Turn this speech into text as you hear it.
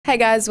Hey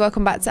guys,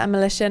 welcome back to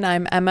Emmalition.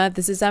 I'm Emma,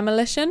 this is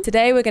Emmalition.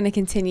 Today we're going to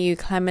continue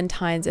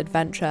Clementine's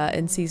adventure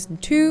in season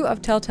 2 of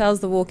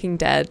Telltale's The Walking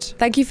Dead.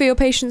 Thank you for your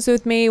patience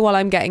with me while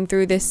I'm getting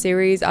through this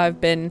series.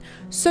 I've been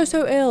so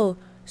ill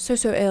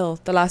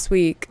the last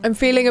week. I'm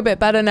feeling a bit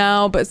better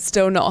now, but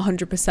still not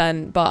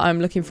 100%, but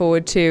I'm looking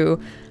forward to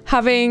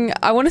having,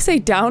 I want to say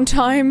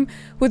downtime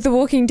with The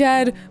Walking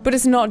Dead, but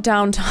it's not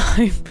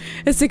downtime.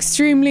 It's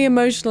extremely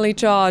emotionally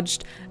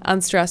charged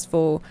and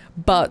stressful,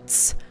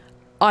 but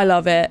I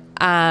love it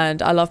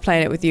and I love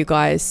playing it with you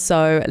guys.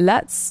 So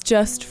let's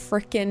just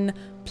freaking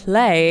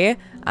play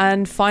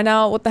and find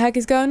out what the heck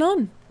is going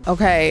on.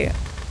 Okay,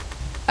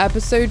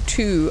 episode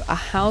 2, A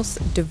House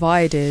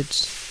Divided.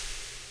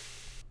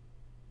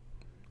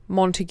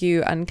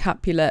 Montague and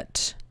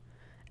Capulet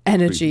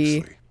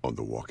energy. Previously on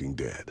The Walking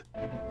Dead.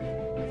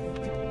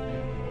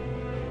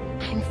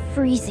 I'm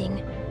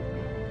freezing.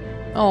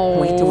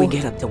 Oh. Wait till we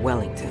get up to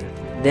Wellington,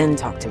 then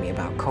talk to me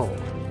about coal.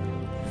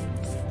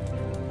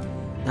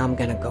 I'm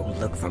gonna go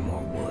look for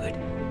more wood.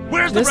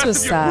 Where's the This rest was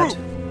of your sad.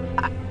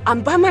 group?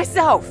 I'm by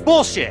myself.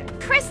 Bullshit.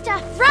 Krista,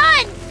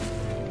 run!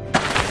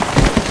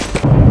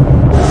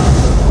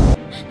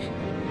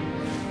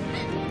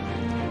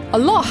 A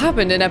lot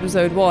happened in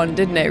episode 1,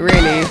 didn't it,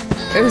 really?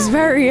 It was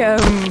very,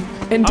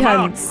 intense. I'm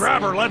out.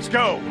 Grab her. Let's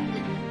go.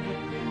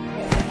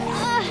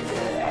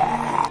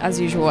 As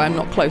usual, I'm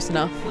not close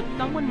enough. Would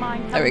someone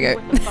mind There we go.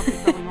 telling me what the fuck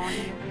is going on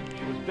here?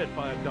 She was bit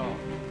by a dog.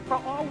 For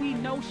all we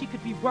know, she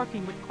could be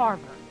working with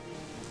Carver.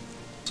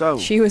 So,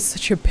 She was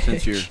such a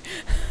since you're bitch.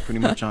 pretty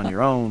much on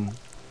your own,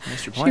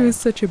 what's your plan? She was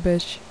such a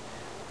bitch.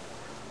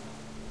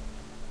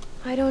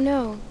 I don't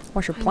know.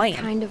 What's your I'm plan?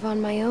 kind of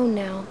on my own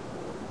now.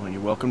 Well,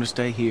 you're welcome to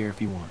stay here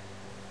if you want.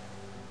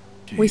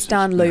 We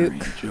stand Mary Luke.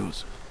 and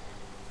Joseph.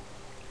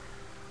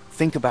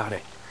 Think about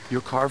it. You're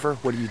Carver,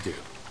 what do you do?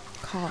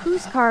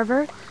 Who's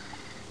Carver?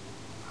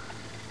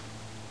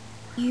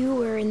 You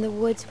were in the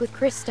woods with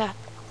Krista.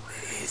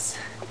 Please.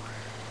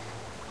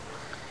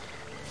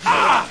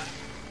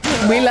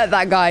 We let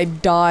that guy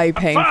die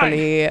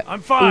painfully. I'm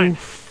fine.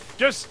 Oof.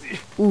 Just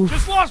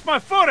Oof. lost my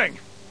footing.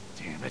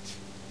 Damn it.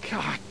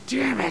 God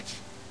damn it.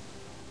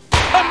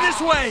 Come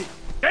this way.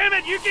 Damn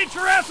it, you get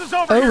your asses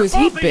over here. Oh, was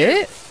he both of you.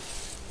 bit?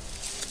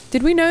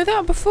 Did we know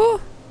that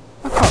before?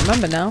 I can't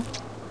remember now.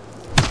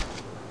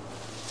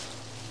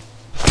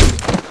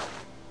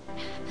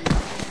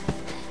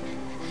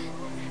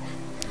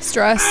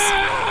 Stress.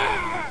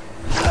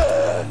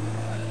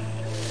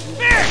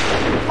 Nick,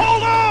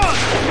 hold on.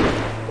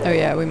 Oh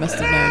yeah, we must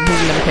have known.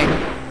 He's limping.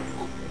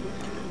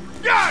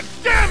 God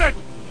damn it.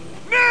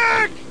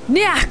 Nick.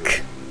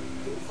 Nyak!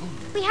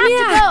 We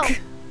have to go.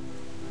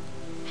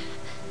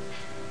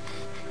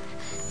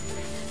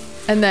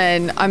 And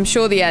then I'm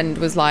sure the end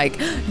was like,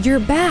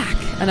 you're back.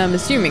 And I'm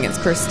assuming it's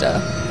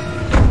Krista.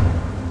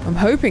 I'm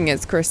hoping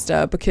it's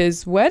Krista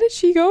because where did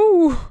she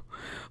go?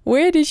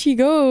 Where did she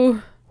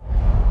go?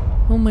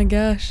 Oh my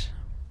gosh.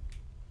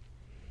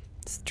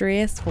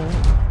 Stressful.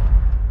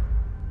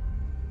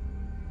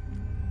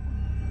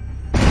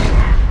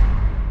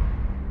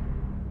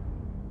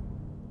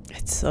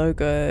 It's so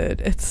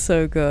good. It's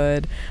so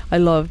good. I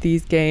love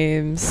these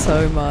games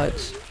so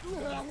much.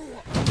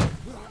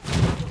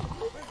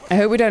 I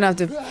hope we don't have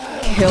to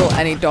kill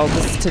any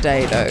dogs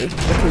today though,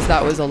 because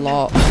that was a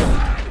lot.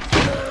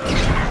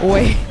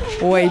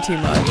 Way too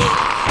much.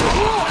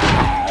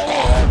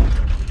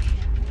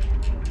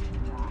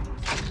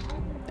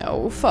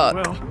 Oh fuck.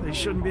 Well, they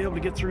shouldn't be able to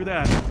get through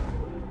that.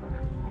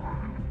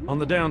 On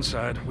the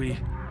downside, we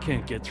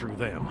can't get through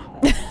them.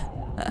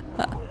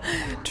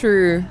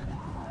 True.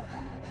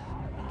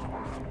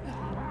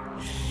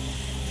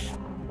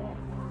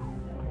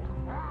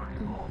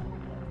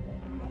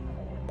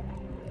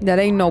 That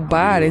ain't no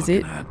bad, is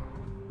it?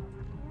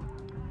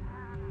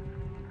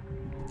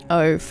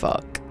 Oh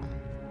fuck.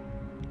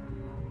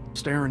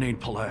 Staring ain't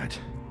polite.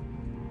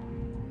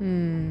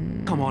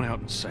 Come on out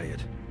and say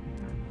it.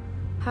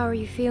 How are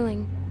you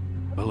feeling?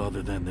 Well,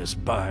 other than this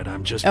bite,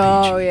 I'm just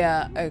Oh peachy.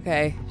 yeah,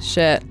 okay.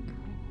 Shit.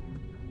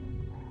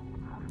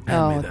 Hand me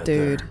Oh that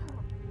dude. there.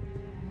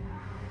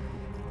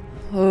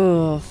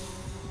 Oh.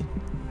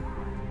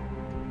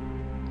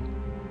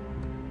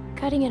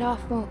 Cutting it off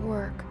won't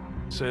work.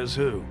 Says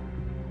who?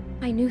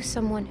 I knew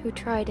someone who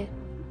tried it.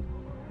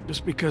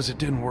 Just because it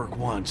didn't work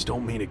once,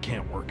 don't mean it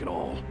can't work at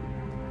all.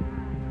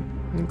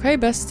 Okay,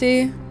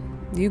 bestie.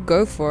 You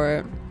go for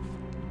it.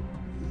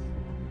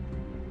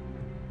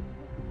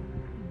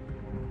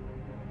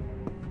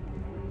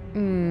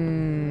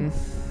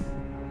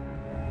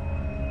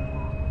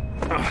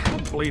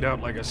 Bleed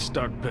out like a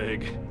stuck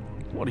pig.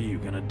 What are you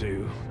gonna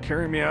do?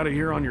 Carry me out of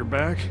here on your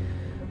back?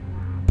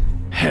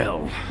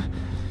 Hell.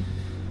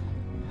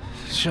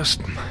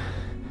 Just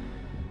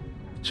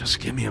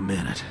give me a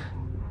minute.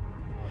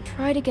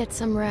 Try to get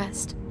some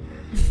rest.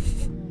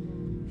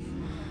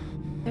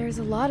 There's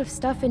a lot of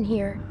stuff in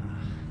here.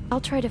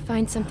 I'll try to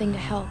find something to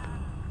help.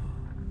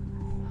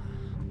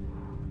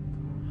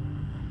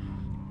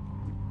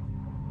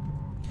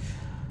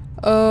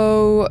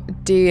 Oh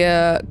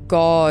dear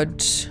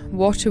God.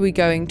 What are we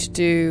going to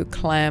do,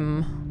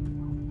 Clem?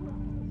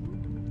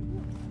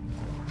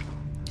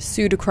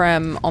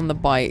 Pseudocreme on the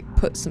bite.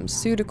 Put some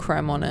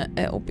pseudocreme on it.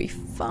 It'll be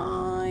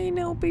fine.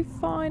 It'll be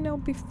fine. It'll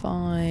be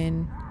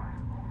fine.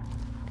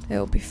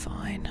 It'll be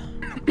fine.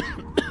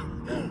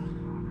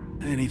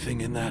 Anything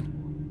in that?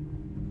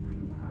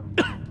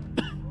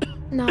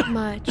 Not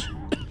much.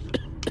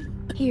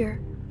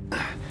 Here.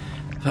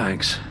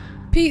 Thanks.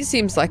 Pete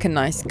seems like a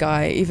nice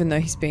guy, even though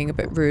he's being a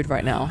bit rude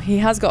right now. He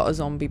has got a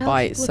zombie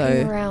bite,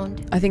 so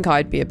around. I think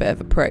I'd be a bit of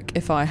a prick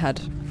if I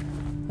had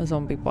a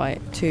zombie bite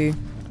too.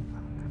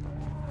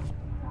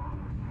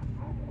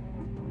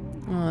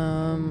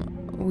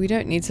 We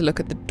don't need to look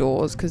at the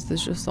doors because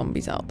there's just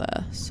zombies out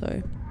there,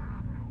 so.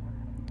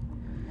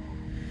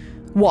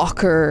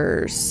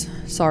 Walkers.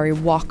 Sorry,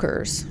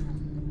 walkers.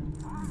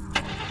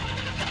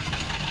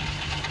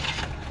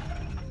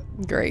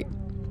 Great.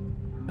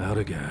 Out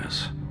of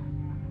gas.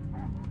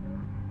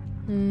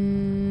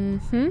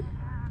 Mm-hmm.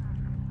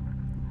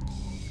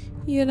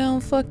 You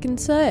don't fucking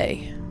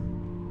say.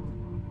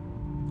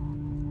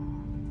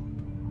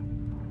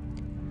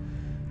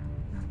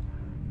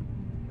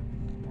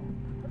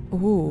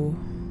 Ooh.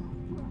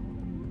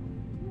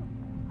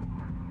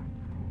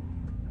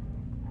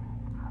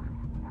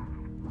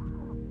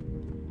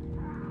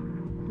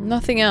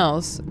 Nothing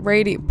else.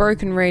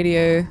 Broken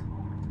radio.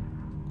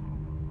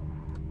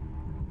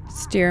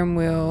 Steering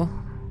wheel.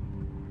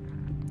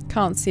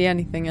 Can't see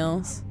anything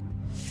else.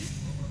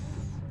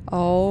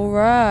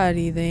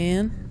 Alrighty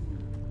then.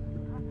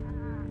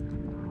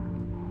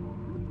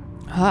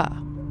 Ah,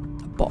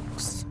 a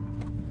box.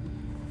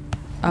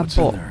 What's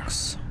in there?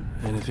 box.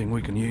 Anything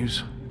we can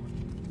use?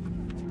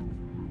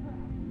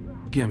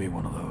 Give me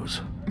one of those.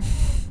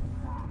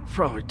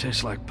 Probably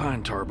tastes like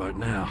pine tar about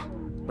now,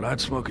 but I'd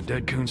smoke a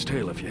dead coon's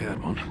tail if you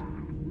had one.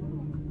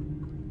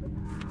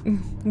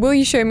 Will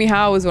you show me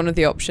how was one of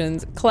the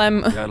options?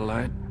 Clem, Got a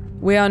light?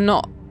 we're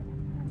not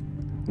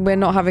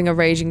having a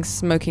raging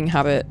smoking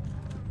habit.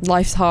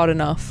 Life's hard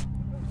enough.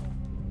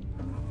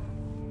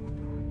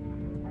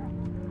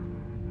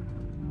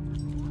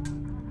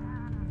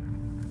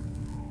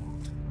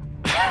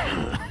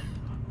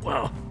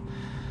 Well,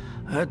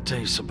 that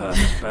tastes about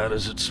as bad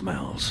as it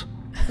smells.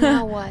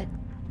 Now what?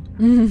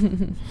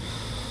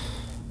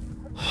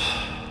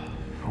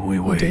 We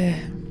wait. Dear.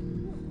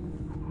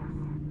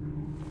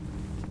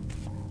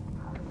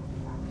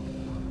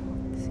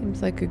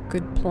 Seems like a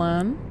good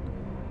plan.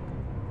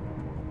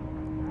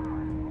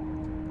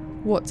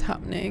 What's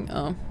happening?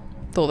 Oh,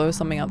 thought there was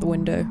something out the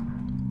window.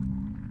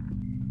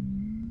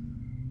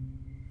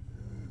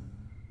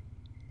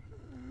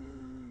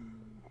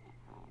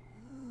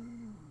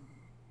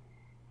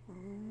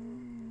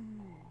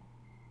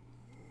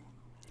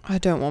 I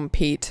don't want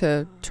Pete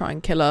to try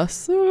and kill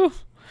us. Oh,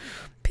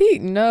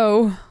 Pete,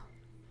 no.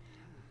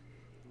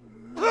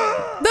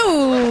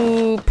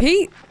 No,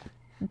 Pete.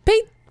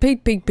 Pete.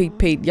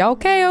 You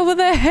okay over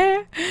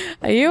there?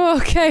 Are you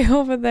okay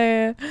over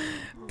there?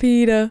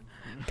 Peter.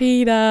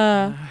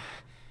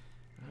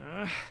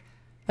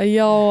 Are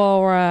y'all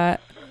alright?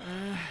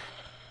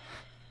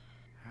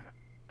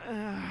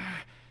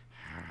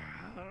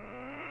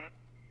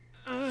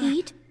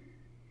 Pete?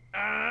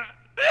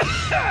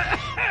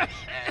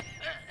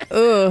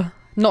 Ugh.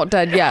 Not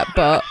dead yet,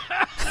 but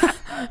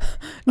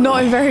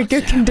not in very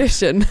good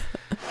condition.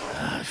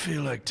 I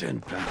feel like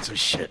 10 pounds of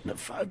shit in a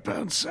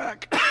 5-pound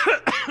sack.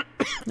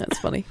 That's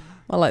funny.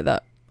 I like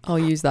that. I'll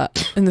use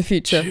that in the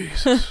future.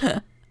 Jesus.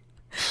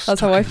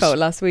 That's how I felt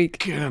last week.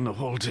 Can the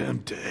whole damn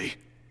day.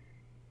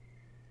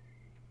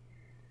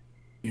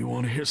 You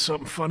want to hear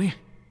something funny?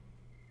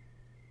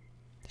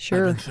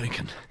 Sure. I've been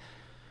thinking,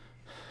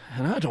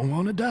 and I don't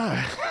want to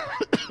die.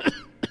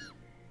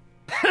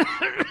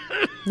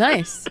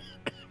 Nice.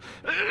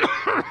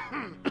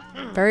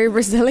 Very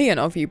resilient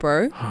of you,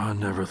 bro. I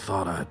never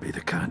thought I'd be the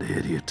kind of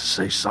idiot to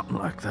say something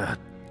like that.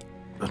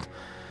 But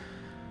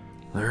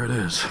there it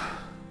is.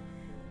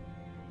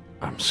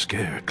 I'm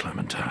scared,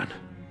 Clementine.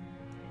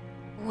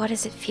 What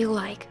does it feel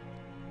like?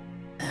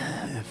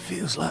 It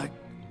feels like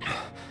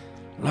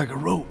a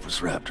rope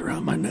was wrapped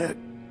around my neck.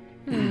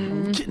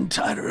 Getting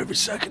tighter every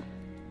second.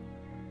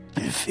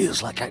 It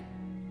feels like I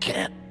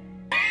can't.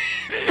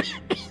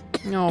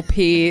 Oh,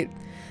 Pete.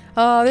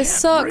 Oh, this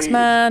Can't sucks, breathe.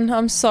 man.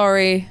 I'm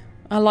sorry.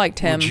 I liked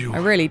him. Would you- I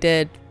really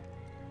did.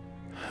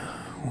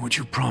 Would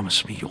you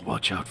promise me you'll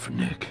watch out for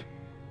Nick?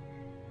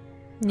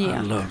 Yeah.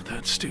 I love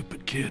that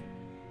stupid kid.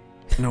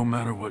 No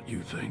matter what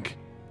you think,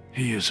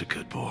 he is a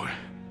good boy.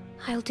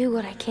 I'll do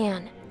what I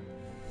can.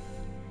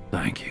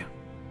 Thank you.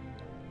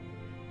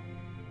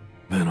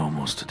 Been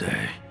almost a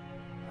day.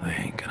 They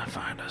ain't gonna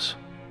find us.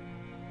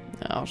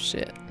 Oh,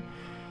 shit.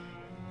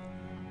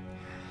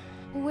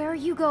 Where are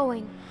you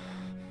going?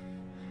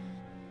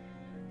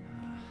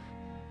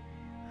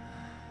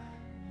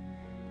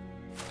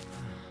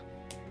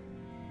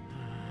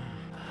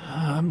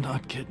 I'm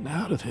not getting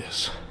out of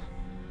this.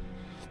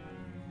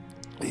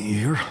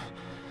 You're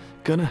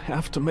gonna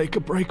have to make a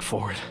break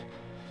for it.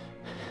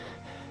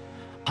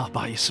 I'll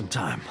buy you some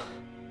time.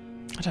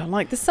 I don't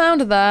like the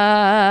sound of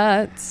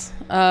that.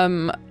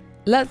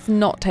 Let's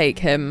not take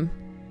him.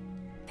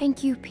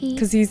 Thank you, Pete.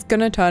 Because he's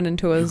gonna turn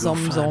into a You go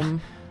find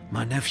zom.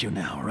 my nephew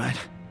now, right?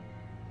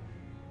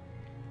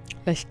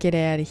 Let's get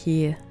out of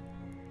here.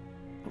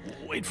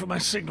 Wait for my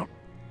signal.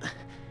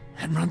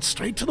 And run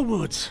straight to the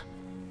woods.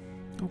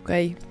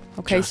 Okay.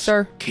 Okay, Just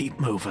sir. keep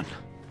moving.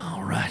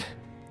 All right.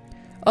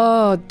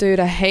 Oh, dude,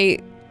 I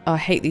hate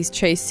these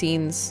chase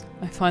scenes.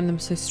 I find them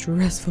so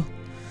stressful.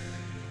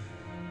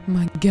 Oh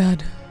my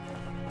god.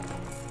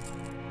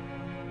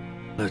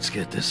 Let's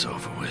get this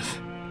over with.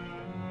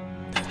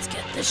 Let's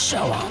get this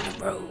show on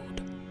the road.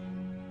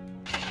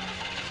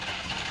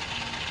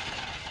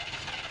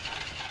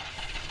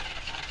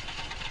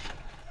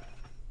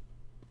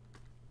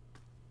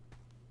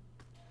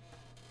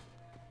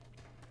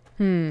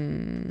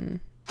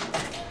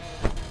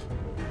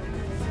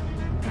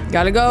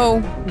 Gotta go.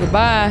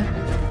 Goodbye.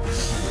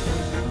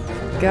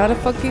 Gotta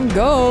fucking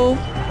go.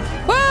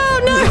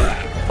 Oh no!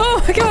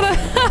 Oh my god!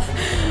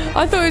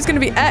 I thought it was gonna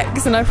be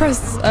X, and I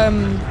pressed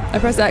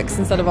X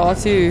instead of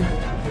R2.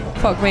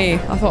 Fuck me!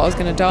 I thought I was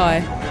gonna die.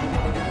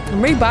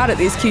 I'm really bad at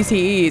these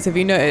QTEs. Have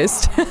you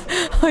noticed?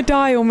 I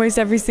die almost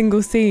every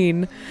single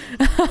scene.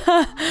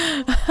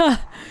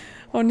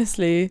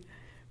 Honestly,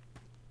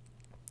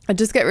 I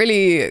just get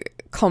really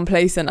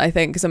complacent, I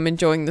think, because I'm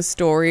enjoying the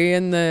story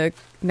and the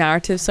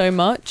narrative so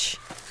much.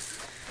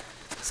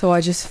 So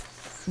I just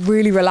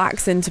really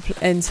relax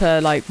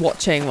into like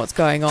watching what's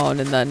going on,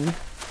 and then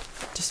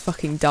just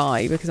fucking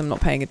die because I'm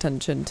not paying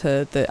attention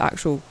to the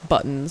actual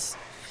buttons,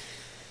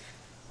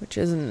 which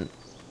isn't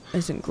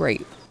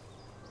great,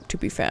 to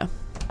be fair.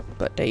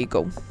 But there you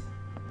go.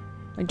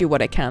 I do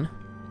what I can.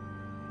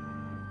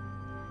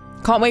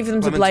 Can't wait for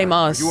them to blame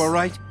us. You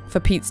alright? For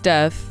Pete's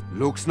death.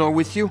 Luke's not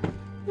with you?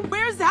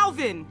 Where's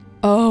Alvin?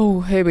 Oh,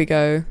 here we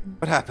go.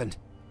 What happened?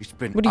 It's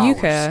been What do you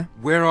hours. care?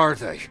 Where are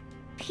they?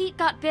 Pete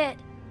got bit.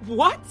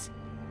 What?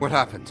 What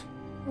happened?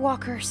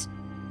 Walkers.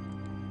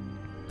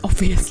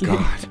 Obviously.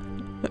 God.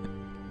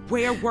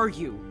 Where were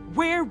you?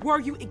 Where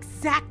were you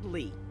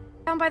exactly?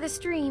 Down by the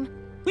stream.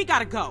 We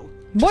gotta go.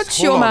 Watch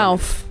Just your hold on.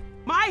 mouth.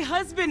 My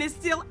husband is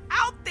still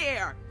out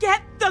there.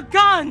 Get the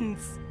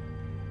guns.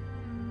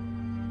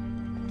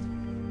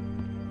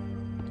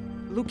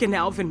 Luke and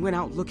Alvin went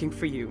out looking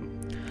for you.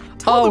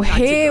 Told Oh, them not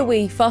to here go.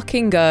 we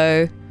fucking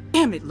go.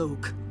 Damn it,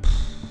 Luke.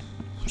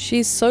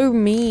 She's so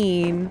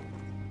mean.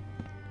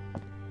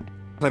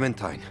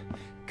 Clementine,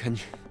 can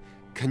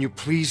you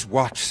please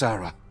watch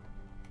Sarah?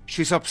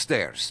 She's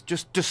upstairs.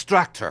 Just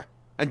distract her.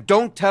 And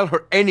don't tell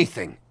her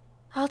anything.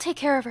 I'll take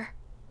care of her.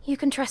 You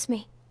can trust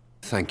me.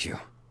 Thank you.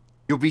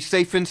 You'll be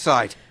safe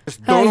inside.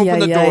 Just don't open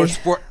the doors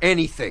for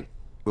anything.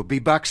 We'll be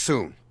back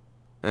soon.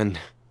 And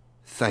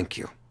thank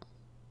you.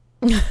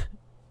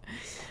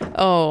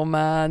 Oh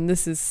man,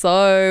 this is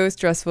so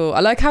stressful. I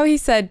like how he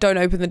said don't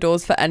open the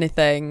doors for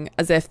anything,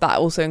 as if that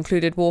also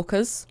included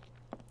walkers.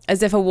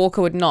 As if a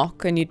walker would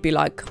knock and you'd be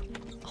like,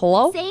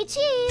 hello? Say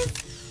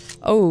cheese.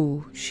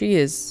 Oh, she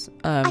is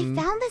I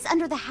found this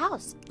under the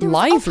house. There was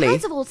lively. all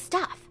kinds of old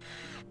stuff.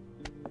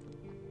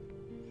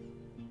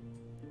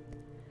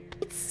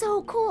 It's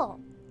so cool.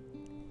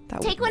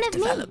 That Take wouldn't one of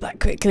me. develop that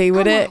quickly,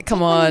 would it? Come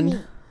take one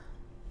on.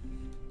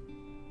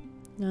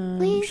 of me.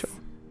 Please? Sure.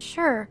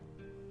 Sure.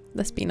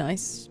 Let's be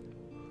nice.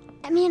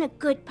 Get me in a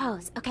good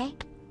pose, okay?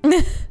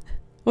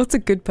 What's a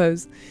good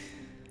pose?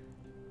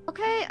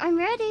 Okay, I'm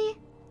ready.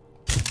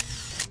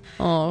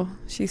 Oh,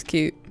 she's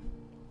cute.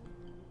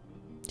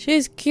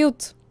 She's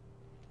cute.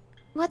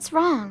 What's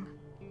wrong?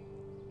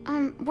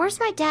 Where's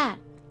my dad?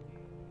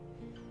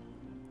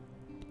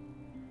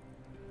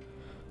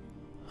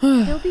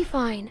 He'll be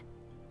fine.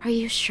 Are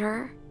you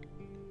sure?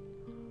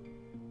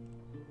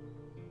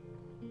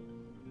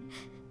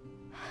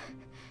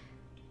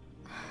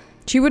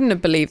 She wouldn't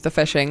have believed the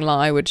fishing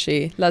lie, would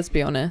she? Let's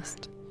be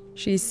honest.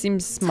 She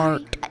seems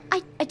smart.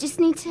 Sorry, I just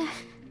need to...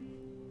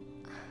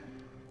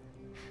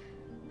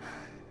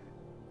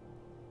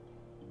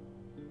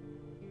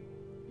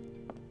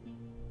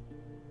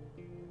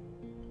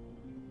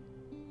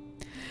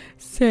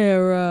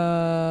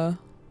 Sarah.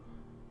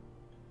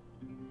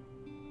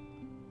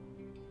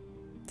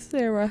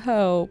 Sarah,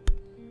 help.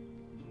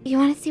 You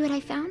want to see what I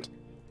found?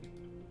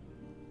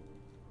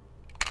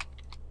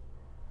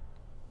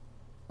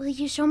 Will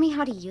you show me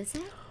how to use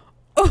it?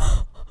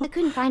 Oh, I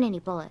couldn't find any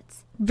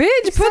bullets. bitch,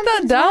 If put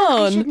that something's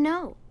wrong, I should down.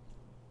 know.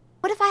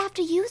 What if I have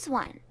to use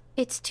one?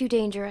 It's too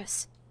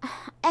dangerous.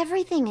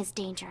 Everything is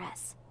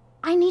dangerous.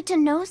 I need to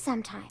know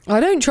sometime. I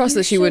don't trust You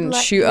that she should wouldn't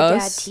let shoot your dad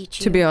us, teach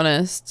to you. be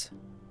honest.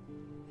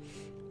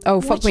 Oh,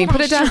 fuck What me. should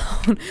Put I it down.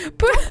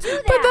 Put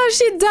that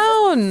shit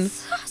down.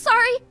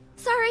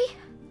 Sorry.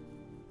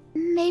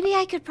 Maybe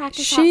I could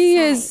practice She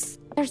outside. is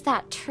There's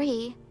that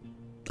tree.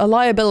 a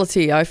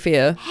liability, I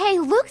fear. Hey,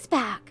 Luke's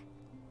back.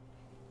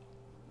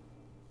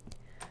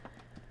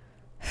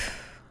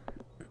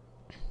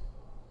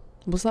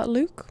 Was that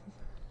Luke?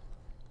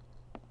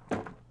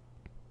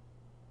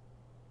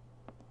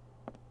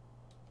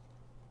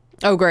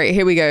 Oh, great.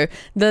 Here we go.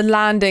 The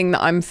landing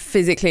that I'm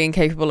physically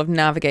incapable of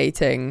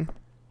navigating.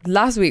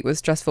 Last week was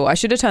stressful. I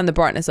should have turned the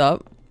brightness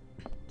up.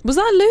 Was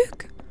that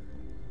Luke?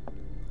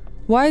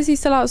 Why is he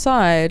still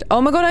outside?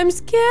 Oh my god, I'm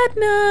scared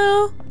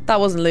now. That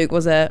wasn't Luke,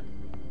 was it?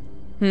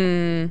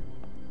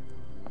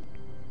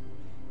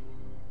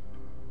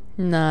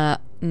 Nah.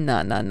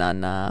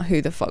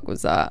 Who the fuck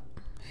was that?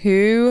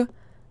 Who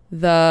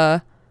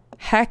the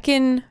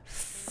heckin'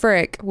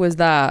 frick was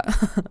that?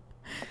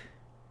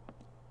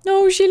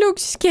 Oh, she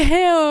looks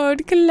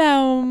scared,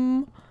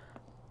 Clem.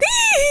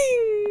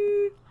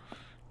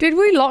 Did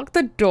we lock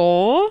the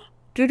door?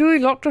 Did we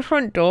lock the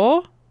front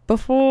door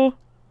before?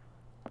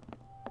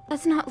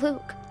 That's not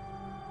Luke.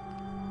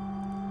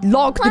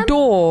 Lock the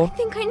door. I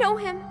think I know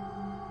him.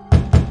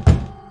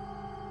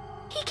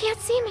 He can't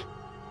see me.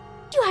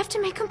 You have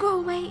to make him go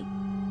away.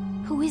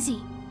 Who is he?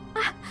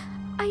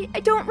 I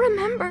don't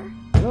remember.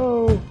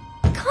 Hello?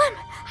 Clem,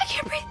 I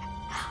can't breathe.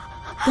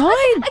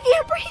 What? I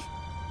can't breathe.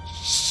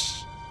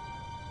 Shh.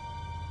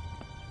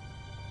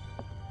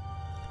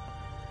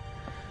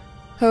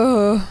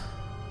 Oh.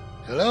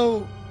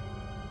 Hello?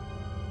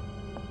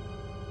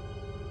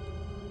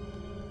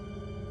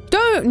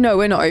 Don't. No,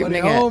 we're not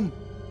opening it. Home?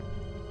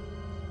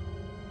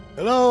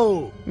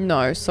 Hello?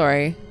 No,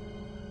 sorry.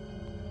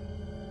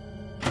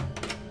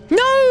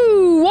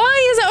 No!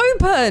 Why is it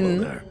open?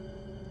 Hello there.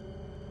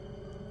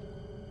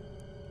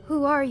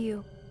 Who are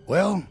you?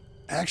 Well,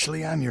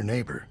 actually, I'm your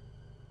neighbor.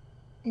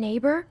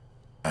 Neighbor?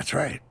 That's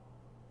right.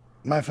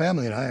 My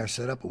family and I are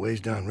set up a ways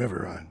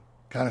downriver. I'm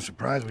kind of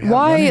surprised we haven't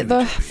run Why into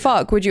the each other yet.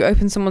 fuck would you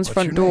open someone's What's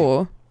front your name?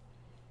 door?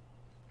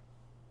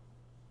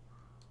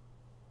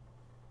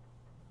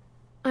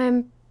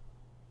 I'm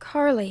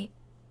Carly.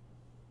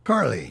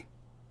 Carly.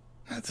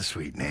 That's a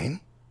sweet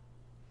name.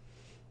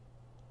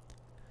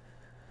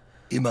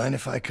 You mind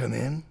if I come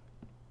in,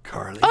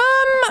 Carly?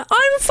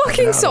 I'm fucking I've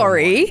been out all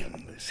sorry. morning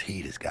and this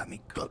heat has got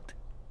me cooked.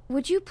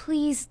 Would you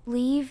please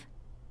leave?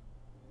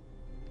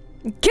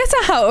 Get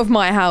out of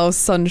my house,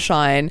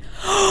 sunshine.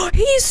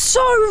 He's so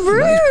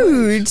Nice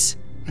rude. place.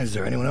 Is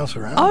there anyone else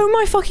around? Oh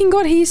my fucking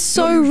god, he's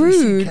so Don't usually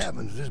see rude.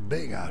 cabins this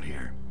big out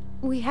here.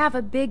 We have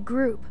a big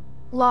group.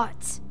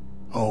 Lots.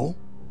 Oh?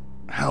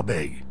 How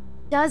big?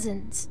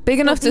 Dozens. Big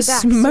enough They'll to be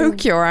back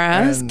smoke soon. your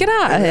ass. And Get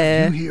out they of left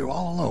here. You here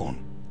all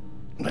alone.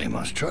 They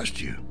must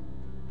trust you.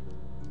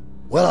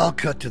 Well, I'll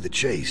cut to the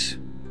chase.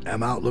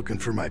 I'm out looking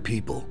for my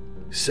people.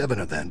 7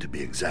 of them, to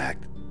be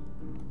exact.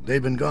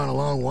 They've been gone a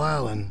long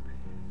while, and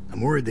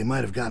I'm worried they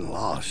might have gotten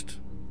lost.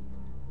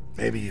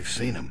 Maybe you've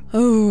seen them.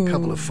 Oh. A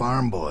couple of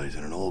farm boys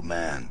and an old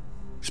man.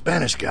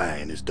 Spanish guy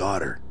and his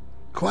daughter.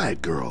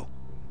 Quiet girl.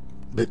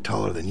 Bit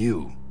taller than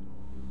you.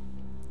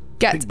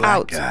 Get Big black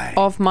out guy.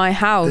 of my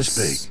house.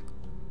 This big.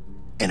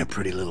 And a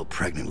pretty little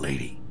pregnant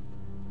lady.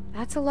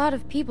 That's a lot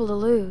of people to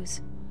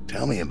lose.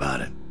 Tell me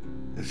about it.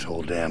 This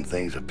whole damn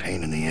thing's a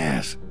pain in the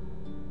ass.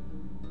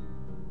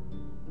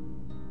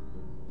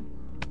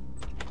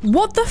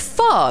 What the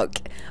fuck?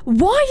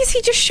 Why is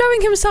he just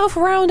showing himself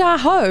around our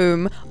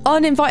home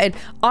uninvited?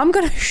 I'm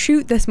gonna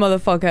shoot this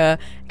motherfucker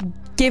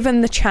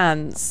given the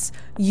chance.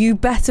 You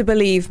better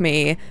believe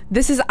me.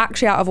 This is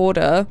actually out of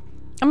order.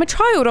 I'm a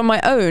child on my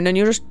own and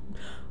you're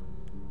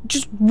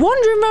just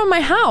wandering around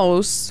my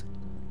house.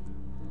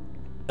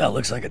 That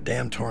looks like a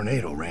damn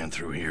tornado ran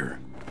through here.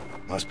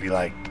 Must be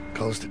like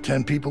close to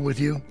 10 people with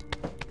you?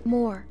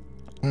 More.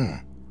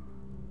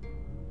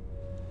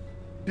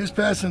 Just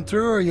passing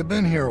through, or you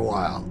been here a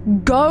while?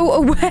 Go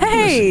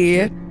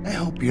away. Listen, kid, I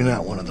hope you're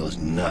not one of those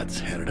nuts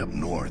headed up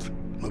north,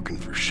 looking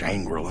for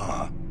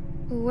Shangri-La.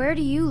 Where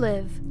do you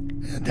live?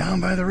 Yeah,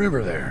 down by the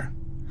river there.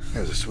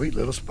 There's a sweet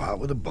little spot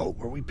with a boat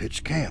where we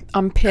pitched camp.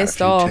 I'm pissed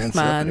Got a few off, tents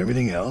up man. and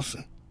everything else.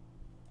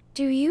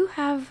 Do you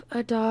have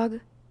a dog?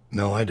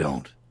 No, I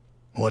don't.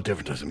 What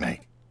difference does it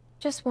make?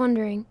 Just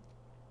wondering.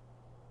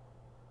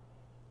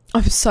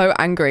 I'm so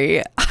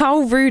angry. How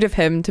rude of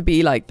him to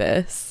be like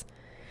this.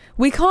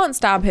 We can't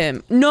stab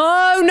him.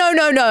 No, no,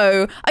 no,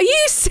 no. Are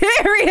you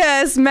serious,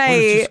 Let's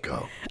mate? just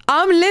go.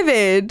 I'm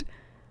livid.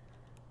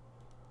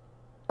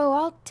 Oh,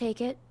 I'll take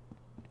it.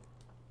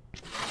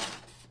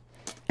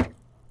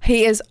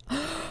 He's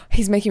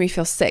making me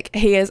feel sick.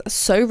 He is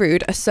so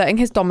rude, asserting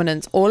his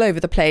dominance all over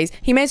the place.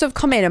 He may as well have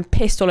come in and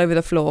pissed all over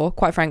the floor,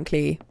 quite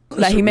frankly.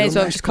 Like, he may as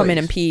well have just come in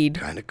and peed.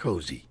 Kind of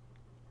cozy.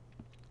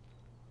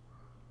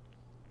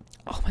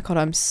 Oh my god,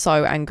 I'm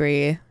so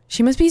angry.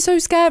 She must be so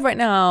scared right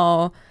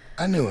now.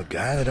 I knew a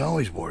guy that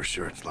always wore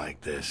shirts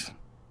like this.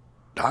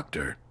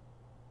 Doctor.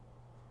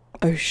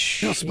 Oh, Real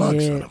shit.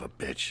 smug son of a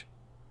bitch.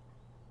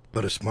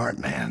 But a smart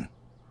man.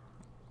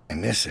 I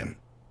miss him.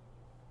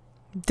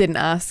 Didn't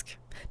ask.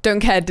 Don't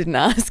care, didn't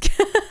ask.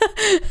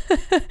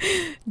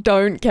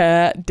 Don't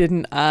care,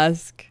 didn't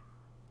ask.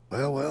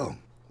 Well,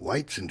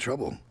 White's in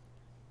trouble.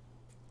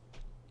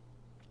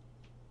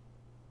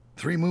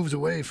 3 moves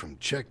away from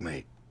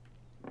checkmate.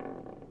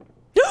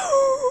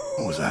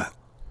 What was that?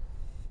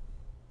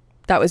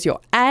 That was your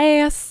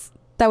ass.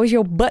 That was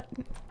your butt.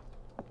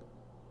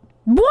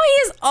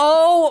 Why is...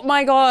 Oh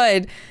my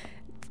god.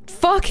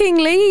 Fucking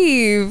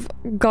leave.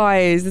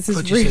 Guys, this is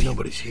But you said really...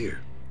 nobody's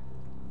here.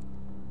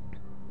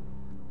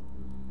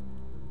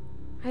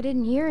 I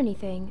didn't hear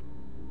anything.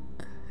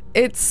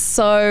 It's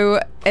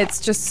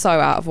just so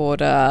out of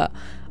order.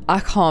 I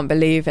can't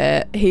believe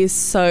it. He's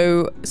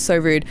so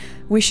rude.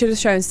 We should have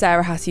shown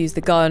Sarah how to use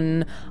the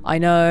gun. I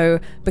know,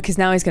 because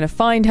now he's going to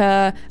find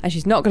her and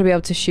she's not going to be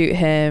able to shoot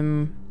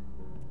him.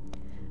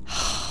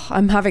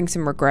 I'm having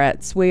some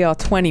regrets. We are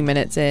 20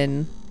 minutes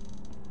in.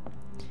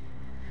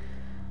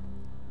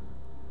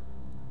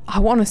 I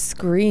want to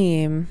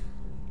scream.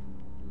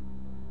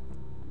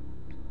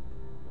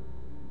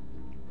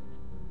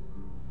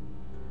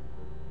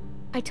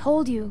 I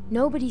told you,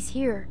 nobody's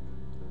here.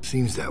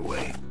 Seems that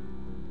way.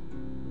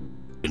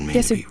 Didn't mean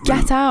Yes, to so be rude.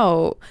 get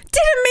out.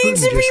 Didn't mean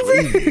Couldn't to be just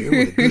leave you here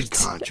with a good rude.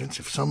 conscience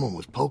if someone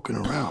was poking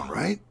around,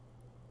 right?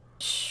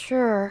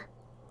 Sure.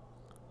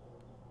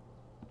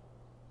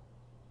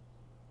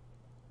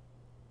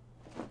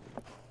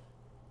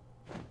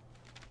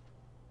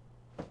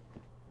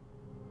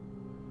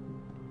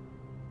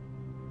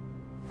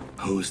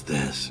 Who's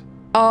this?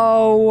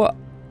 Oh,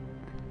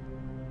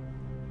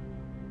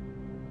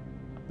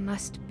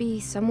 Must be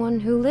someone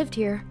who lived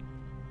here.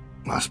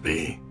 Must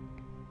be.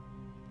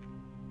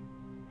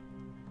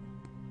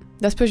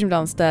 let's push him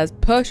downstairs.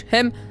 Push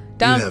him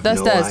down You have the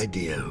no stairs.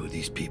 idea who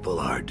these people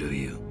are, do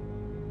you?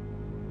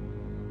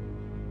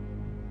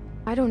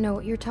 I don't know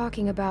what you're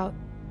talking about.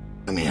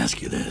 Let me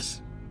ask you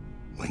this.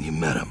 When you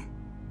met them,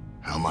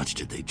 how much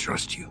did they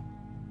trust you?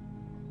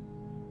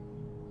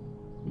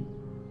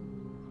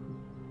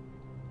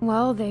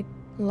 Well, they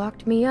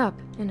locked me up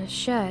in a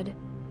shed.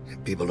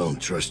 If people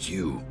don't trust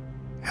you,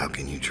 how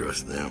can you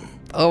trust them?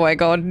 Oh my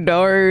god,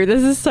 no.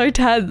 This is so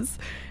tense.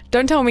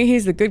 Don't tell me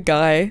he's the good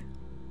guy.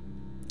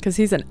 Because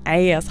he's an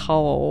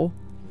asshole.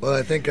 Well,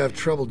 I think I've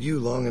troubled you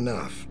long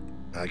enough.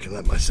 I can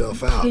let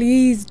myself out.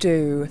 Please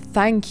do.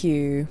 Thank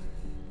you.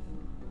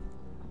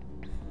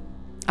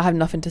 I have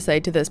nothing to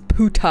say to this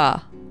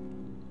puta.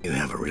 You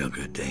have a real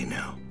good day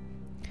now.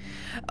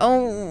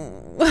 Oh,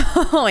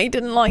 I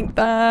didn't like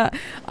that.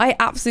 I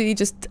absolutely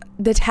just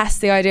detest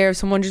the idea of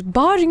someone just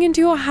barging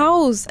into your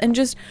house and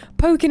just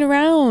poking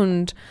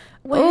around.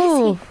 Where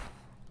Oh. is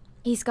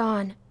he? He's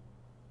gone.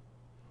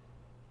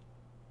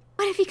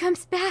 What if he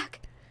comes back?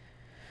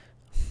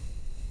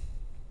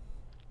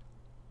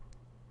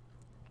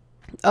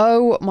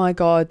 Oh my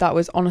god, that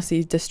was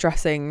honestly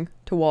distressing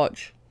to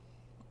watch.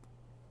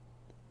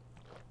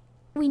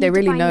 We need They to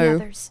really find the know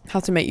others. how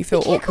to make you feel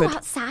We can't awkward. go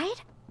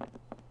outside?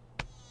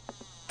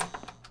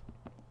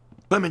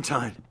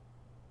 Clementine,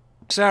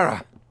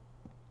 Sarah,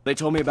 they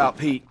told me about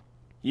Pete.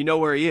 You know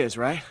where he is,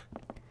 right?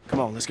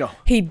 Come on, let's go.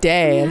 He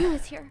did. Nana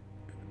was here.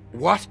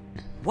 what?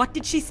 What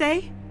did she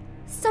say?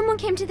 Someone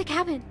came to the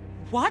cabin.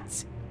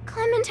 What?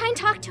 Clementine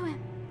talked to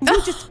him.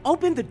 You just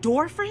opened the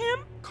door for him?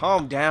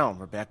 Calm down,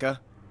 Rebecca.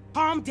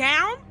 Calm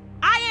down?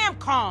 I am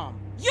calm.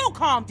 You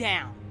calm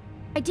down.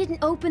 I didn't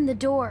open the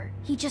door.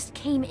 He just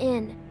came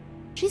in.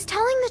 She's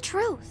telling the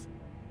truth.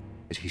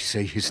 Did he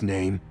say his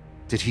name?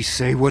 Did he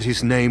say what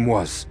his name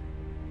was?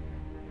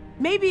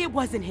 Maybe it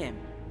wasn't him.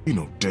 You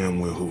know damn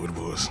well who it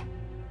was.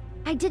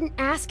 I didn't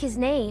ask his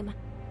name.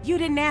 You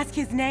didn't ask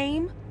his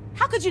name?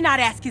 How could you not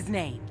ask his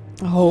name?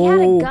 He had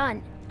a Oh.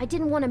 gun. I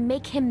didn't want to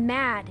make him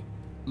mad.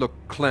 Look,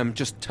 Clem,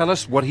 just tell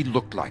us what he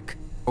looked like.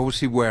 What was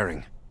he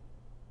wearing?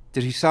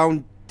 Did he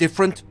sound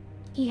different?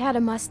 He had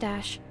a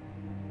mustache.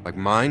 Like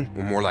mine,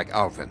 or more like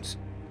Alvin's?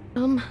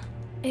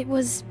 It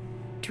was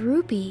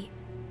droopy.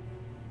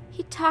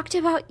 He talked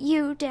about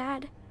you,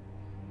 Dad.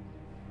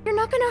 You're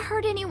not gonna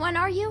hurt anyone,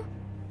 are you?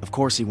 Of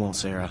course he won't,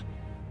 Sarah.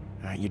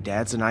 Your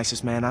dad's the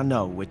nicest man I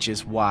know, which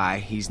is why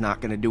he's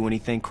not gonna do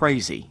anything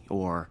crazy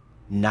or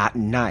not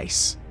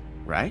nice,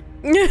 right?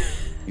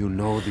 You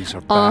know these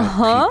are bad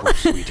people,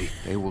 sweetie.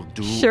 They will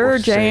do Sure, or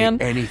say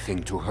Jan.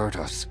 anything to hurt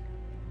us.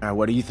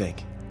 What do you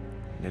think?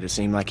 Did it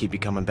seem like he'd be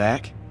coming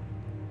back?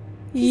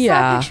 He saw a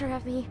Yeah, picture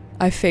of me.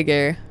 I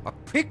figure. A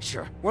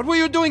picture? What were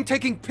you doing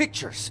taking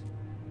pictures?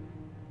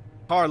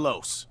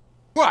 Carlos,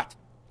 What?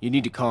 you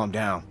need to calm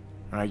down.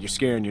 Alright, you're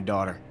scaring your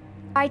daughter.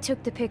 I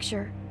took the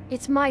picture.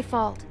 It's my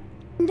fault.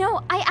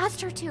 No, I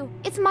asked her to.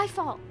 It's my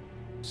fault.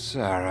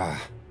 Sarah.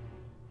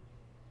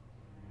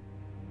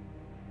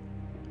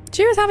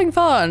 She was having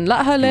fun.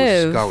 Let her He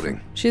was live.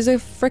 scouting. She's a We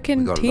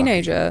freaking got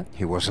teenager. lucky.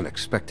 He wasn't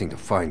expecting to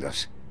find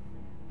us.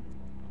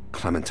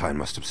 Clementine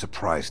must have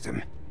surprised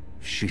him.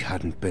 If she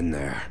hadn't been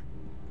there.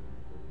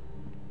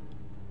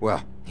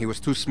 Well, he was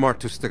too smart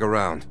to stick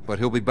around, but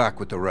he'll be back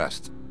with the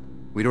rest.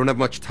 We don't have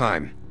much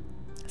time.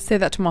 Say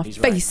that to my He's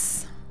right.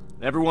 face.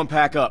 Everyone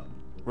pack up.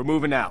 We're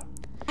moving out.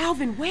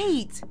 Alvin,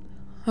 wait.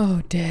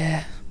 Oh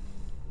dear.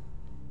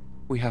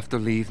 We have to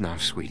leave now,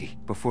 sweetie,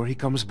 before he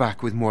comes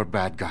back with more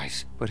bad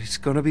guys. But it's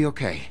gonna be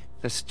okay.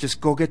 Let's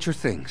just go get your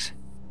things.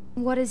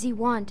 What does he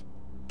want?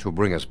 To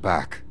bring us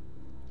back.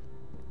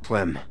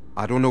 Clem,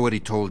 I don't know what he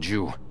told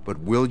you, but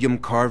William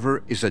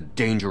Carver is a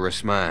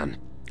dangerous man.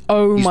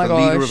 Oh He's my the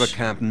gosh. leader of a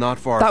camp not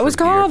far That from was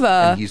here, Carver.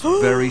 and he's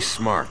very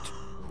smart.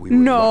 We were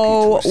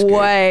No lucky to escape.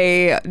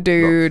 way,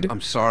 dude. Look,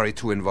 I'm sorry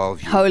to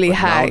involve you. Holy but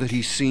heck. Now that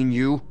he's seen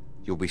you,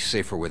 you'll be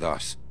safer with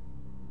us.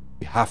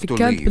 We have to I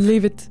can't leave.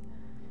 believe it.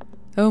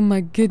 Oh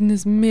my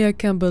goodness me, I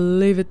can't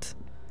believe it.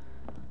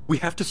 We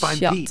have to find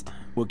Shut. Pete.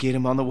 We'll get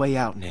him on the way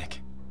out, Nick.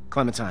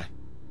 Clementine,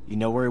 You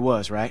know where he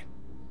was, right?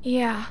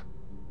 Yeah.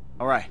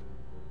 All right.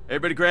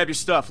 Everybody grab your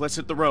stuff. Let's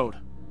hit the road.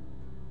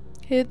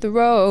 Hit the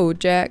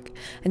road, Jack.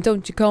 And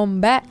don't you come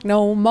back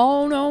no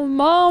more, no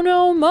more,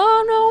 no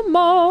more, no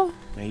more.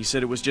 Now, you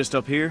said it was just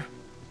up here?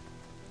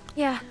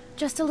 Yeah,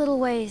 just a little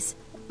ways.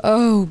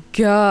 Oh,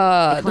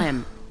 God.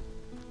 Clem,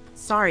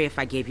 sorry if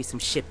I gave you some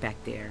shit back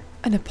there.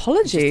 An I'm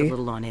apology? just a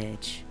little on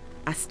edge.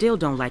 I still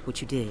don't like what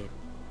you did.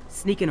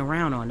 Sneaking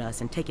around on us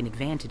and taking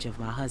advantage of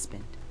my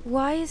husband.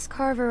 Why is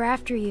Carver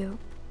after you?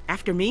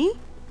 After me?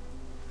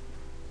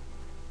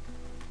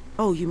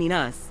 Oh, you mean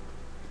us?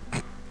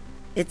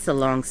 It's a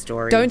long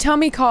story. Don't tell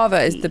me Carver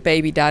is the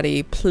baby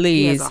daddy,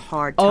 please. He has a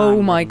hard time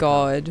Oh my letting go.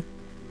 God.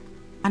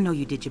 I know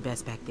you did your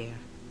best back there.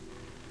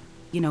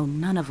 You know,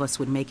 none of us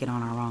would make it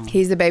on our own.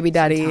 He's the baby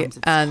daddy, Sometimes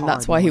it's and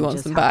that's hard why he knowing wants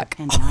just them how back.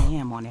 dependent I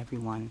am on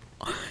everyone.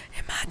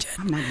 Imagine.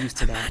 I'm not used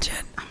to that.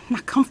 I'm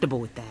not comfortable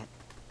with that.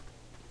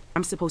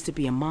 I'm supposed to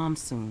be a mom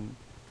soon.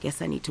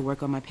 Guess I need to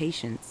work on my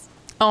patience.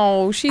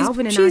 Oh, she's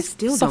Alvin and I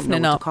still don't know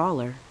softening what up. to call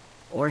her.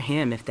 Or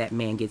him if that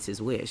man gets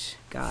his wish.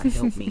 God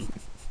help me.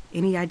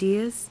 Any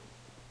ideas?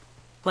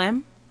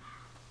 Clem?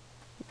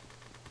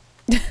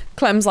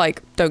 Clem's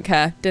like, don't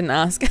care, didn't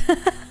ask.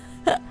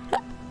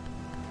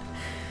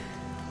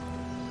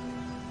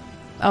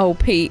 Oh,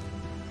 Pete.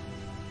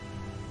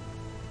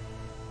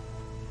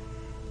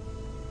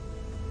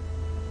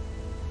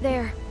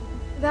 There.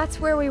 That's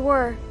where we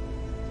were.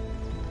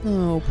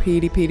 Oh,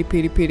 Petey, Petey,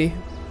 Petey, Petey.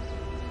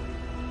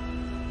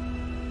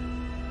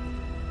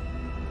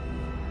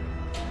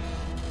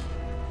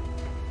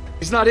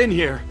 He's not in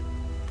here.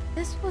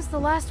 This was the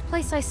last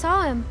place I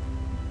saw him.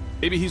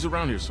 Maybe he's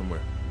around here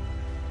somewhere.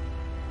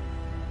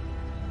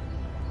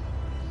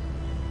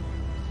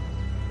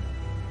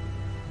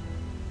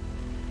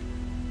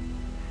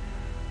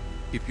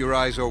 Keep your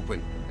eyes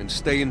open and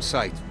stay in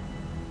sight.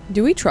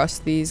 Do we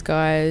trust these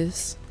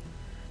guys?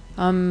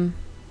 I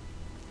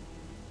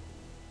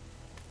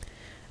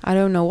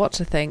don't know what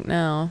to think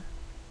now.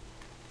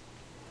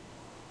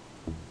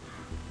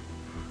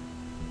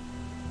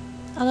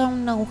 I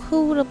don't know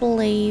who to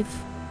believe.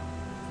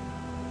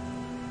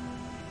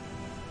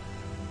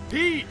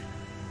 Pete!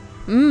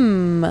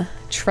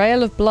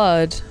 Trail of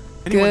blood.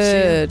 Anyone see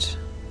him? Good.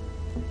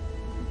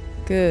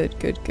 Good,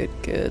 good, good,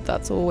 good.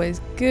 That's always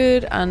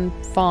good and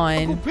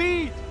fine. Uncle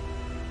Pete!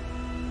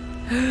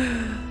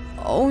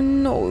 Oh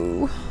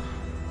no.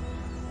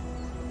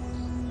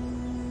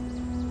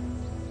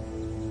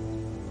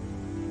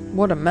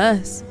 What a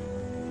mess.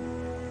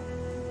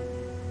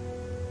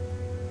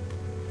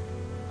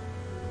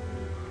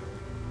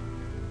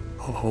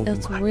 Oh,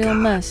 It's a my real God.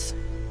 mess.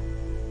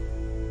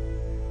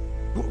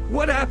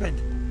 What happened?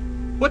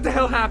 What the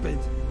hell happened?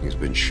 He's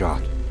been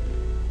shot.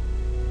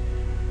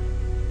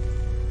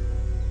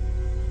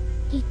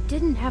 He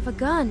didn't have a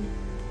gun.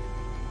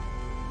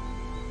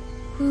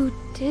 Who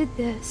did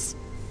this?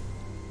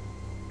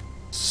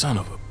 Son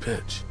of a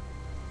bitch.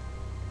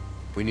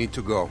 We need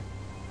to go.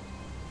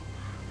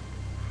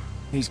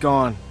 He's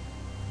gone.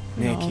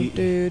 Nick, Oh,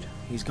 dude.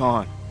 he's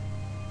gone.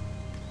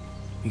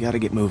 You gotta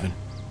get moving.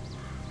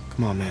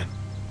 Come on, man.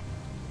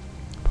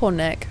 Poor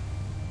Nick.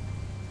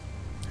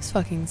 It's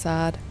fucking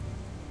sad.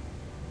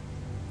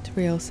 It's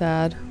real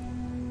sad.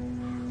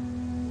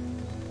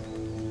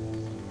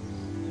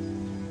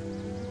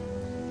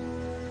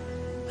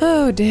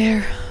 Oh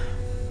dear.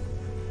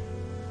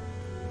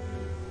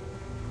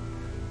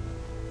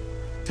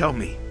 Tell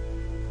me.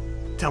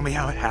 Tell me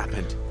how it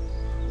happened.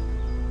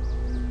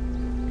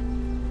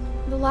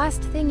 The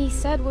last thing he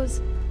said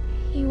was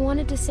he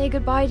wanted to say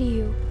goodbye to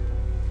you.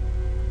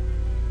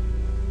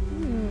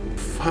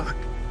 Fuck.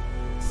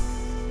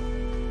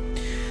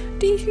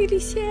 He's really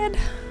sad.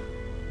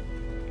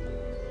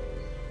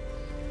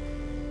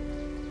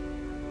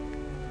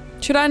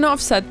 Should I not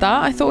have said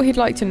that? I thought he'd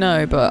like to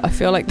know, but I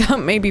feel like that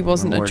maybe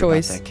wasn't I'm a worried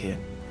choice. about that kid.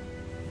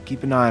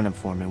 Keep an eye on him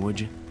for me, would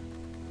you?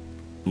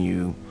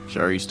 You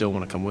sure you still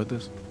want to come with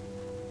us?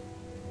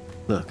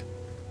 Look,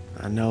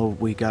 I know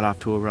we got off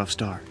to a rough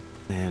start,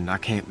 and I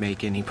can't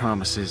make any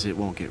promises it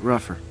won't get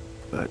rougher,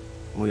 but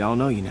we all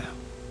know you now,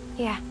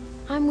 Yeah,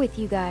 I'm with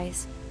you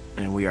guys.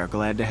 and we are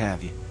glad to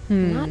have you.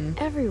 Not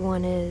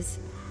everyone is.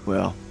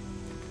 Well,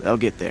 they'll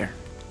get there.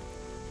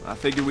 I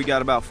figure we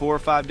got about 4 or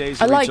 5 days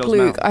to I reach like those Luke.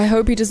 mountains. I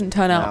hope he doesn't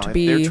turn out Now, to if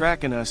be they're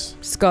tracking us,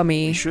 we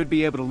scummy. should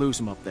be able to lose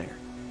them up there.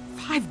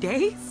 5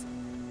 days?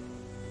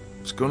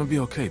 It's gonna be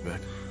okay, Beck.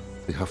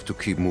 We have to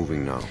keep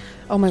moving now.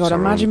 Oh my god, It's our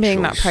imagine only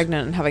being that choice.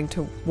 pregnant and having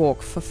to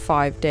walk for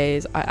 5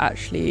 days. I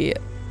actually,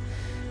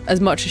 as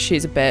much as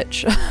she's a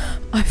bitch,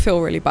 I feel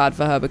really bad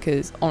for her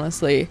because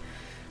honestly,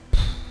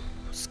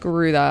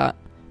 screw that.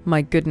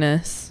 My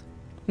goodness.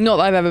 Not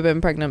that I've ever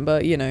been pregnant,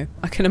 but you know,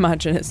 I can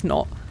imagine it's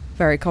not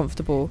very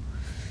comfortable.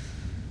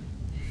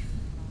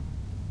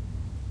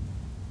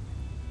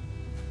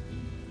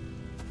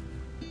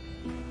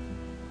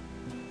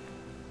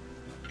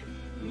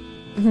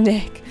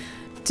 Nick,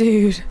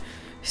 dude,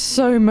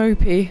 so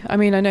mopey. I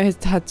mean, I know his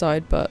dad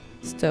died, but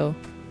still.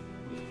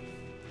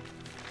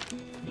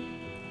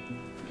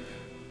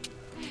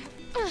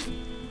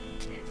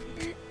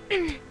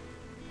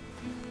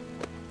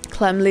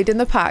 Clem leading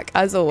the pack,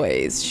 as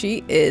always.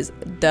 She is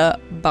the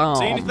bomb.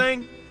 See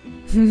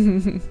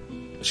anything?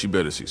 She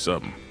better see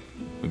something.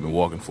 We've been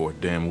walking for a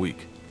damn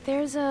week.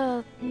 There's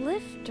a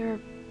lift or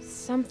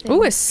something.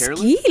 Ooh, a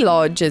ski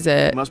lodge, is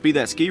it? Must be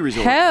that ski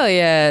resort. Hell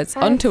yeah, it's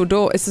Until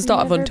Dawn. It's the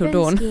start of Until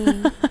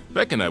Dawn.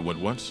 Beck and I went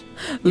once.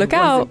 Look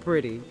out.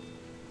 Pretty.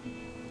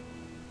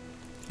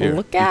 Here,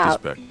 Look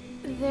out. Beck.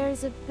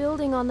 There's a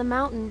building on the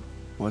mountain.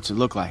 What's it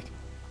look like?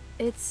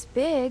 It's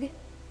big.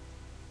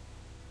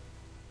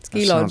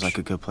 Ski That lodge. sounds like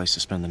a good place to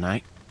spend the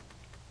night.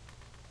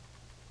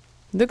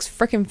 Looks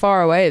freaking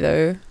far away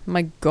though.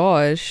 My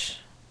gosh.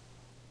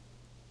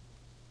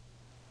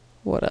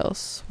 What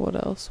else? What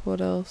else?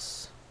 What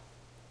else?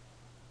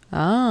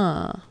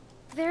 Ah.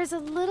 There's a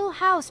little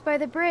house by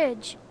the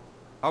bridge.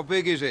 How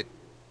big is it?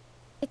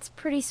 It's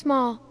pretty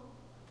small.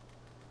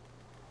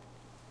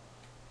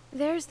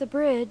 There's the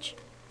bridge.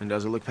 And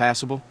does it look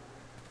passable?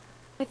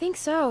 I think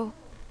so.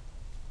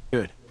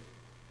 Good.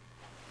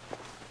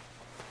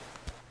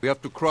 We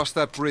have to cross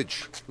that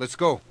bridge. Let's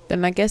go.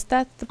 Then I guess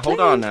that's the plan.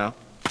 Hold on now.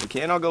 We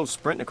can't all go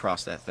sprinting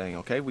across that thing,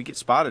 okay? We get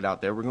spotted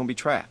out there, we're gonna be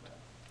trapped.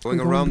 Going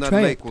We're gonna around be that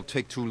trapped. lake will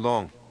take too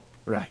long.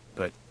 Right,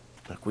 but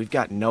look, we've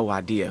got no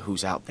idea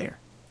who's out there.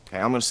 Okay,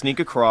 I'm gonna sneak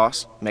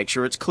across, make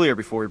sure it's clear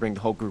before we bring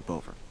the whole group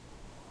over.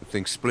 You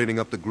think splitting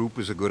up the group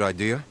is a good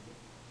idea?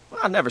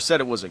 Well, I never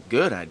said it was a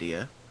good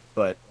idea,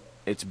 but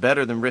it's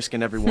better than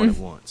risking everyone at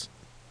once.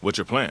 What's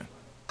your plan?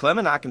 Clem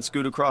and I can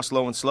scoot across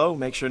low and slow,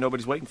 make sure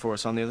nobody's waiting for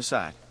us on the other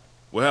side.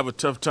 We'll have a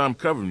tough time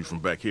covering you from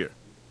back here.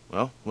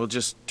 Well, we'll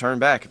just turn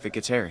back if it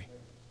gets hairy.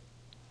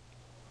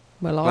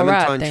 Well,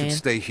 alright Clementine then. should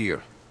stay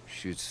here.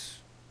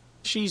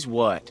 She's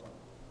what?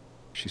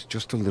 She's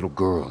just a little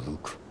girl,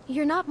 Luke.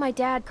 You're not my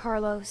dad,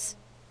 Carlos.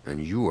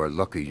 And you are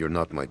lucky you're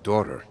not my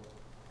daughter.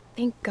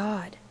 Thank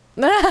God.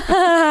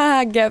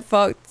 Get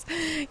fucked.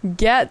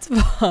 Get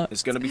fucked.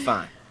 It's gonna be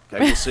fine.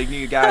 Okay, we'll signal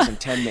you guys in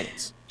 10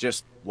 minutes.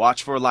 Just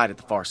watch for a light at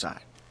the far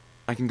side.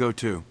 I can go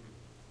too.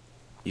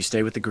 You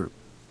stay with the group.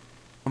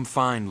 I'm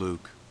fine,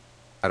 Luke.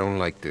 I don't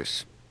like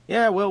this.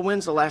 Yeah, well,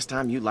 when's the last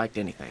time you liked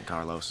anything,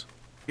 Carlos?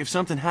 If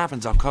something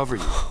happens, I'll cover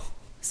you.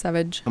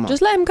 Savage. Come on.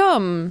 Just let him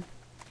come.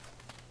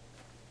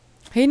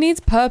 He needs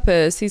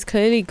purpose. He's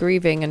clearly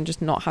grieving and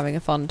just not having a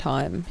fun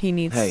time. He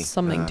needs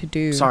something to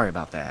do. Sorry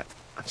about that.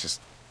 I just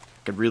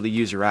could really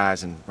use your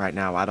eyes, and right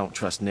now I don't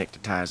trust Nick to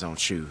tie his own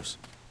shoes.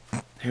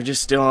 They're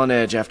just still on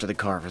edge after the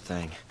Carver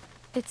thing.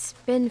 It's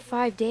been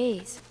 5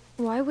 days.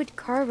 Why would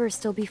Carver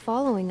still be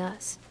following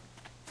us?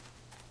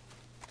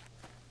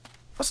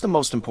 What's the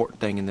most important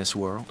thing in this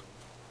world?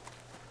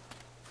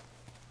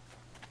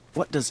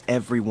 What does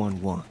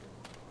everyone want?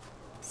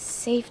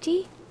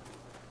 Safety?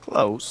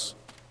 Close.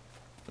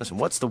 Listen,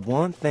 what's the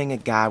one thing a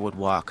guy would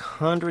walk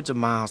hundreds of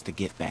miles to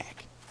get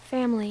back?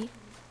 Family.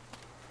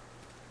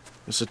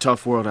 It's a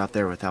tough world out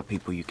there without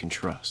people you can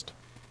trust.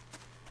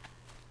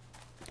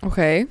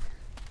 Okay.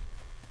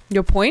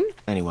 Your point?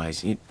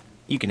 Anyways,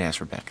 you can ask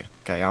Rebecca,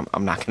 okay?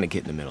 I'm not gonna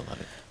get in the middle of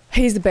it.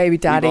 He's the baby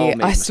daddy, We've all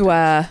made I mistakes.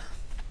 swear.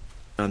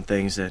 Done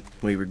things that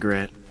we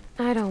regret.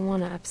 I don't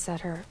want to upset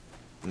her.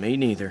 Me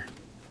neither.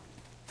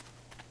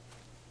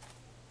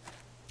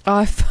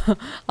 I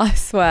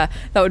swear,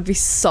 that would be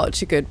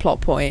such a good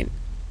plot point.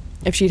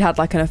 If she'd had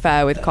like an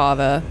affair with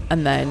Carver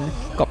and then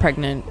got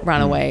pregnant,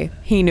 ran away,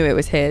 he knew it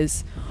was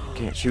his.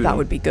 Can't shoot That him.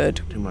 would be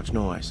good. Too much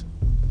noise.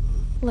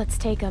 Let's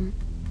take him.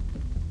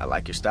 I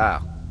like your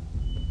style.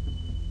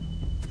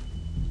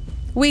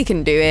 We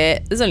can do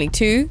it. There's only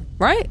 2,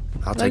 right?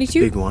 I'll Only take the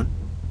 2? big one.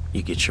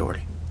 You get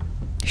Shorty.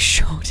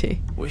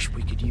 Shorty. Wish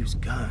we could use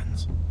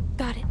guns.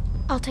 Got it.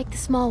 I'll take the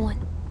small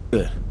one.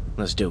 Good.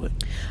 Let's do it.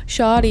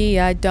 Shorty,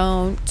 I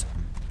don't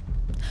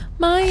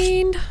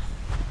mind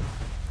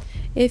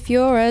if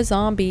you're a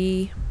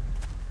zombie.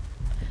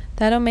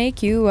 That'll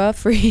make you a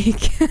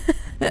freak.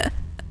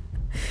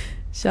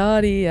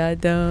 Shorty, I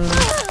don't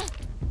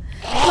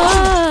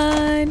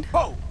mind.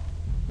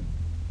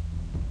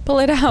 Pull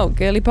it out,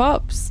 girly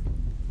pops.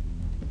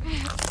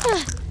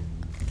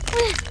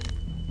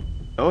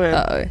 Go ahead.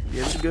 Uh-oh.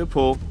 It's a good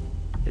pull.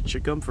 It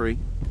should come free.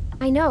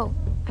 I know.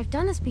 I've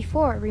done this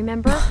before,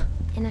 remember?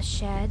 In a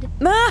shed.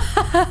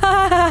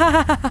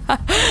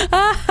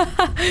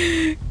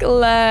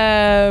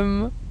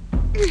 Clem.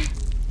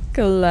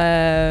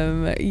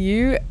 Clem.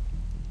 You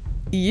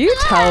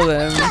tell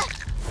them.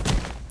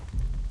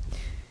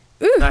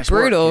 Ooh, Nice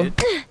work, brutal.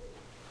 kid.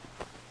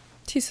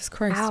 Jesus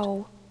Christ.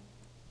 Ow.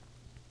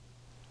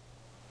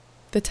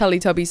 The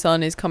Teletubby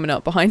son is coming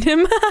up behind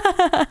him.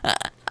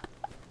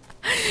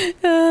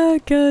 Oh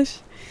gosh.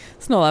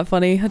 It's not that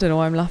funny. I don't know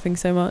why I'm laughing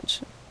so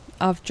much.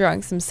 I've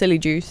drank some silly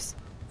juice.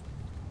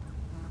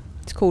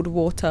 It's called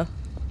water.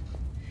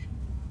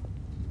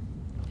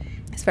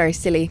 It's very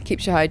silly.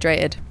 Keeps you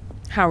hydrated.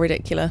 How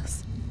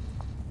ridiculous.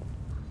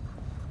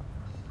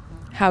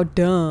 How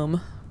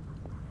dumb.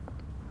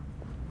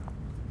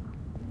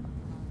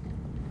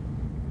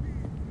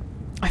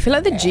 I feel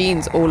like the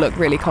jeans all look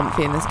really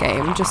comfy in this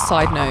game. Just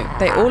side note.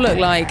 They all look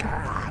like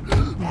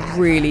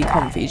really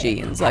comfy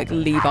jeans. Like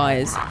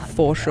Levi's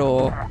for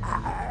sure.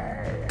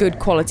 Good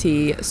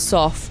quality,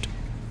 soft,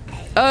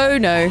 Oh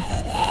no.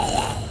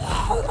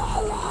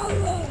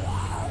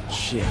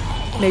 Shit.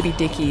 Maybe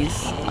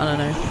Dickies. I don't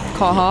know.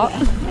 Carhartt?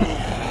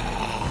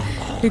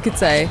 Who could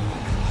say?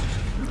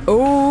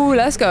 Oh,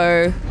 let's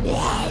go.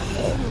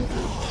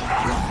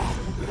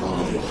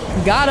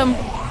 Got him.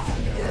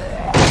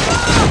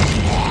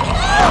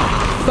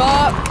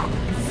 Fuck.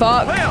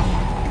 Fuck.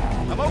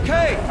 I'm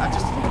okay.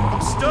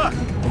 I'm stuck.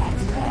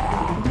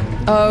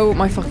 Oh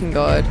my fucking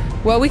god.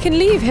 Well, we can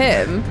leave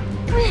him.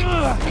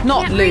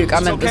 Not Luke, I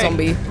meant the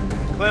zombie.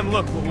 Clem,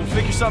 look, we'll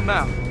figure something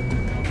out.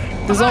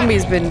 The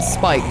zombie's been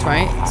spiked,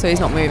 right? So he's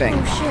not moving.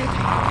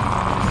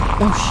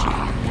 Oh shit.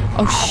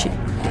 Oh shit.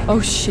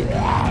 Oh shit.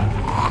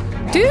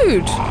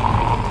 Dude!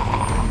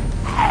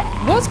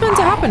 What's meant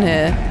to happen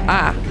here?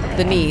 Ah,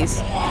 the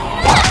knees.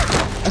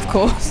 Of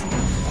course.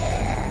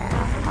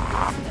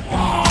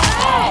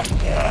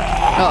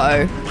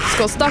 Uh-oh. It's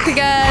got stuck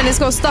again. It's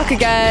got stuck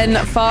again.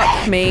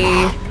 Fuck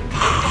me.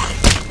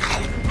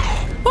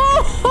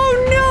 Oh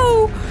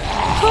no!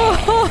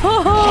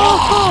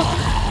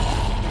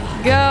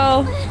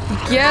 Girl,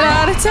 get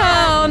out of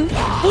town.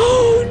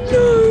 Oh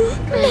no!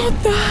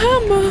 Not the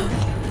hammer.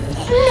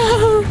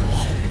 No!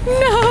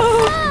 No!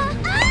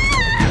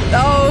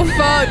 Oh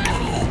fuck!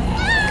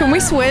 Can we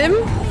swim?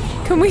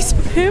 Can we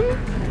swim?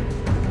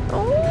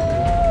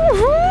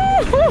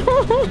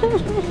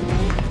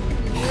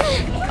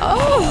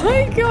 Oh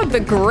my god, the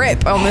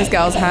grip on this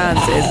girl's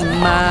hands is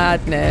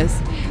madness.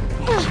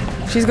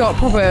 She's got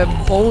proper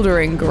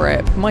bouldering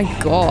grip. My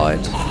god.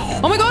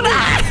 Oh my god!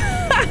 Ah!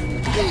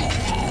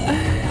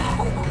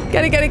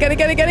 Get it, get it, get it,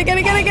 get it, get it, get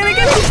it, get it, get it,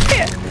 get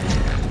it!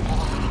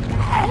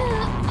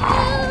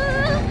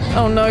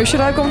 Oh no, should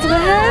I have gone for the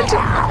head?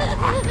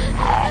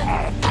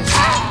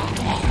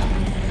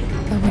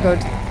 Oh my god.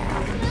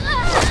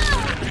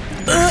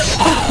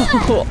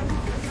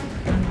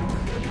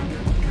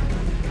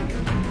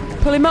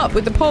 Pull him up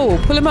with the pole.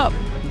 Pull him up.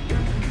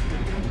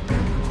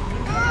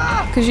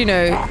 Because, you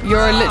know,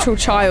 you're a literal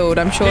child.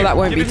 I'm sure that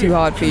won't be too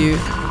hard for you.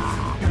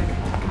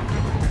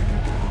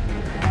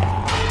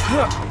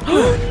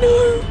 Oh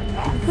no.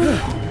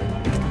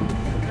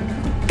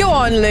 Go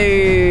on,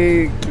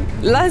 Luke.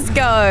 Let's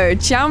go.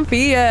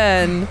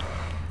 Champion.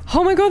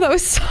 Oh my god, that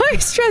was so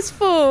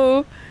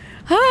stressful.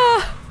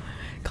 Ah.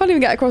 Can't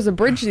even get across a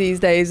bridge these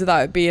days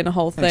without it being a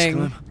whole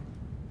thing. Thanks,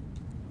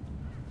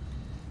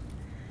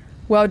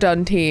 Well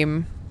done,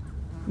 team.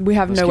 We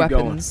have no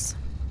weapons.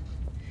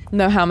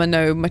 No hammer,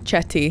 no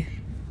machete.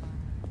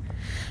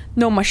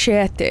 No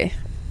machete.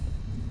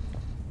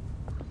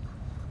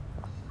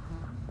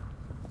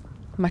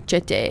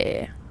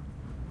 Machete.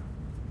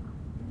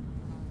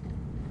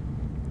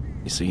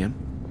 You see him?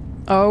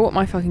 Oh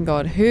my fucking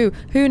god. Who?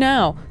 Who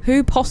now?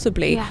 Who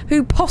possibly? Yeah.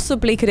 Who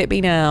possibly could it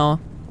be now?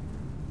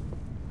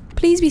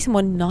 Please be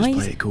someone nice. Just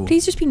play it cool.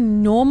 Please just be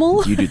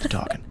normal. You do the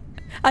talking.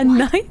 And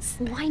nice.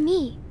 Why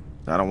me?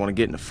 I don't want to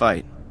get in a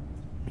fight.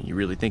 You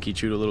really think he'd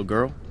shoot a little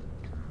girl?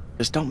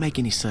 Just don't make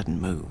any sudden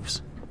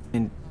moves.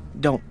 And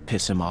don't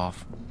piss him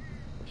off.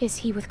 Is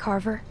he with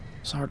Carver?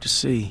 It's hard to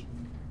see.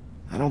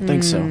 I don't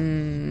think so.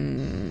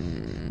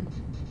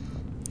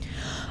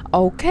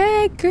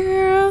 Okay,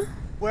 girl.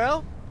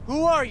 Well,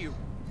 who are you?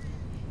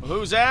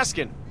 Who's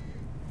asking?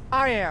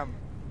 I am.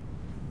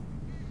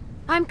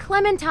 I'm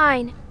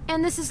Clementine,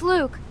 and this is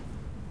Luke.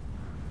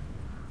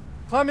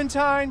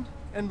 Clementine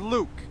and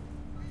Luke.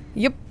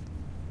 Yep.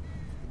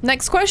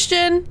 Next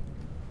question.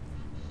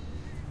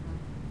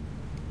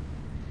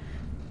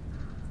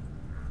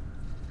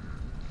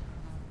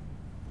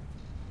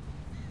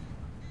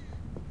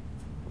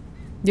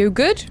 You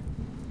good?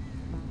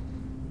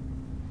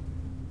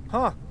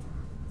 Huh.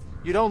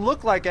 You don't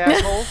look like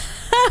assholes.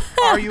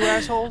 Are you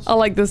assholes? I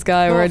like this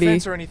guy No already.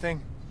 offense or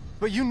anything,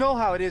 but you know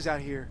how it is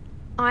out here.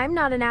 I'm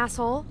not an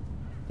asshole.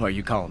 Are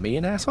you calling me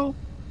an asshole?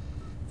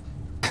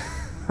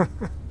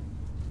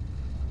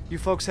 You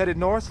folks headed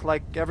north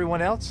like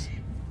everyone else?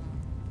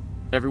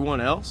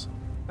 Everyone else?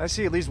 I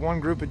see at least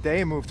one group a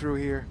day move through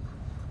here.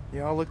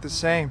 You all look the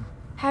same.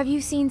 Have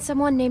you seen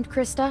someone named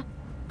Krista?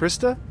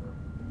 Krista?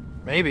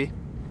 Maybe.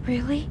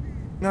 Really?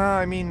 No,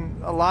 I mean,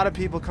 a lot of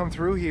people come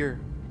through here.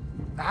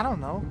 I don't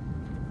know.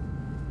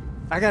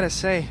 I gotta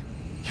say,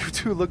 you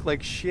two look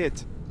like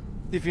shit.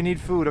 If you need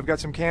food, I've got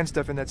some canned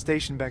stuff in that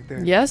station back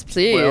there. Yes,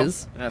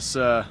 please. Well, that's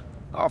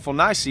awful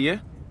nice of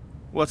you.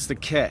 What's the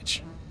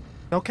catch?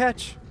 No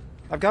catch.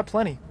 I've got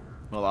plenty.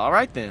 Well, all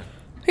right then.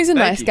 He's a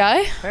nice you.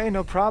 guy. Hey,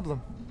 no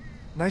problem.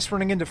 Nice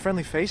running into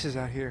friendly faces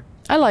out here.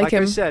 I like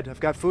him. Like I said, I've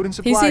got food and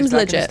supplies seems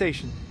back in the legit.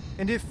 station.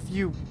 And if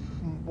you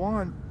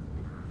want...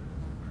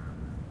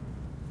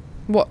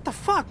 What? The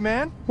fuck,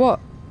 man? What?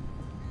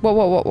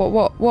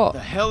 What? The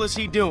hell is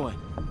he doing?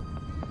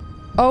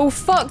 Oh,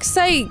 fuck's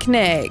sake,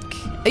 Nick.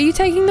 Are you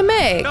taking the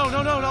mic?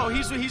 No.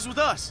 He's with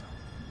us.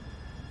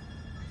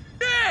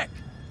 Nick!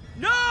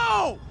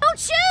 No! Don't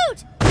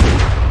shoot!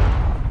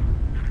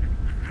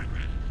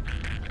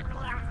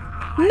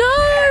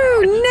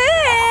 No,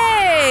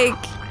 Nick!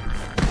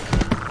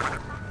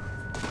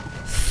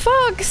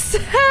 Fuck's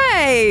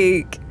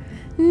sake!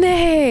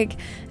 Nick!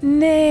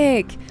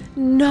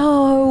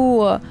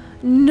 No!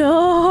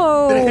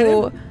 No. Did I hit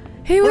him?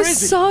 He Where was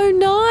is he? so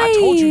nice. I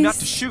told you not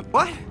to shoot.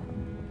 What?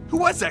 Who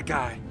was that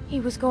guy? He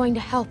was going to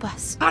help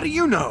us. How do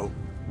you know?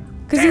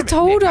 Because he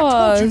told Nick, us.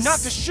 I told you not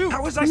to shoot.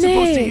 How was I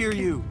supposed to Nick. hear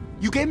you?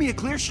 You gave me a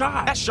clear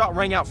shot. That shot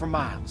rang out for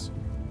miles.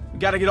 We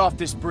gotta get off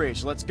this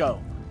bridge. Let's go.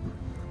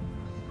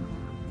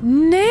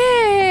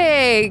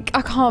 Nick!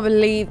 I can't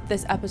believe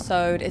this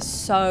episode is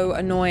so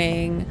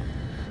annoying.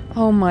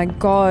 Oh my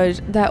god.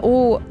 They're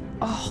all...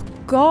 Oh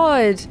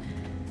god.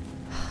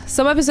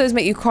 Some episodes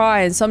make you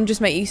cry and some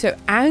just make you so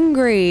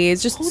angry.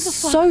 It's just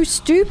so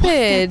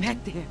stupid.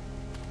 Back there.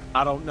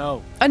 I don't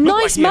know. A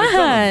nice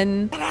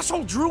man. That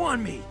asshole drew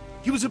on me.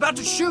 He was about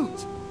to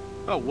shoot.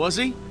 Oh, was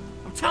he?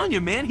 I'm telling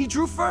you, man, he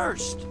drew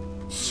first.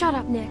 Shut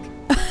up, Nick.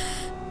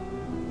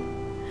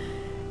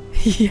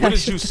 Yeah, What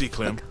did you see,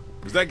 Clem?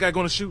 Was that guy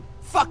gonna shoot?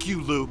 Fuck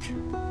you, Luke.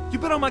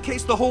 You've been on my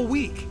case the whole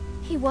week.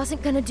 He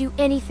wasn't gonna do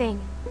anything.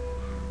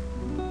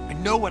 I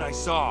know what I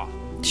saw.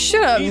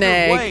 Shut up, Either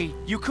Nick. way,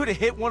 you could have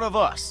hit one of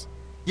us.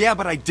 Yeah,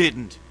 but I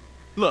didn't.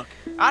 Look,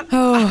 I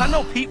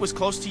know Pete was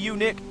close to you,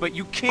 Nick, but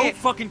you Don't can't...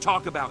 fucking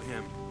talk about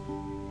him.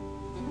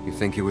 You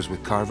think he was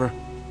with Carver?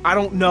 I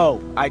don't know.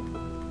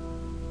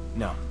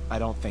 No, I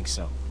don't think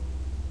so.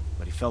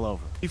 But he fell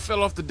over. He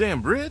fell off the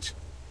damn bridge?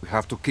 We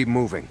have to keep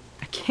moving.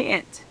 I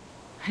can't.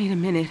 I need a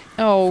minute.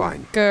 Oh,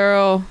 Fine.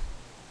 girl.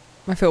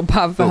 I feel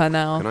bad for her Look,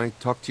 now. Can I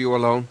talk to you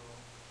alone?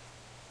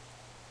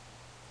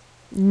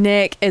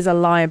 Nick is a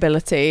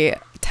liability.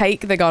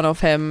 Take the gun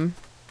off him.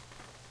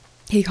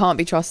 He can't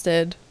be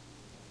trusted.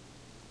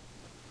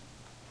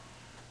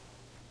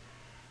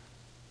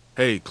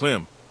 Hey,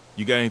 Clem,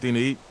 you got anything to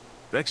eat?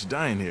 Beck's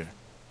dying here.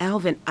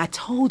 Alvin, I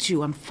told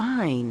you I'm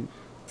fine.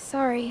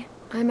 Sorry,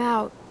 I'm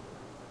out.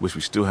 Wish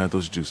we still had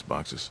those juice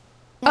boxes.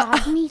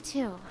 Yeah, me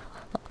too.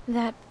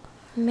 That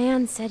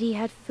man said he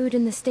had food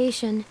in the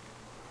station.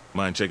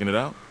 Mind checking it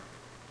out?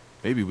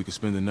 Maybe we could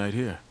spend the night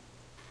here.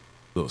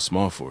 A little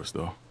small for us,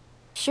 though.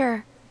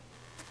 Sure.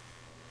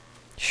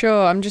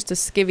 Sure, I'm just a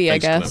skivvy,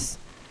 Thanks, I guess.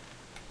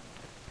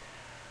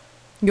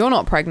 You're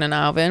not pregnant,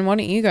 Alvin. Why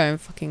don't you go and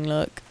fucking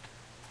look?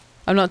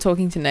 I'm not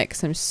talking to Nick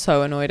because I'm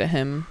so annoyed at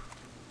him.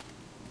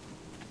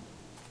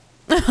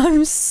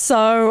 I'm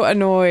so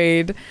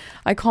annoyed.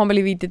 I can't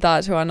believe he did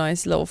that to our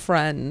nice little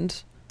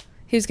friend.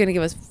 He was going to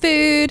give us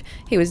food.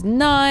 He was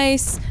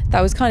nice.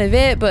 That was kind of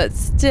it, but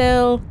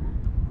still,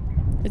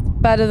 it's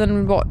better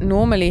than what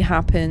normally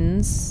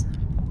happens.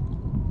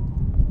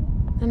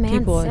 The man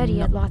People are said he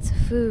had lots of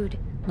food.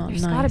 Not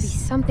There's gotta be nice.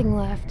 something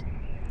left.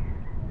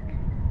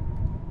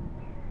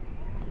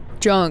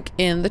 Junk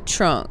in the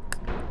trunk.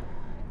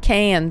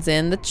 Cans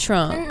in the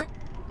trunk.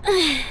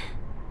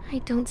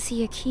 I don't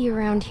see a key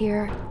around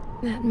here.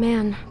 That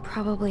man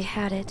probably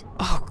had it.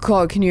 Oh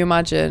god, can you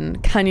imagine?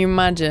 Can you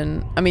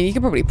imagine? I mean, you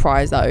could probably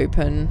prise that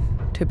open,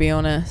 to be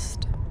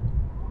honest.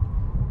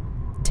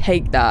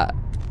 Take that.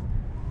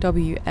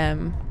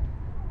 WM.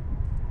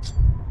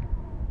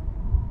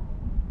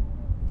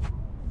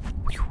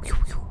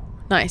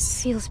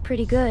 Nice. Feels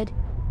pretty good.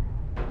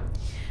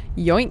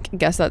 Yoink.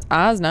 Guess that's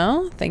ours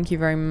now. Thank you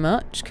very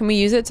much. Can we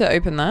use it to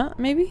open that,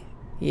 maybe?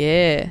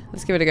 Yeah.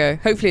 Let's give it a go.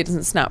 Hopefully it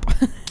doesn't snap.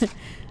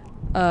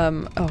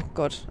 Oh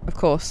god. Of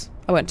course.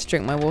 I went to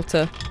drink my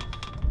water.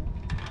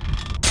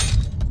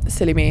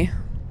 Silly me.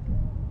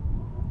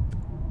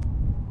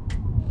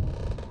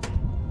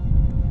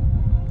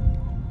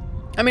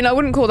 I mean, I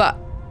wouldn't call that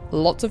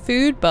lots of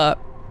food, but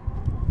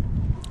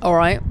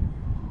alright.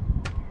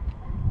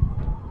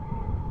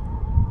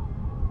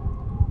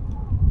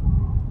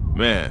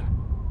 Man,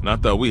 and I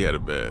thought we had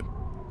it bad.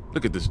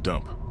 Look at this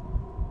dump.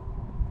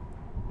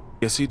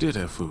 Guess he did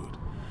have food.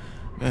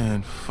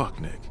 Man, fuck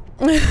Nick.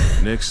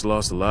 Nick's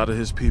lost a lot of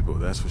his people,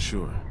 that's for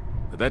sure.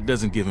 But that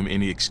doesn't give him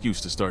any excuse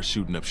to start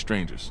shooting up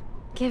strangers.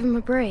 Give him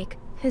a break.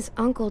 His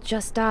uncle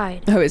just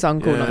died. Oh, his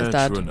uncle, not his Yeah,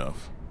 dad. true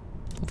enough.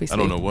 Obviously. I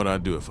don't know what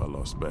I'd do if I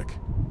lost Beck.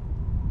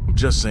 I'm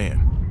just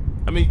saying.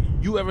 I mean,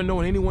 you ever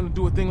known anyone to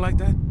do a thing like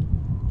that?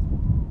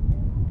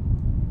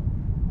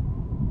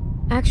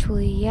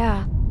 Actually,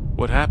 yeah.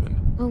 What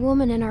happened? A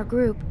woman in our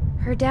group.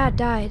 Her dad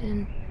died,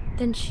 and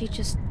then she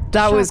just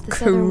That shot was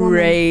this other woman.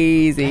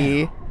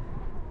 crazy. That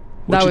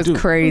What'd was you do? My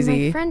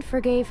crazy. friend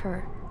forgave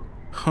her.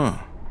 Huh.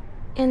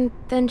 And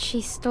then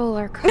she stole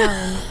our car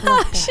and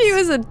left us. She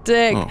was a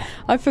dick. Oh.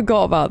 I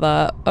forgot about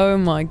that. Oh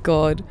my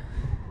god.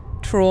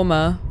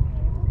 Trauma.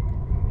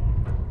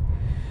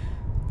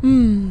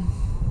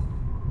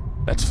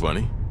 That's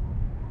funny.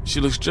 She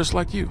looks just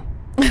like you.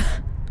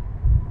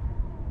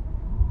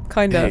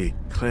 Kind of. Hey,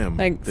 Clem,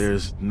 Thanks.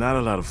 there's not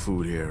a lot of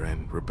food here,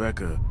 and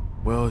Rebecca,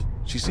 well,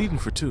 she's eating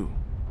for two.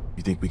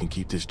 You think we can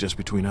keep this just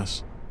between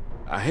us?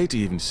 I hate to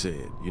even say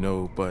it, you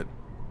know, but...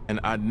 And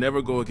I'd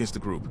never go against the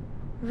group.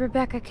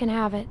 Rebecca can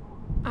have it.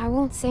 I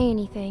won't say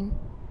anything.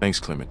 Thanks,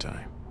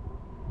 Clementine.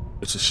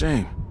 It's a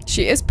shame.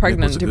 She is Nick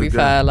pregnant, was a to be good fair.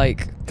 guy. Like,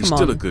 He's come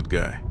still a on. good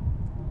guy.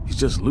 He's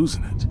just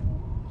losing it.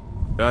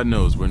 God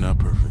knows we're not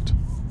perfect.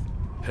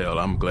 Hell,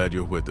 I'm glad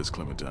you're with us,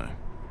 Clementine.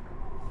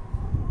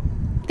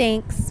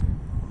 Thanks.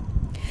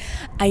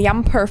 I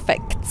am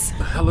perfect.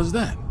 The hell is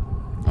that?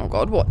 Oh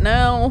god, what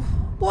now?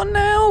 What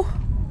now?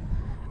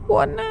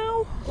 What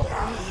now?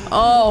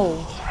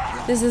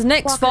 Oh, this is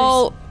Nick's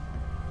fault.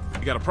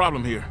 You got a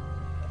problem here.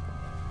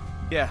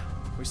 Yeah,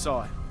 we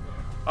saw it.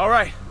 All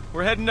right,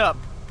 we're heading up.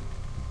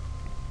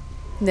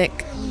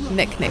 Nick.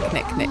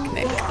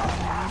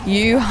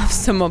 You have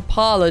some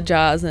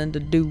apologizing to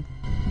do.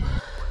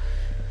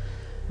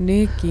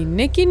 Nicky.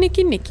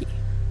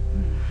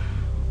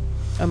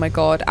 Oh my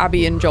god,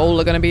 Abby and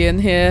Joel are gonna be in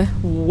here.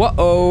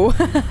 Whoa.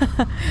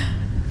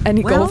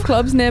 Any golf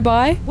clubs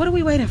nearby? What are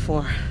we waiting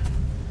for?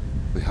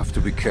 We have to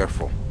be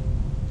careful.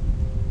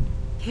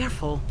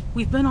 Careful?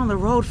 We've been on the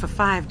road for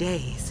 5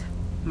 days.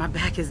 My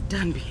back is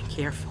done being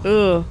careful.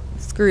 Ugh,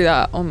 screw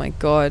that. Oh my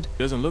god.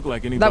 Doesn't look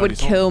like anybody's That would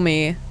kill home.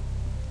 me.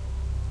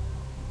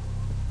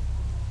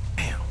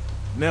 Damn.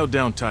 Nailed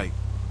down tight.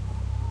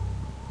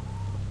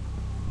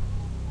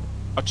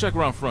 I'll check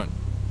around front.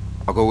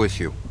 I'll go with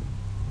you.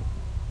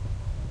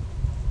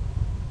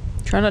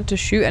 Try not to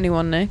shoot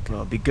anyone, Nick.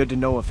 Well, it'd be good to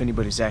know if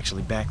anybody's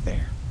actually back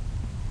there.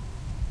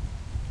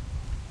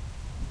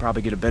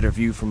 Probably get a better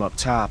view from up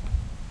top.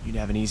 You'd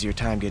have an easier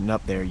time getting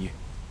up there. You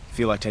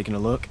feel like taking a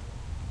look?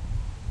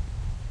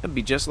 It'd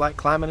be just like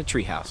climbing a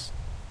treehouse.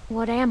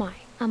 What am I?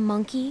 A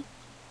monkey?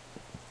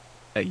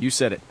 Hey, you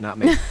said it, not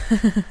me.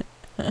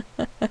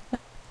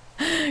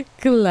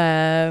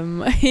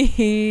 Clem.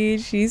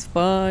 She's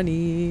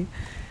funny.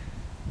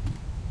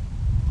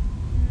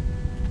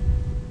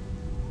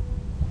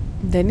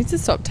 They need to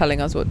stop telling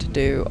us what to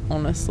do,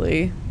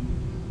 honestly.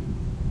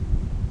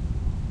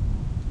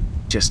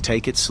 Just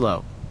take it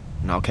slow,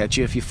 and I'll catch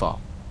you if you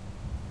fall.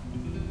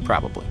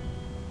 Probably.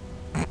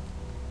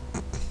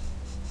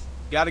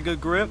 Got a good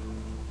grip?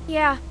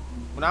 Yeah.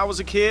 When I was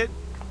a kid,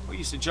 we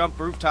used to jump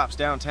rooftops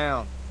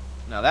downtown.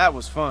 Now that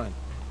was fun.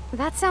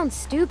 That sounds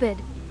stupid.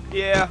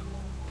 Yeah.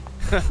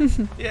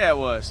 Yeah, it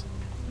was.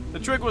 The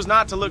trick was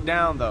not to look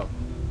down, though.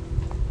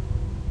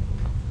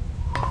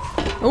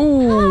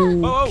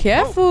 Ooh,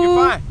 careful. You're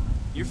fine.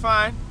 You're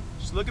fine.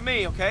 Just look at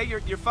me, okay?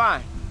 You're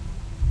fine.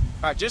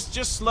 All right, just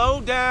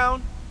slow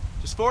down.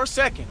 Just for a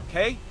second,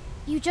 okay?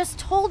 You just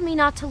told me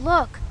not to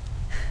look.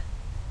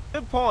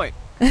 Good point.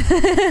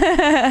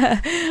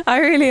 I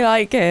really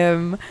like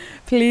him.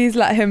 Please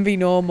let him be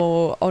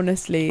normal,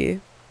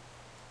 honestly.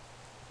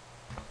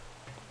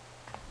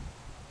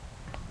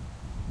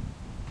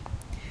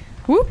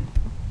 Whoop.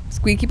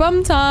 Squeaky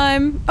bum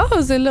time. Oh,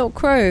 it's a little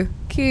crow.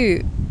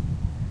 Cute.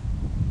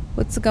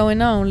 What's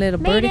going on, little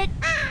birdie? Made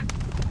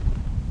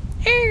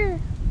it.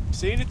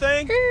 See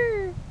anything?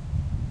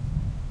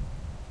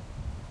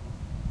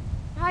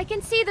 I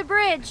can see the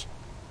bridge.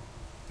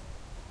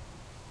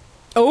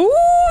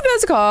 Oh,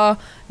 there's a car.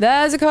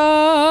 There's a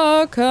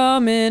car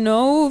coming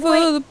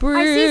over the bridge.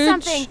 I see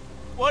something.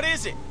 What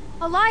is it?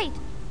 A light.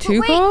 Two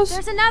but wait, cars?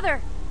 There's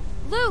another.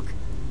 Luke.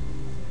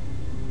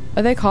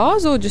 Are they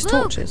cars or just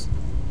Luke. torches?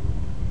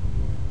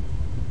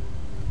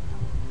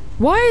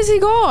 Why is he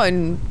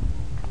gone?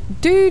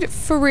 Dude,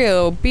 for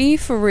real. Be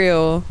for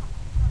real.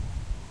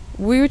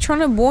 We were trying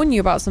to warn you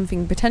about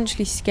something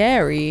potentially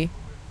scary.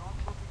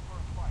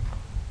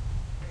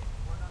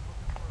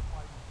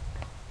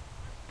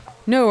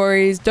 No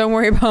worries. Don't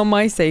worry about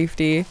my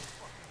safety.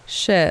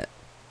 Shit.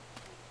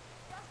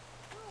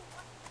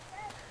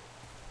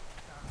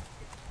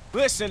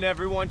 Listen,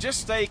 everyone,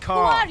 just stay Who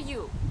calm. are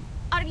you?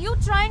 Are you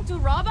trying to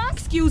rob us?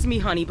 Excuse me,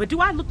 honey, but do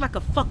I look like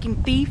a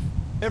fucking thief?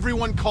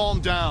 Everyone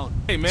calm down.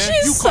 Hey, man,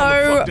 She's you calm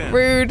the so fuck down.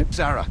 rude.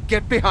 Sarah,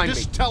 get behind me.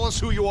 Just tell us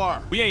who you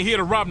are. We ain't here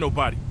to rob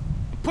nobody.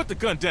 Put the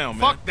gun down,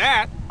 man. Fuck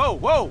that. Oh,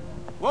 whoa,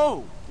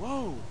 whoa,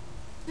 whoa.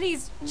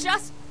 Please,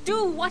 just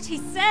do what he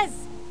says.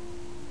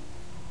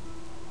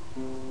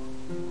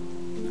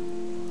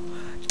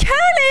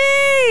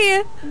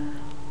 Kenny!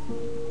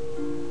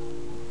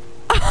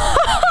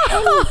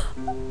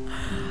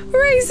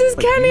 Racist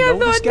Kenny, I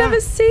thought I'd never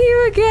see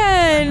you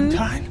again.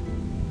 Clementine?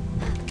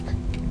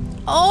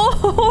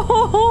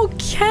 Oh,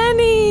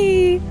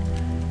 Kenny!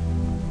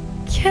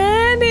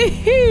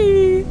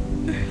 Kenny!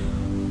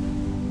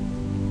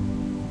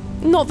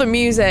 Not the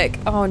music.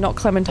 Oh, not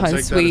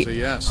Clementine's sweet. That as a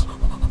yes.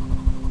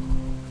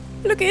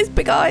 Look at his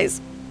big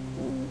eyes.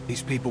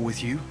 These people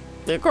with you?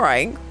 They're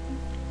crying.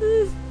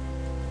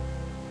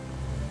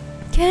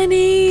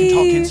 Kenny!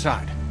 Talk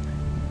inside.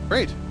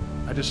 Great.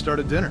 I just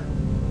started dinner.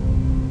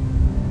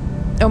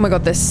 Oh my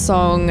god, this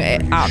song,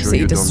 it absolutely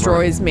you don't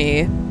destroys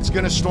me. It's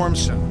gonna storm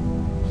soon.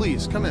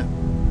 Please, come in.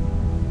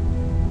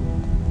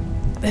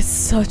 It's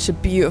such a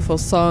beautiful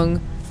song.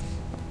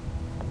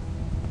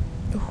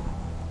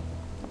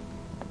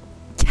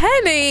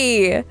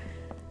 Kenny!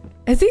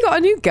 Has he got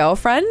a new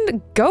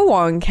girlfriend? Go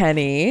on,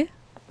 Kenny.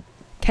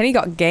 Kenny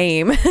got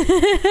game.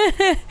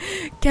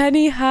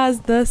 Kenny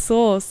has the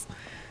sauce.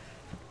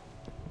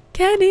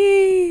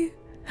 Kenny!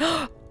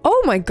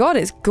 Oh my god,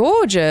 it's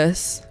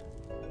gorgeous.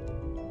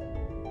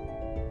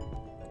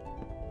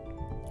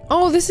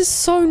 Oh, this is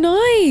so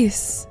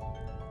nice.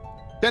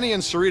 Denny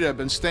and Sarita have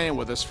been staying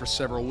with us for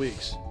several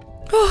weeks.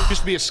 Used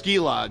to be a ski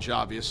lodge,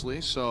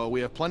 obviously, so we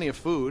have plenty of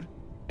food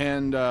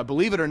And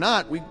believe it or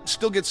not, we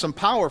still get some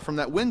power from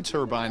that wind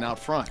turbine out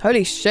front.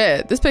 Holy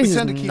shit, this place is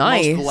nice. We tend to keep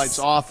most of the lights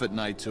off at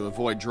night to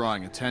avoid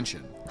drawing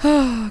attention.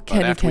 Kenny,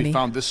 but after Kenny. we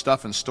found this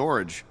stuff in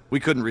storage, we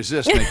couldn't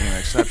resist making an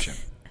exception.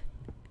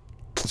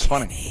 It's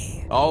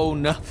funny. Oh,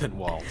 nothing,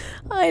 Walt.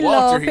 I Walter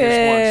love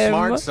here's him.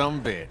 one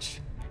smart sumbitch.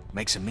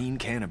 Makes a mean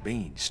can of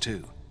beans,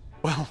 too.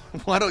 Well,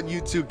 why don't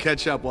you two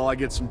catch up while I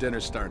get some dinner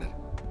started?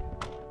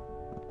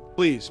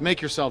 Please,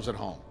 make yourselves at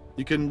home.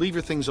 You can leave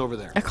your things over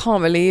there. I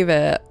can't believe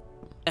it.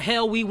 The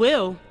hell we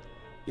will.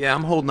 Yeah,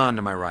 I'm holding on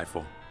to my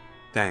rifle.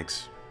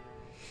 Thanks.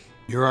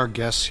 You're our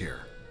guests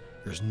here.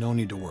 There's no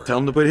need to worry. Tell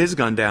him to put his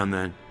gun down,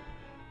 then.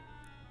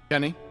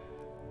 Kenny?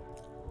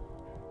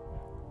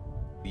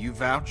 You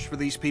vouch for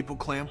these people,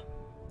 Clem?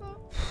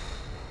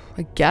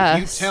 I guess.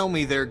 If you tell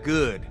me they're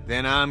good,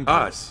 then I'm good.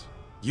 Us.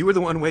 You were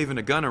the one waving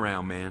a gun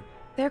around, man.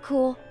 They're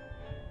cool.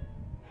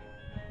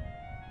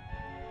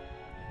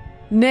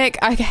 Nick,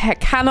 I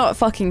cannot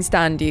fucking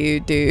stand you,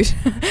 dude.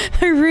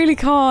 I really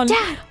can't.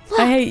 Dad, look.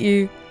 I hate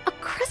you. A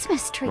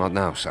Christmas tree. Not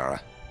now, Sarah.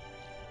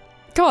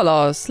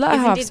 Carlos, let her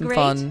Isn't have it some great?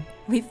 fun.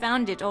 We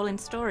found it all in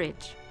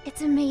storage.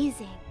 It's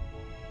amazing.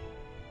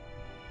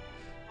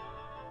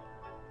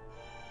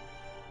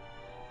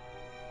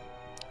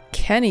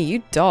 Kenny,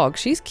 you dog.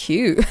 She's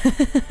cute.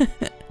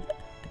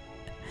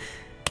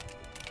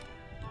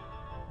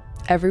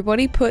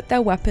 Everybody put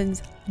their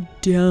weapons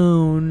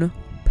down,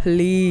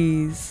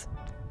 please.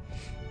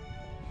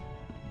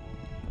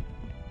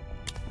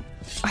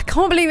 I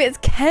can't believe it's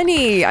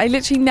Kenny. I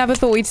literally never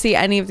thought we'd see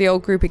any of the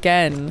old group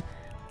again.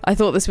 I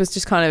thought this was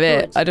just kind of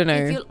it. Good. I don't know.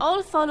 If you'll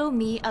all follow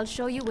me, I'll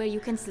show you where you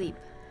can sleep.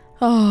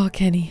 Oh,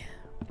 Kenny.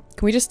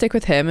 Can we just stick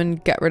with him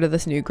and get rid of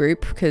this new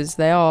group? Because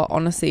they are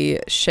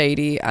honestly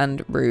shady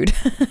and rude.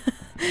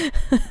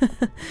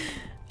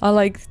 I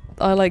like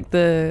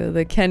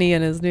the Kenny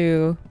and his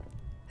new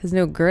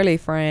girly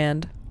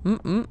friend.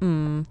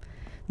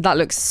 That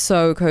looks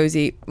so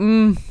cozy.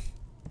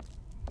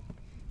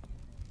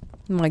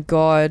 My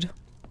god.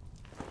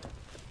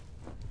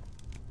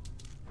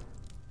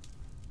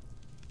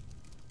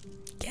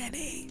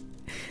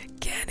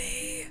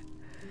 Kenny.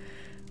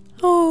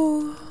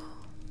 Oh.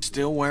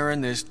 Still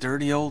wearing this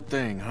dirty old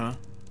thing, huh?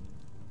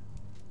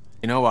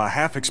 You know, I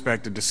half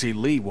expected to see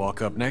Lee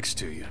walk up next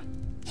to you.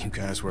 You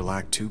guys were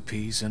like two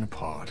peas in a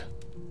pod.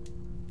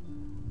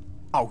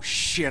 Oh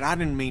shit, I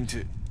didn't mean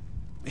to...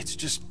 It's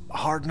just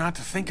hard not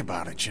to think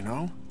about it, you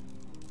know?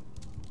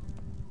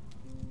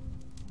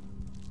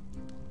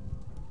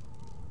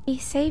 He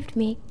saved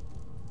me.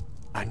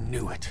 I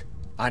knew it.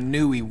 I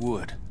knew he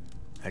would.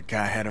 That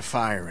guy had a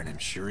fire in him,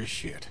 sure as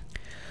shit.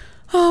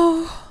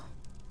 Oh.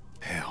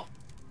 Hell.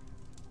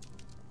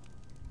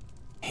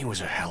 He was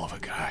a hell of a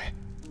guy.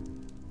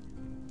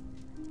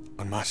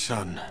 When my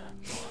son...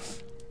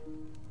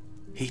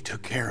 he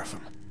took care of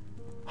him.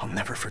 I'll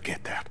never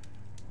forget that.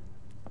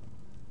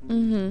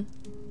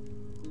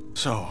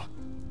 So,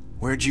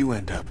 where'd you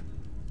end up?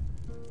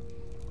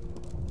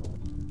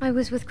 I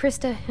was with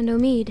Krista and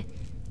Omid.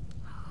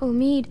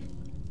 Omid...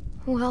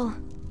 well...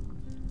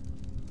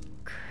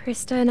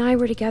 Krista and I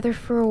were together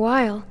for a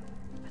while,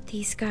 but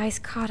these guys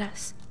caught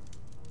us.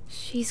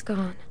 She's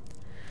gone.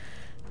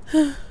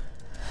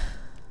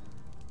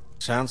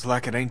 Sounds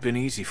like it ain't been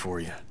easy for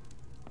you.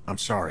 I'm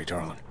sorry,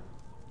 darling.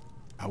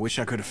 I wish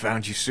I could have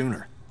found you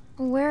sooner.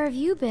 Where have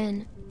you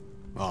been?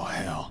 Oh,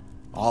 hell.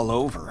 All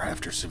over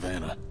after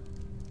Savannah.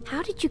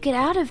 How did you get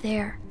out of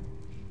there?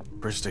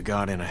 Krista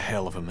got in a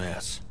hell of a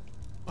mess.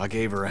 I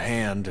gave her a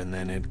hand, and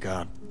then it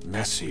got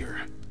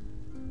messier.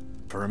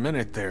 For a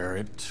minute there,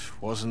 it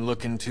wasn't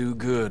looking too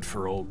good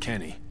for old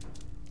Kenny.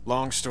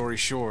 Long story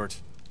short,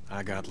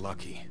 I got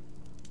lucky.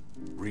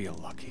 Real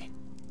lucky.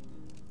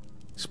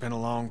 Spent a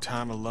long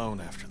time alone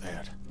after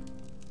that.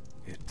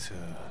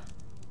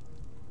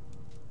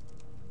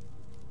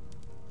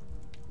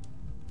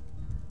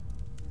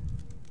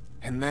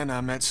 And then I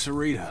met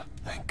Sarita,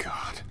 thank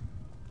God.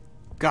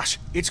 Gosh,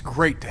 it's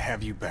great to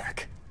have you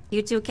back.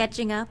 You two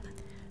catching up?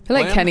 I feel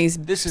like Clem, Kenny's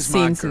this is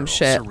seen my some girl,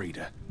 shit.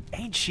 Sarita.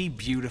 Ain't she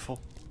beautiful?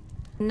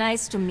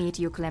 Nice to meet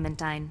you,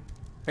 Clementine.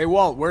 Hey,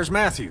 Walt, where's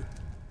Matthew?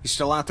 He's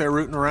still out there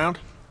rooting around?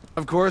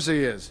 Of course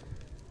he is.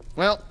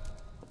 Well,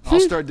 I'll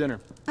start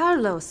dinner.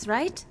 Carlos,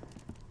 right?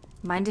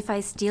 Mind if I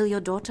steal your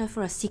daughter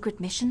for a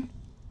secret mission?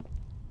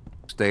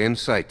 Stay in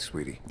sight,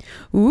 sweetie.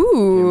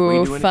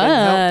 Ooh,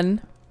 fun.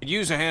 Could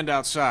use a hand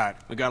outside.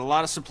 We got a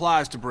lot of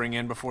supplies to bring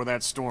in before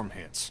that storm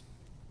hits.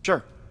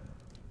 Sure.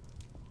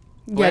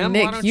 Yeah, Clem, why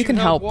Nick, don't you can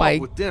help Walt by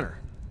with dinner?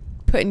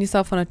 putting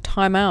yourself on a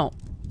timeout.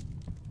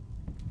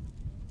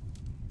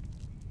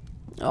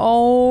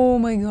 Oh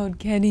my god,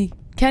 Kenny.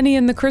 Kenny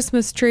and the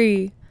Christmas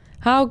tree.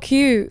 How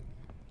cute.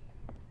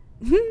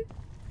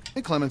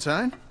 Hey,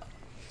 Clementine.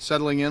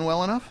 Settling in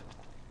well enough?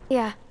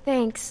 Yeah,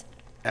 thanks.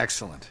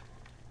 Excellent.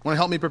 Want to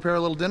help me prepare a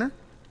little dinner?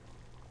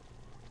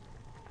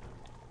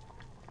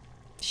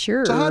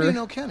 Sure. So how do you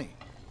know Kenny?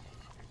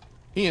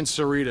 He and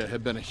Sarita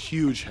have been a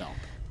huge help.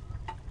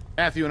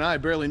 Matthew and I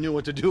barely knew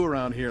what to do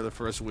around here the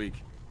first week.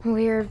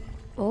 We're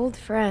old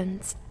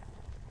friends.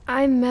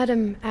 I met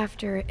him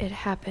after it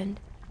happened.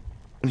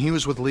 When he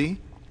was with Lee?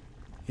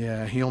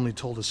 Yeah, he only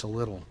told us a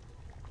little.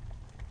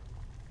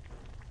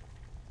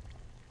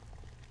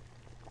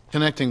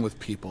 Connecting with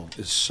people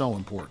is so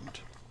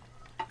important.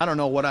 I don't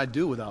know what I'd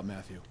do without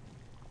Matthew.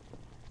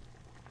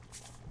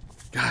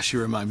 Gosh,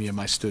 you remind me of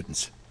my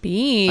students.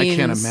 Beans. I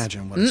can't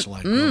imagine what it's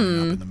like growing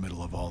up in the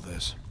middle of all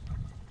this.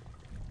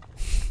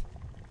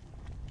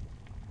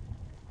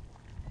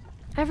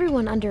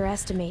 Everyone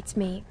underestimates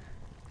me.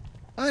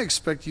 I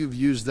expect you've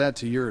used that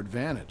to your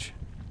advantage.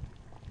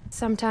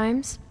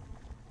 Sometimes.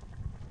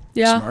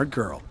 Yeah. Smart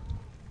girl.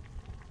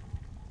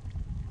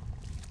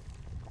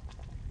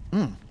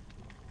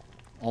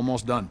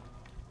 Almost done.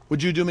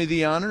 Would you do me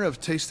the honor of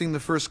tasting the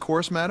first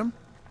course, madam?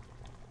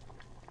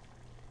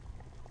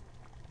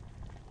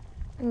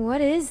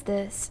 What is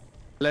this?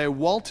 Le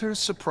Walter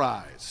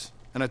Surprise.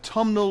 An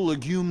autumnal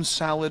legume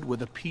salad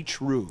with a peach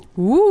roux.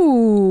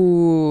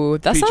 Ooh,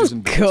 that Peaches sounds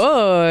and beans.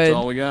 good. That's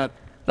all we got.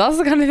 That's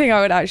the kind of thing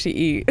I would actually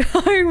eat.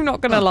 I'm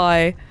not gonna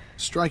lie.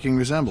 Striking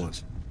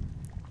resemblance.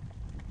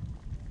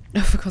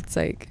 Oh, for God's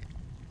sake.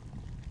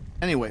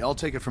 Anyway, I'll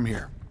take it from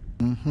here.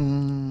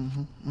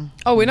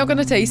 Oh, we're not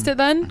gonna taste it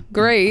then?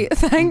 Great,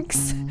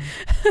 thanks.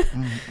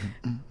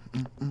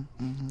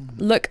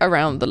 Look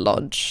around the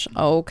lodge.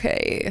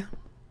 Okay.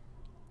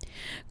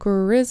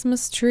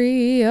 Christmas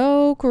tree,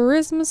 oh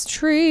Christmas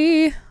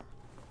tree.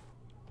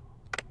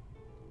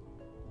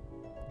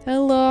 I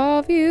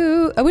love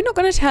you. Are we not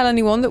gonna tell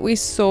anyone that we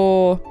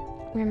saw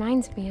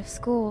Reminds me of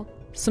school.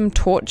 some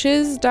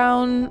torches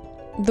down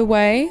the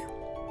way?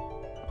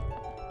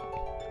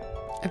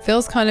 It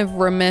feels kind of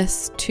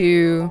remiss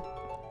to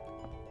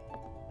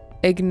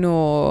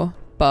ignore,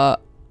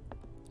 but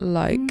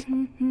like,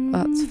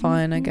 that's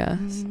fine, I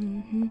guess.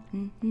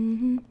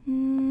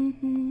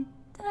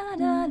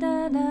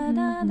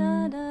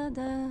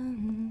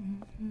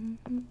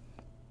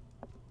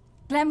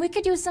 Clem, we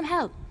could use some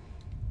help.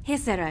 Here,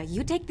 Sarah,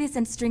 you take this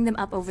and string them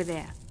up over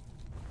there.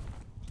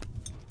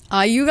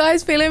 Are you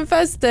guys feeling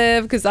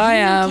festive? Because I You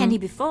knew am. Kenny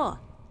before.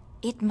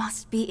 It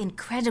must be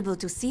incredible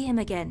to see him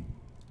again.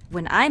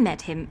 When I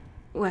met him,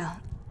 well,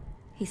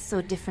 he's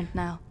so different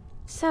now.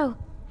 So,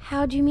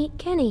 how'd you meet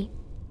Kenny?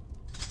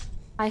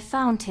 I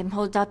found him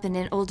holed up in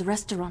an old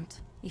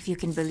restaurant, if you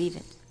can believe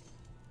it.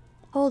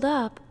 Hold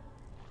up.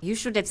 You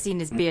should have seen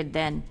his beard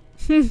then.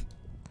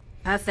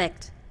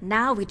 Perfect.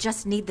 Now we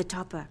just need the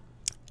topper.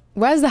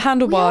 Where's the We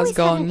handlebars always had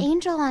gone? an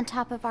angel on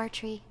top of our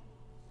tree.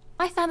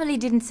 My family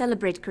didn't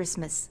celebrate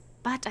Christmas,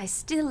 but I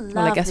still love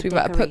Well, I guess the we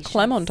better put decorations.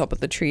 Clem on top of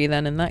the tree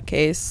then in that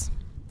case.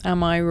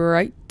 Am I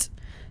right?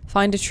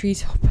 Find a tree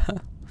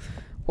topper.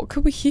 What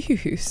could we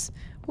use?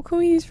 What can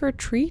we use for a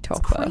tree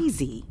topper?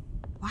 Crazy.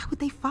 Why would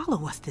they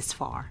follow us this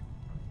far?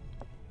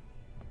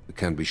 We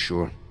can't be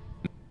sure.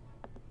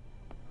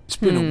 It's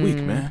been a week,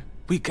 man.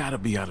 We gotta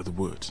be out of the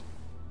woods.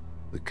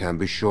 We can't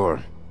be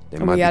sure. They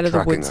Are might we be out of the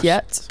tracking woods us.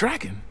 yet?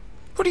 Tracking?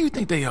 Who do you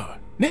think they are?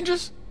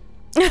 Ninjas?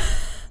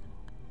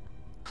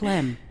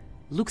 Clem,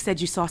 Luke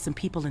said you saw some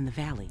people in the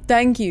valley.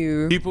 Thank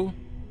you. People?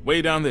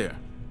 Way down there.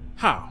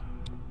 How?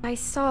 I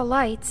saw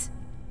lights.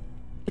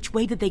 Which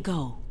way did they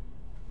go?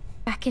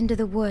 Back into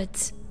the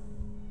woods.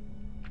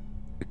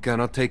 We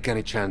cannot take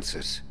any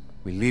chances.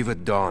 We leave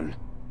at dawn.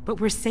 But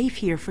we're safe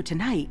here for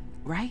tonight,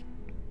 right?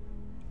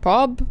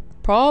 Probs.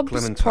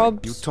 Clementine,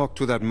 you talked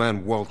to that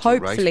man Walter,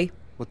 Hopefully. right?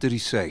 What did he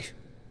say?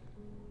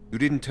 You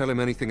didn't tell him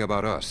anything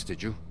about us,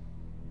 did you?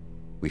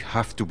 We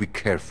have to be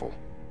careful.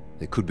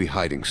 They could be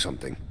hiding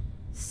something.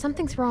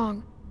 Something's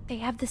wrong. They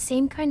have the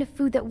same kind of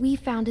food that we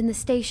found in the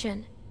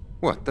station.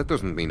 What? That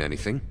doesn't mean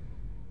anything.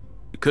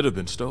 It could have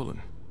been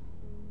stolen.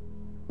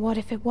 What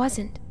if it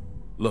wasn't?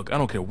 Look, I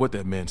don't care what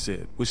that man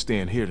said. We're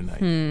staying here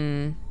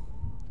tonight.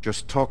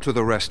 Just talk to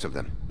the rest of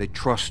them. They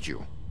trust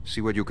you.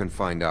 See what you can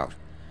find out.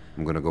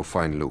 I'm gonna go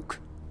find Luke.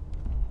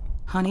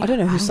 Honey, I don't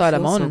know whose side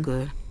I'm feel so on.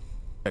 good.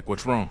 Heck,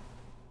 what's wrong?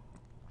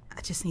 I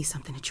just need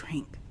something to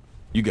drink.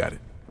 You got it.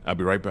 I'll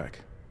be right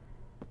back.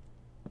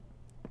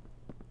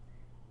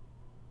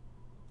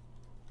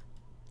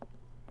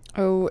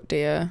 Oh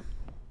dear.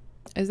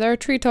 Is there a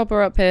tree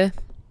topper up here?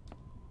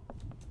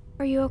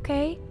 Are you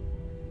okay?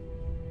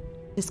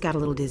 Just got a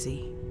little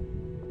dizzy.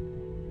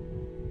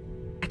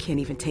 I can't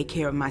even take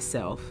care of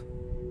myself.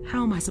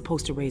 How am I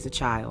supposed to raise a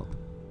child?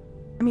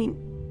 I mean,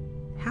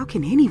 how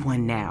can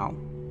anyone now?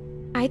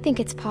 I think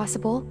it's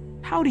possible.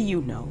 How do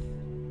you know?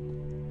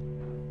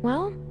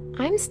 Well,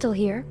 I'm still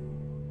here.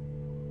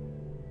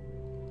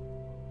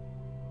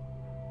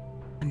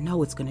 I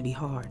know it's gonna be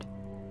hard.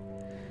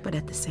 But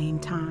at the same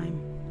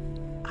time,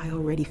 I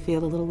already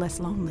feel a little less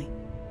lonely.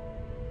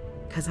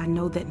 Because I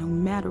know that no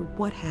matter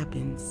what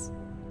happens,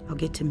 I'll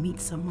get to meet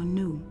someone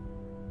new.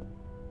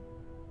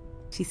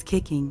 She's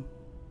kicking.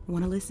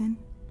 Wanna listen?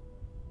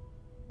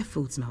 The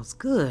food smells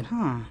good,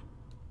 huh?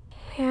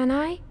 Can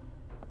I?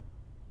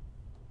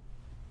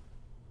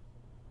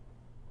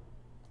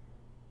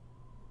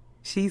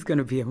 She's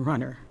gonna be a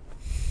runner.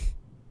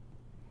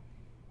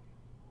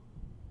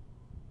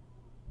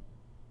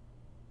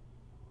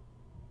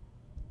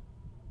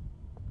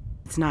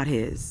 It's not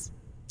his.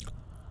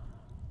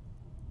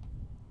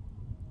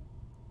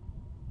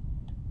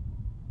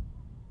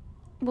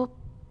 Well,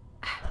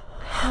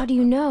 how do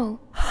you know?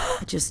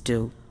 I just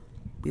do.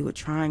 We were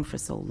trying for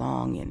so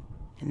long,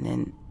 and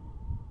then...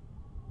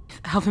 If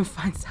Alvin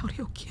finds out,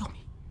 he'll kill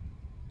me.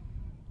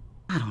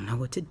 I don't know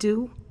what to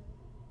do.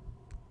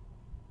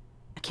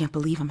 I can't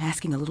believe I'm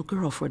asking a little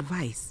girl for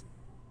advice.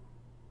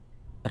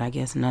 But I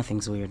guess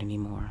nothing's weird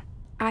anymore.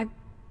 I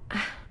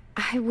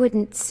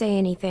wouldn't say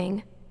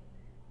anything.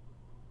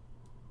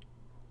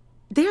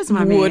 There's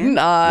my man. Wouldn't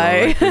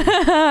I?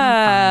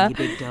 I'm fine, you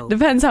big dope.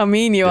 Depends how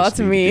mean you are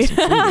to me.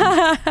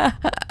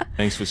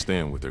 Thanks for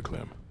staying with her,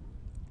 Clem.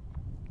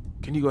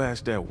 Can you go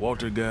ask that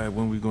Walter guy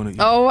when we're gonna eat?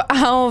 Oh,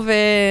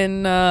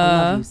 Alvin.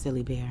 I love you,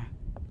 silly bear.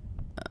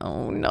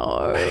 Oh no,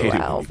 I hate it when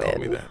you Alvin. call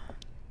me that.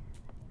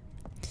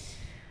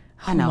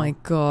 Oh my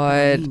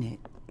god.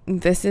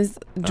 This is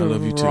I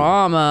love you too.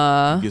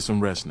 drama. Get some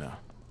rest now.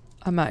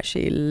 I'm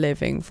actually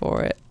living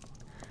for it.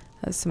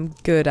 That's some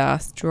good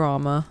ass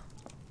drama.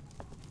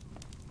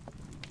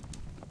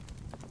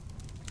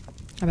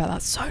 I bet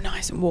that's so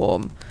nice and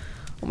warm.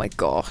 Oh my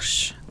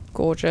gosh.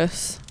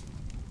 Gorgeous.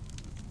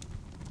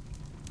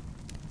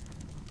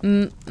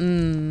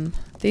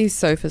 These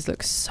sofas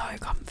look so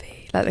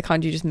comfy. Like the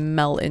kind you just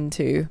melt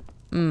into.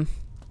 We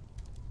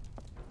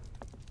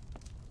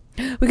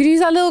could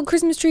use that little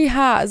Christmas tree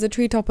hat as a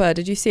tree topper.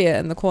 Did you see it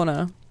in the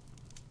corner?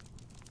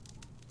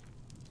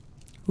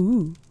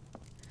 Ooh.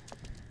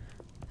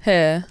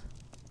 Here.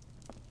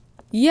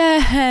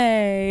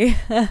 Yay!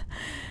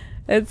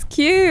 It's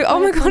cute. Oh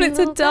my god, it's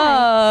a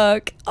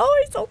duck.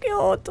 Oh, it's so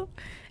cute.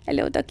 A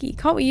little ducky.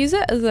 Can't we use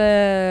it as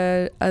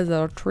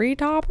a tree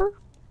topper?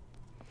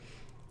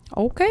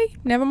 Okay,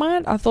 never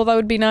mind. I thought that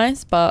would be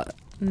nice, but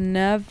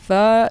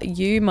never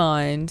you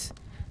mind.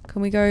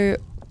 Can we go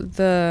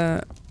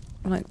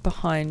like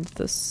behind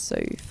the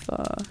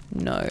sofa?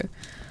 No.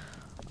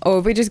 Or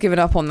have we just given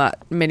up on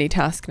that mini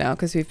task now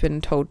because we've been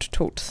told to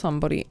talk to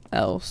somebody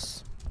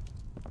else?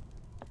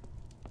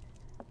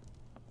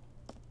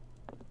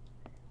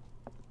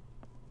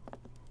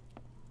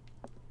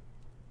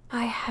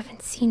 I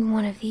haven't seen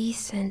one of these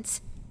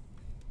since...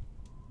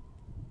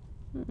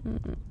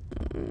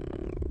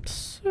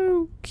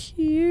 So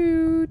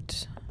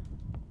cute.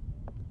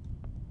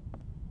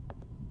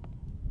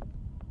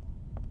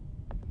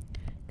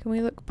 Can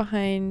we look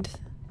behind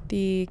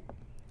the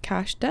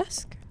cash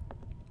desk?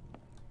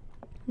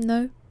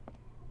 No.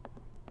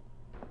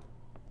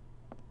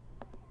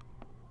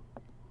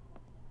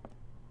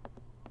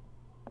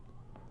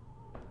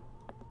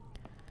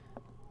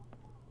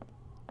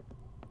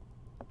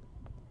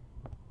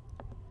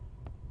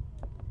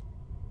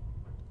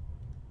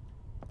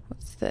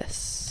 What's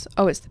this?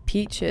 Oh, it's the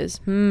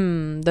peaches.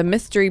 The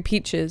mystery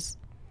peaches.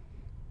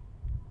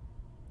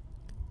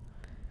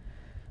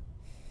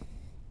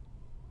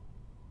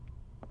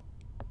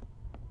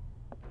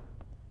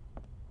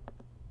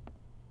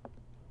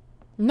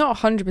 Not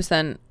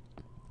 100%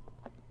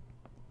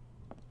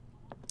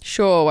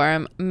 sure where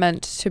I'm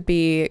meant to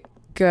be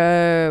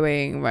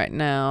going right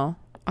now.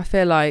 I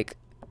feel like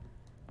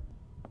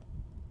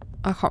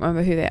I can't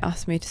remember who they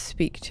asked me to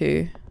speak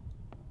to,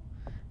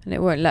 and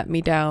it won't let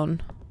me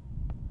down.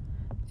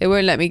 It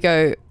won't let me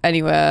go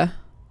anywhere.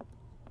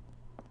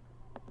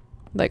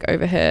 Like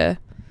over here.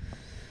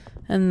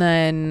 And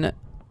then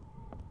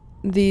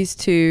these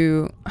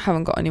two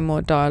haven't got any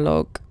more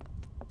dialogue.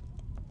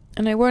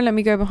 And it won't let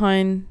me go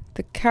behind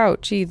the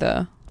couch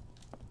either.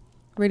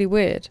 Really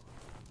weird.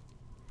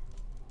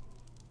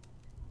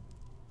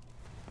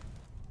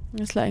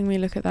 It's letting me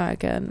look at that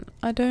again.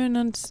 I don't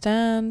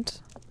understand.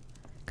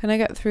 Can I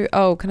get through?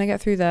 Oh, can I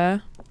get through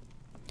there?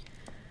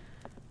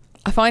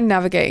 I find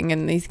navigating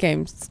in these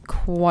games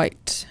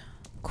quite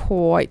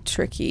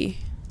tricky.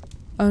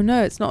 Oh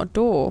no, it's not a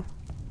door.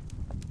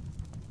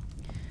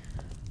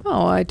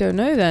 Oh, I don't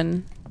know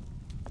then.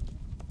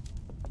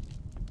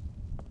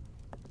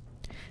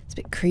 It's a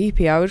bit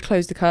creepy. I would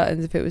close the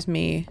curtains if it was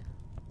me.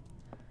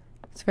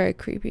 It's very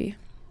creepy.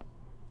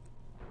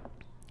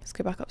 Let's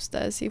go back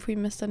upstairs, see if we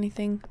missed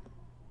anything.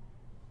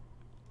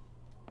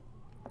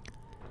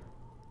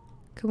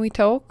 Can we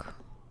talk?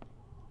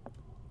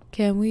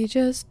 Can we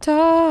just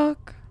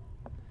talk?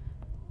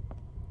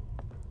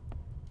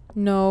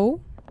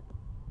 No.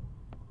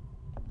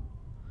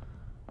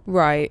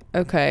 Right,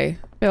 okay.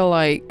 Feel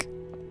like...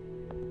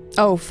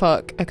 Oh,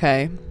 fuck.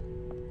 Okay.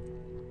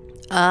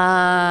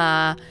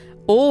 Ah...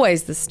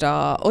 Always the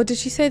star. Or did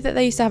she say that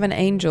they used to have an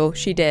angel?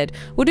 She did.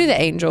 We'll do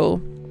the angel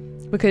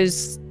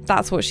because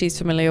that's what she's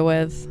familiar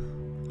with.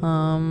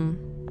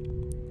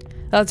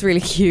 That's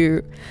really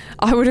cute.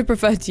 I would have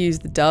preferred to use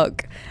the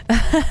duck.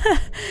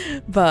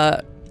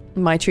 But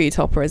my tree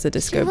topper is a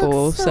disco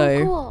ball,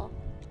 so cool.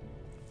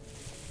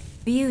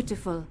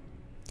 Beautiful.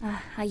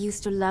 I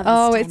used to love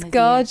oh, this it's time of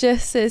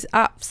gorgeous. It's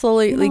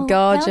absolutely year.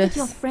 gorgeous. Now that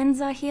your friends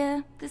are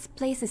here, this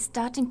place is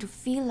starting to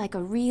feel like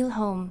a real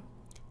home.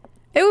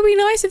 It would be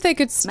nice if they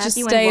could just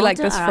Matthew stay like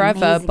this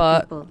forever,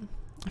 but people.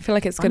 I feel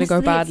like it's going to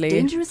go badly. It's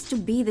dangerous to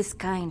be this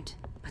kind,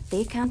 but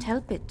they can't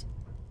help it.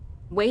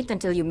 Wait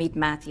until you meet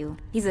Matthew.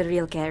 He's a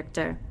real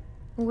character.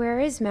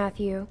 Where is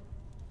Matthew?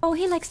 Oh,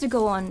 he likes to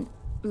go on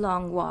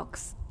long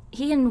walks.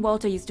 He and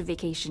Walter used to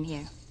vacation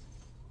here.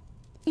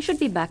 He should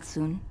be back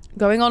soon.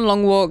 Going on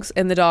long walks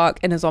in the dark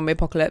in a zombie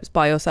apocalypse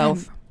by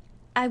yourself.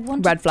 I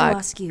wanted Red flag. to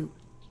ask you,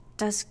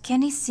 does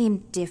Kenny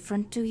seem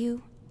different to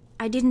you?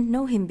 I didn't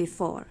know him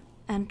before,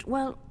 and,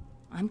 well,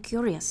 I'm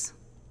curious.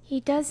 He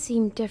does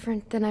seem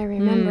different than I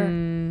remember.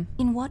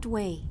 In what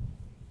way?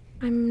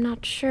 I'm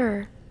not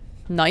sure.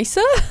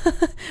 Nicer?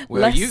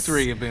 Well, you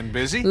three have been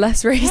busy.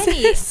 Less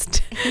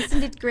racist. Kenny,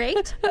 isn't it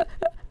great?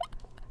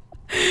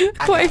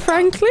 Quite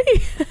frankly.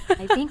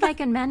 I think I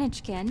can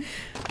manage, Ken.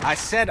 I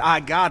said I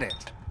got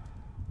it.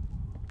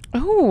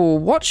 Oh,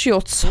 watch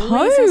your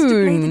Always has to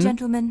play the tone.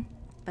 gentleman.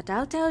 But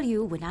I'll tell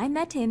you, when I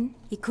met him,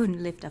 he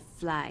couldn't lift a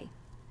fly.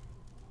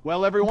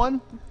 Well,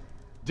 everyone,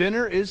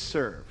 dinner is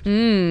served.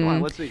 Come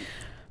on, let's eat.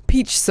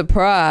 Peach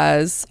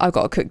surprise. I've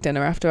got to cook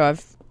dinner after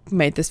I've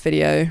made this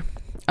video.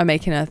 I'm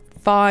making a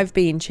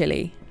 5-bean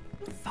chili.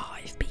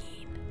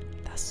 5-bean.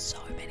 That's so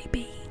many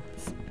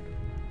beans.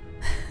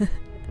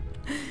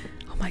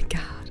 Oh my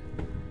god.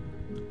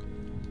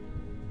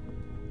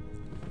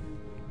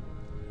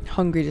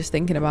 Hungry just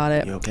thinking about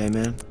it. You okay,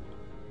 man?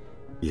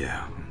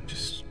 Yeah,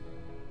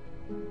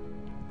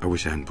 I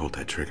wish I hadn't pulled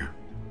that trigger.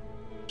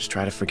 Just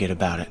try to forget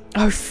about it.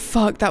 Oh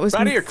fuck, that was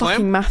Right here, fucking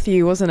Clem.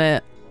 Matthew, wasn't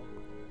it?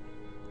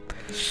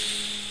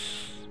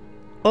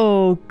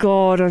 Oh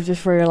god, I've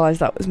just realised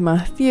that was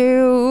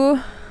Matthew.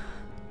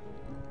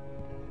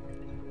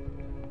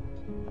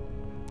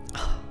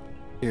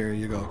 Here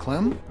you go,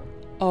 Clem.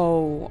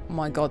 Oh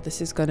my god,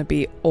 this is going to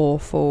be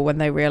awful when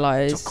they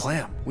realise. So,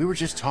 Clem, we were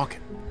just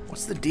talking.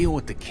 What's the deal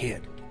with the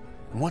kid?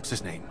 And what's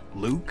his name?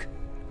 Luke?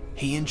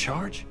 He in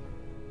charge?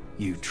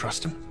 You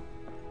trust him?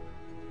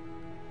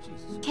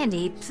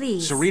 Kenny,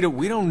 please. Sarita,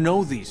 we don't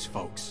know these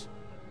folks.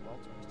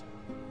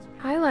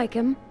 I like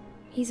him.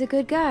 He's a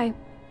good guy.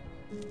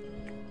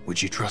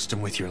 Would you trust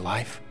him with your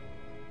life?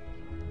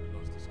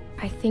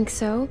 I think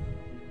so.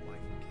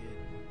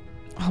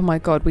 Oh my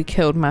god, we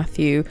killed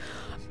Matthew.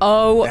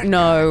 Oh That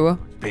no.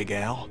 guy, Big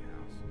Al?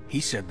 He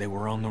said they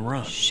were on the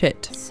run.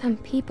 Shit. Some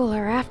people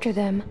are after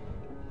them.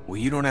 Well,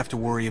 you don't have to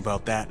worry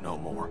about that no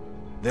more.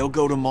 They'll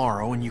go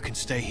tomorrow and you can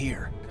stay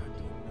here.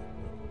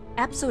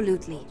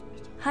 Absolutely.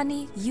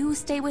 Honey, you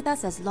stay with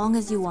us as long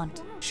as you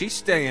want. She's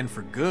staying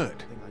for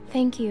good.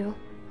 Thank you.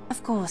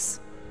 Of course.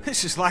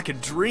 This is like a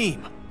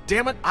dream.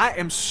 Damn it, I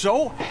am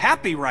so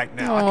happy right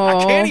now. I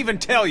Aw. can't even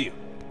tell you.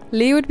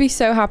 Lee would be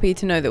so happy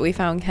to know that we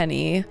found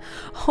Kenny.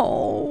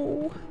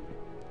 Oh.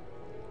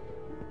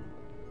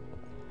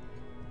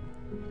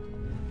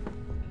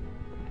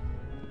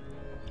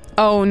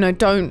 Oh no,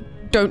 don't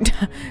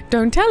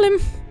tell him.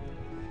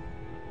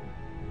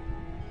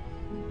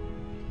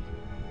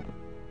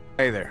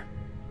 Hey there.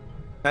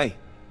 Hey.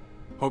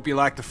 Hope you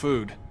like the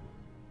food.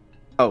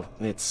 Oh,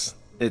 it's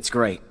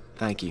great.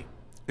 Thank you.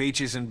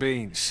 Peaches and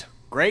beans.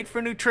 Great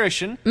for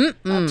nutrition.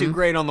 Not too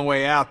great on the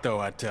way out, though,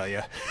 I tell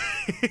you.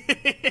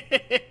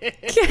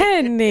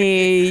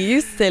 Kenny,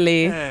 you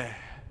silly.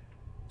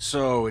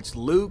 So it's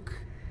Luke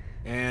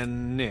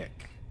and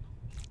Nick.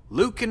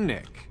 Luke and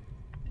Nick.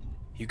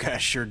 You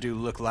guys sure do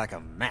look like a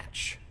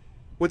match.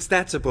 What's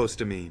that supposed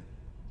to mean?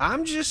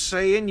 I'm just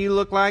saying you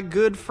look like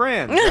good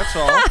friends, that's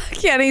all.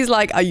 Kenny's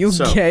like, are you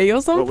So, gay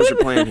or something? what was your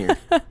plan here?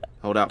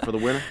 Hold out for the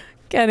winter?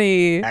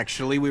 Kenny.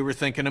 Actually, we were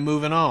thinking of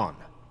moving on.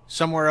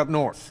 Somewhere up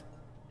north.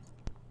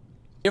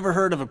 You ever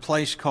heard of a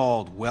place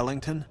called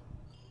Wellington?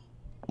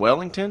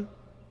 Wellington?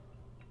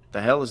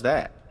 The hell is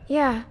that?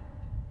 Yeah.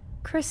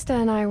 Krista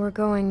and I were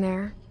going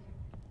there.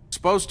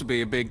 Supposed to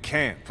be a big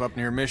camp up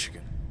near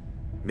Michigan.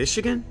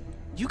 Michigan?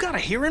 You got a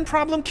hearing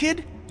problem,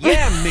 kid?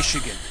 Yeah,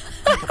 Michigan.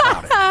 Think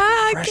about it.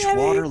 Fresh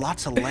water,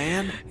 lots of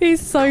land.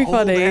 He's so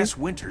funny. Cold-ass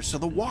winters, so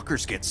the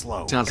walkers get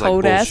slow. Sounds like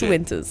Cold-ass bullshit.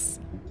 winters.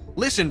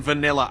 Listen,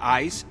 Vanilla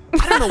Ice,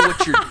 I don't know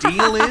what your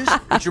deal is,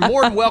 but you're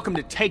more than welcome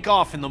to take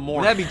off in the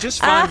morning. That'd be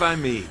just fine by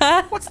me.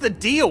 What's the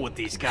deal with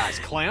these guys,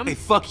 Clem? Hey,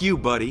 fuck you,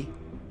 buddy.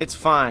 It's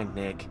fine,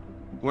 Nick.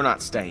 We're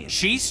not staying.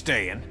 She's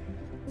staying.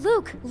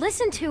 Luke,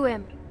 listen to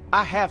him.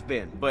 I have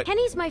been, but...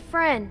 Kenny's my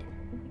friend.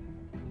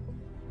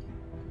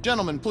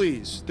 Gentlemen,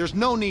 please. There's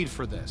no need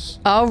for this.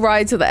 I'll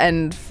ride to the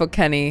end for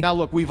Kenny. Now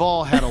look, we've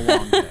all had a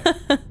long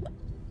day.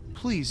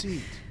 Please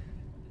eat.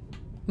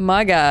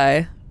 My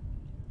guy.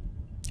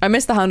 I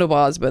miss the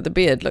handlebars, but the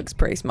beard looks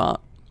pretty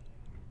smart.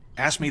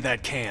 Ask me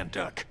that can,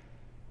 Duck.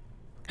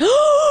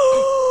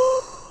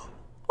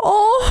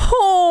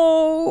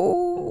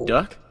 Oh!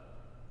 Duck?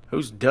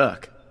 Who's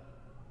Duck?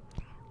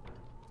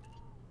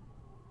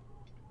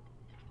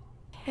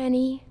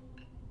 Kenny.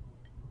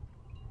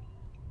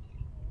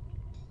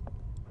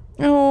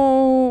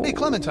 Oh. Hey,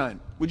 Clementine,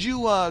 would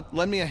you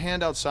lend me a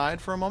hand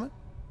outside for a moment?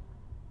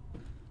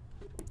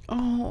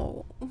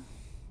 Oh.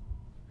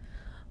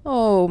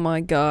 Oh,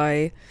 my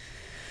guy.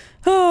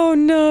 Oh,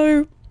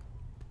 no.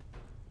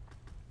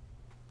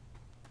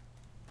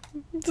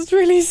 It's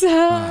really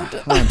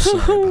sad. I'm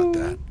sorry about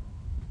that.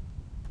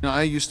 You know,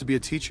 I used to be a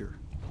teacher,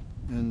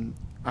 and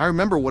I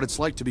remember what it's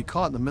like to be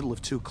caught in the middle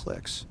of two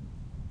cliques.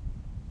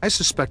 I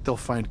suspect they'll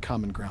find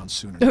common ground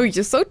sooner. Oh,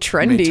 you're so It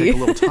may trendy. take a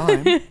little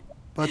time,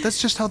 but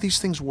that's just how these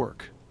things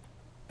work.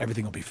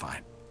 Everything will be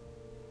fine.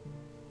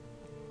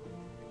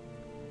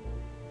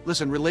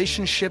 Listen,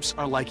 relationships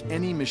are like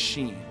any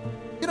machine.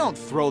 You don't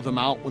throw them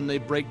out when they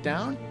break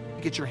down.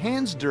 You get your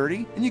hands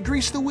dirty and you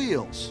grease the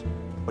wheels.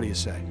 What do you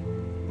say?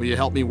 Will you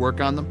help me work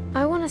on them?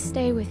 I want to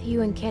stay with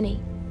you and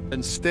Kenny.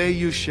 Then stay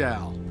you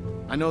shall.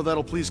 I know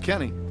that'll please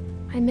Kenny.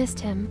 I missed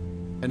him.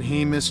 And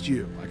he missed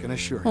you, I can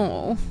assure you.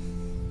 Oh.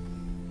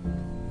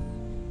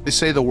 They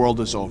say the world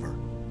is over,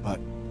 but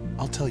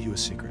I'll tell you a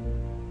secret.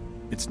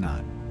 It's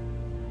not.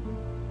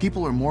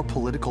 People are more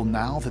political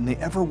now than they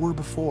ever were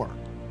before.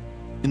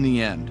 In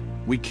the end,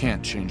 we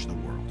can't change the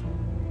world.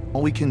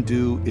 All we can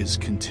do is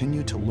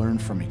continue to learn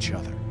from each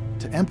other,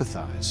 to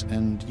empathize,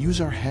 and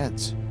use our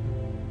heads.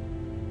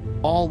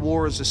 All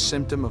war is a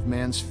symptom of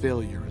man's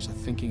failure as a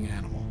thinking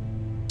animal.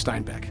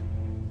 Steinbeck.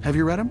 Have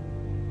you read him?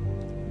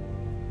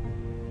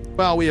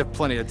 Well, we have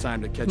plenty of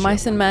time to catch up.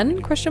 Mice and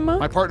Men? Question mark?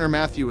 My partner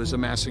Matthew is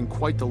amassing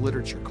quite the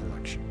literature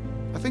collection.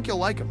 I think you'll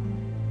like him.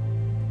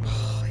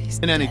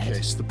 In any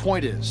case, the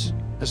point is,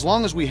 as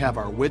long as we have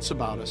our wits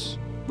about us,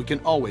 we can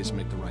always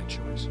make the right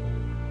choice.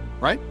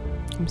 Right?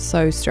 I'm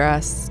so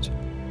stressed.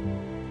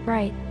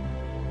 Right.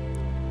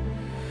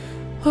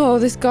 Oh,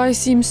 this guy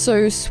seems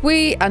so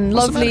sweet and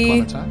What's lovely the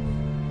matter,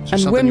 Clementine? Is there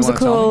and something you wanna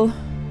tell whimsical. me?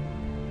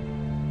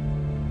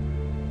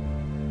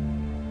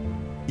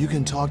 You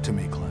can talk to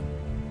me, Clem.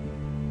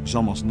 There's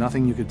almost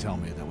nothing you could tell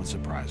me that would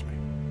surprise me.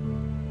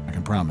 I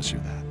can promise you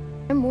that.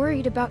 I'm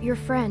worried about your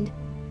friend.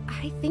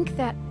 I think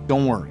that...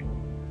 Don't worry.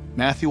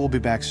 Matthew will be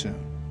back soon.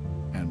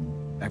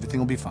 And everything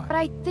will be fine. But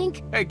I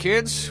think... Hey,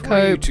 kids. What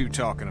are you two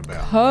talking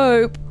about?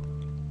 Cope.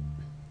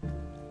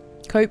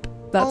 Cope.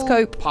 That's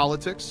Cope.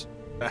 Politics.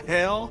 The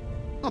hell?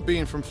 Well,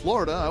 being from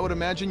Florida, I would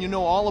imagine you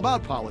know all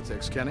about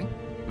politics, Kenny.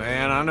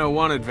 Man, I know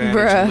one advantage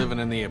Bruh. of living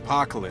in the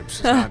apocalypse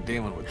is not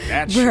dealing with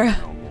that shit Bruh.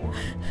 no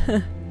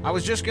more. I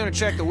was just gonna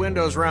check the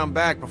windows round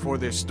back before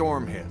this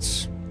storm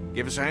hits.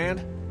 Give us a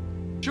hand?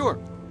 Sure.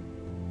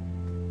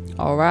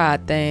 All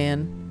right,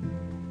 then.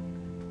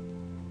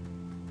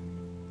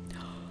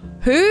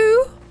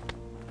 Who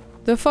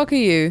the fuck are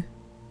you?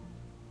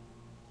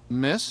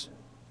 Miss?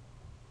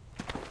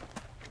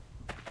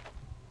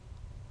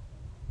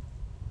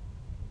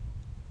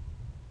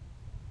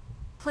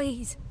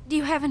 Please, do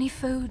you have any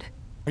food?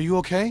 Are you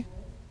okay?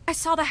 I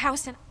saw the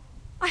house and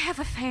I have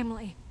a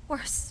family.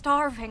 We're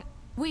starving.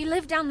 We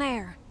live down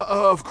there.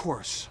 Of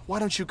course. Why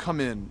don't you come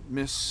in,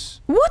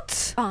 Miss...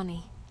 What?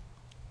 Bonnie.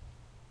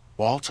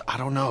 Walt, I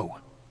don't know.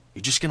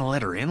 You just gonna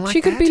let her in like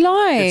She that? could be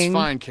lying. It's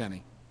fine,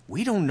 Kenny.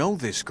 We don't know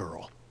this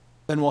girl.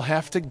 Then we'll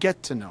have to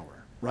get to know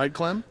her. Right,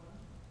 Clem?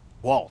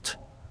 Walt.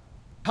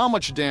 How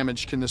much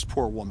damage can this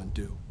poor woman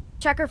do?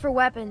 Check her for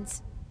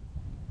weapons.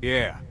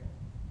 Yeah.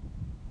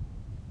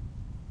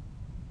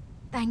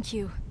 Thank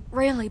you.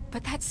 Really,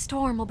 but that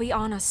storm will be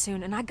on us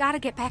soon, and I gotta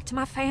get back to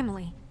my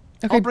family.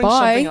 Okay, I'll bring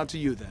something out to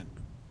you then.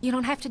 You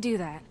don't have to do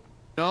that.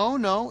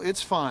 No,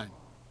 it's fine.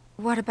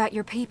 What about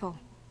your people?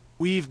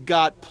 We've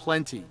got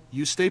plenty.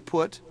 You stay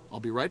put.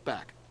 I'll be right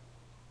back.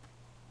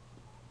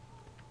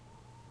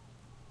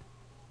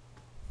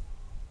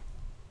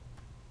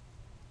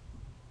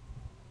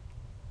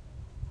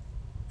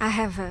 I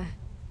have a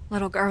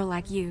little girl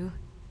like you.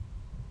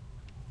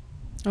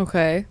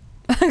 Okay.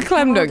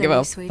 Clem How don't old give are a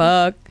you, sweetie?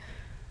 fuck.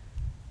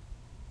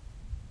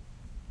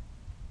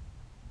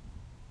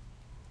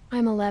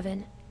 I'm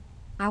 11.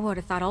 I would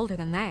have thought older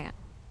than that.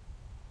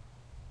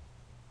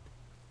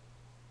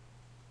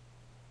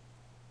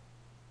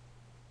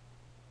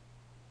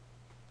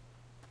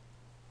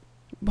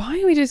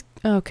 Why are we just...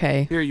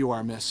 Okay. Here you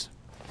are, miss.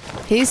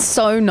 He's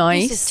so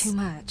nice. This is too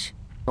much.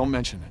 Don't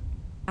mention it.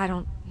 I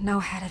don't know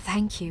how to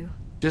thank you.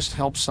 Just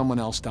help someone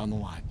else down the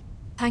line.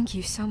 Thank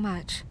you so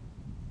much.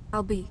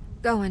 I'll be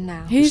going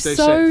now. He's Stay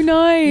so safe.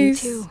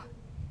 nice. You too.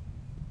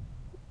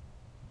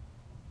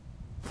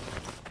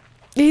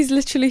 He's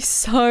literally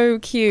so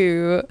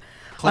cute.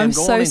 Clem, I'm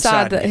go so on inside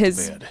sad and that get to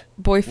his bed.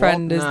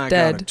 boyfriend Walt is and I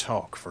dead. gotta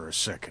talk for a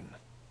second.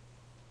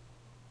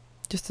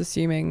 Just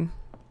assuming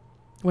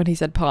when he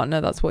said partner,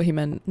 that's what he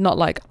meant. Not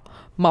like,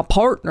 my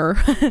partner.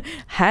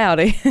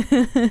 Howdy.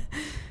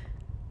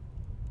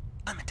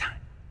 Clementine.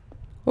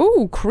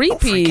 Ooh,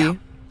 creepy.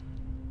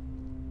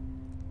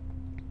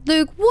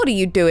 Luke, what are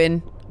you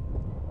doing?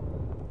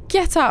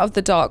 Get out of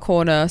the dark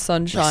corner,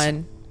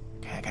 sunshine.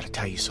 Listen, okay, I gotta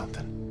tell you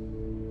something.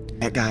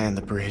 That guy on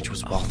the bridge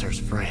was Walter's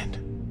friend.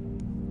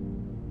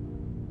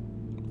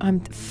 I'm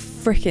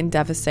freaking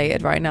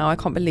devastated right now. I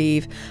can't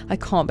believe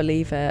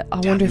it. I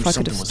wonder if I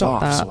could have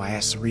stopped that. So I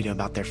asked Sarita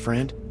about their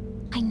friend.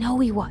 I know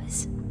he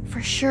was. For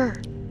sure.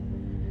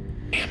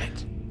 Damn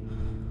it.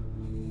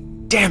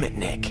 Damn it,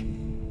 Nick.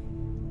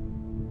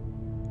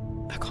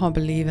 I can't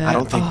believe it. I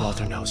don't think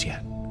Walter knows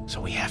yet.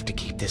 So we have to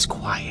keep this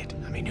quiet.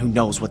 I mean, who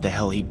knows what the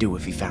hell he'd do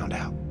if he found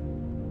out.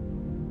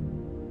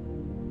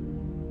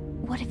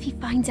 What if he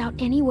finds out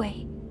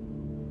anyway?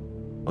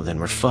 Well, then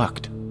we're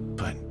fucked.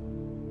 But,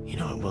 you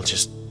know, we'll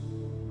just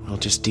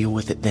deal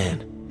with it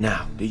then.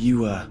 Now, do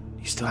you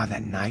still have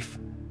that knife?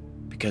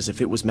 Because if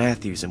it was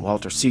Matthews and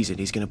Walter sees it,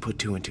 he's gonna put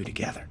two and two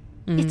together.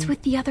 It's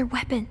with the other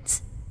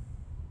weapons.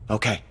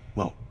 Okay,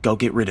 well, go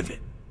get rid of it.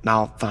 And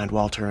I'll find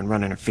Walter and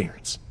run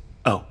interference.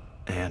 Oh,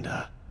 and,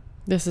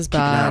 this is keep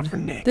an eye out bad. for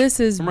Nick. This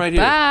is I'm right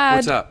bad. here.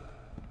 What's up?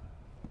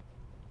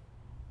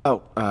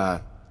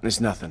 Oh, it's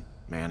nothing,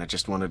 man. I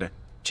just wanted to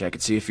check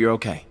and see if you're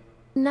okay.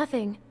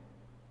 Nothing.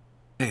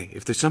 Hey,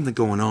 if there's something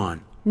going on,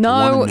 I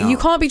No, wanna know. you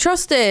can't be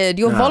trusted.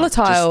 You're No,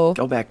 volatile. Just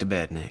go back to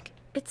bed, Nick.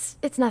 It's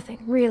nothing,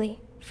 really.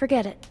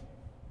 Forget it.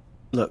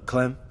 Look,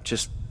 Clem,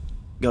 just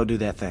go do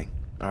that thing,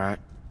 alright?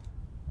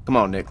 Come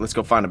on, Nick, let's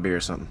go find a beer or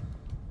something.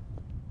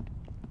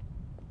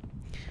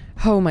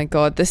 Oh my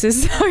god, this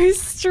is so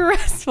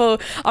stressful.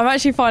 I'm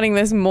actually finding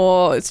this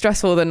more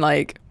stressful than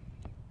like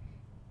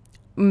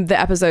the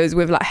episodes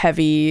with like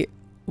heavy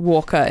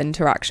Walker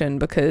interaction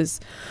because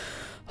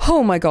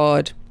oh my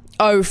god.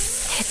 Oh,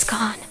 it's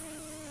gone.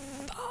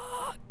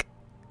 Fuck.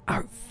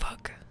 Oh,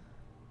 fuck.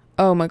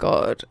 Oh my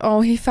god. Oh,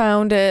 he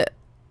found it.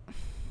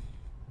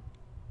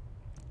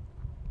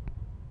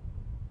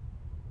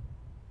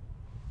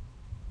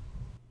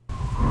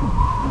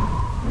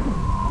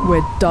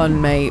 We're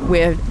done, mate.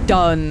 We're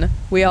done.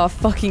 We are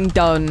fucking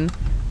done.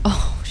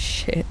 Oh,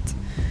 shit.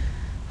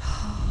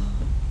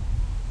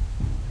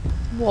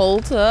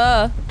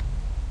 Walter.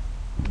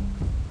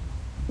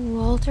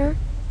 Walter?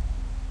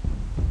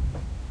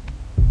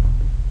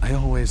 I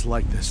always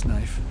liked this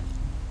knife.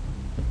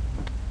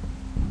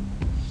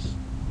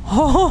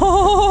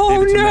 Oh,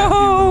 Gave it to Matthew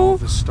when all no.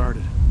 this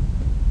started.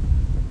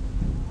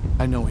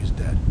 I know he's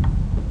dead.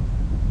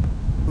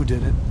 Who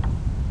did it?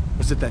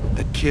 Was it that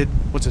kid?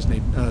 What's his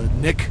name?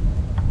 Nick?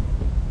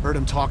 Heard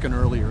him talking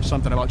earlier,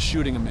 something about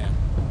shooting a man.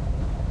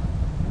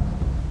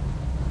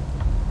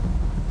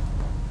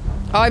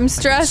 I'm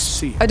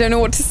stressed. I don't know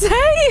what to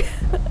say.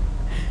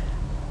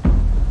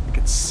 I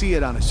could see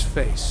it on his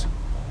face.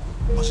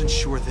 Wasn't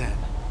sure then,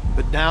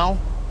 but now...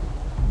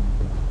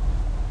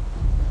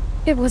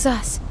 It was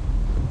us.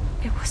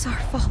 It was our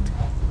fault.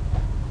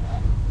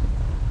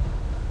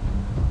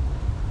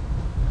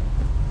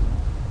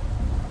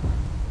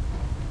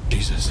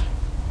 Jesus.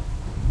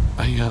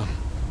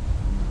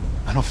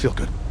 I don't feel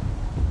good.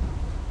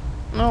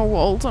 Oh,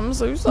 Walt, I'm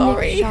so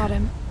sorry. Nick shot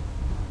him.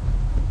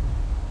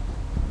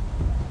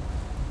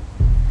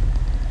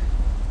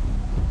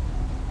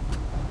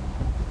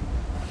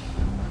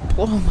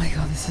 Oh my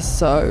god, this is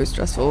so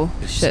stressful.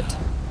 Shit.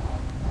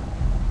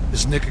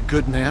 Is Nick a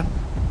good man?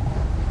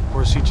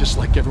 Or is he just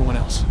like everyone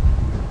else?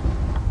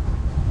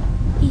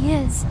 He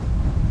is.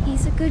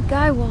 He's a good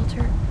guy,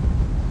 Walter.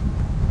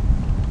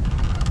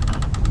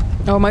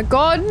 Oh my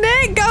god,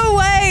 Nick, go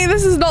away!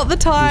 This is not the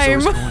time. He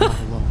was always going out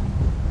alone.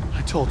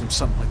 I told him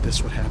something like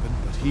this would happen,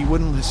 but he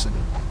wouldn't listen.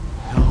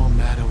 No,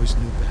 Matt always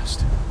knew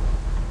best.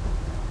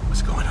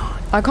 What's going on?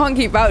 I can't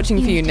keep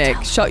vouching for you,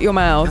 Nick. Shut your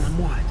mouth. Tell him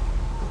what?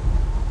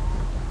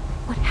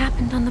 What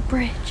happened on the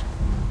bridge?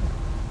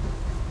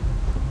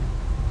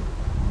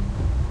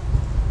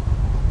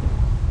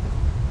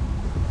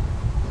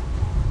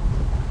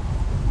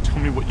 Tell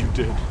me what you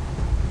did.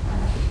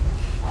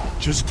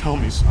 Just tell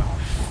me, son.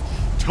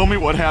 Tell me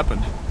what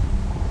happened.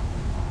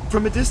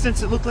 From a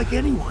distance, it looked like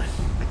anyone.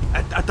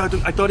 I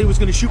thought he was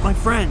going to shoot my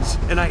friends,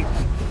 and I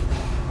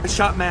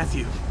shot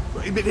Matthew.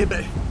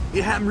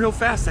 It happened real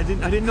fast. I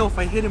didn't know if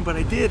I hit him, but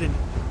I did, and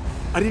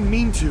I didn't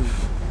mean to.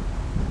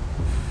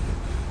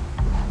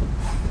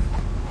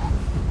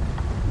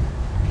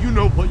 You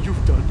know what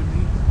you've done to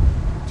me?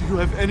 Do you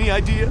have any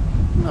idea?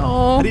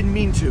 No. I didn't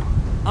mean to.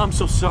 I'm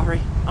so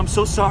sorry. I'm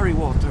so sorry,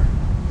 Walter.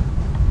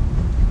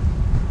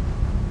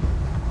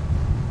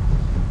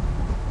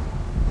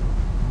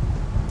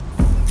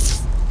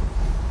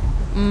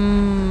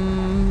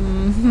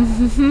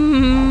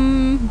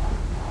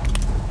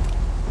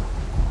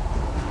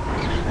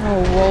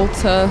 Oh,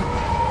 Walter.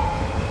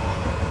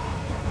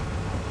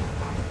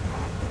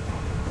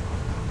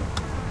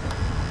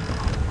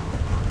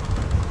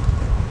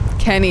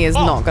 Kenny is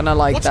not gonna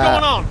like what's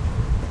that. What's going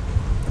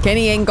on?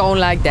 Kenny ain't gonna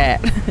like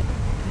that.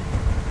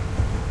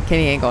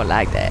 Kenny ain't gonna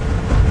like that.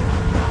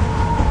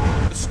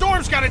 The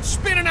storm's got it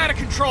spinning out of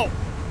control.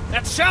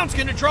 That sound's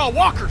gonna draw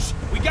walkers.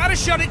 We gotta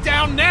shut it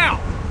down now.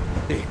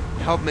 Hey,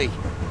 help me.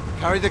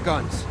 Carry the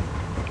guns.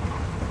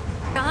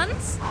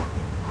 Guns?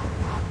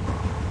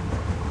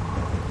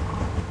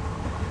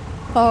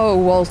 Oh,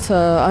 Walter,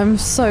 I'm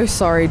so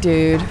sorry,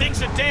 dude.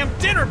 Thing's a damn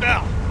dinner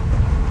bell.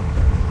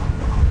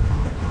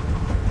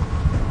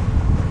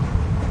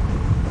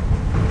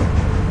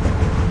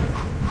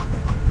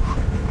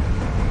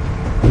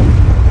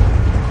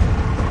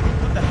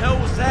 What the hell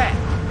was that?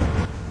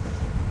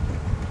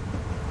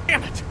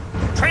 Damn it!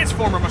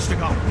 Transformer must have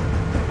gone.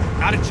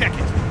 Gotta check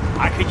it.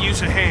 I could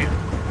use a hand.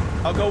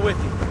 I'll go with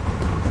you.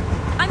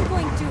 I'm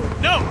going to.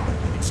 No!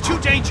 It's too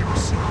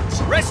dangerous.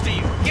 Rest of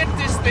you, get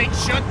this thing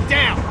shut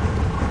down.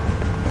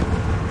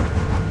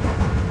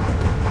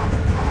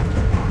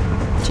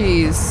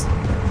 Jeez.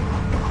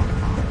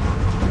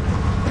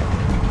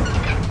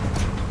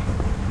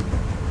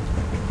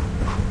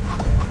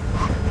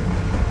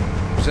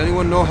 Does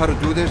anyone know how to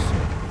do this?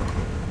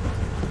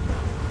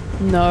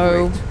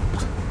 No.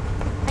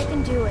 Great. I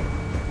can do it.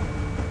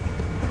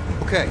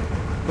 Okay,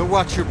 but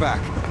watch your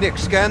back. Nick,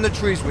 scan the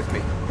trees with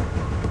me.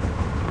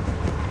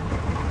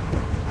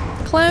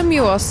 Clem,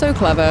 you are so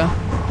clever.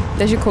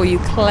 They should call you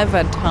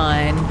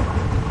Clementine.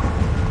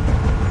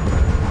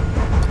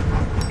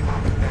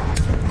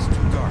 It's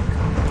too dark.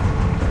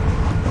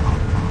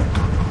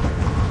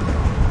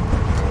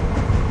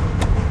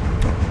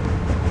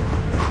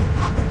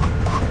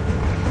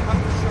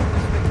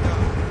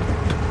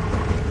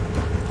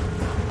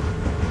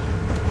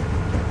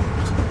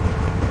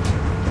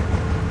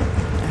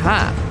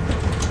 Aha. I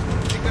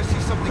think I see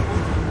something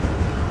moving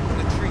in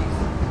the trees.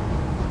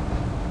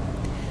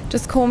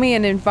 Just call me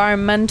an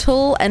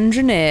environmental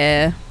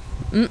engineer.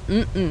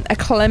 A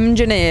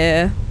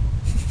Clem-engineer.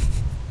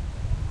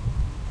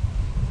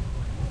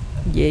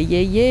 Yeah, yeah,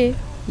 yeah.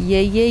 Yeah,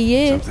 yeah,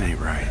 yeah. Something ain't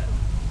right.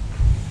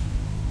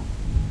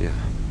 Yeah.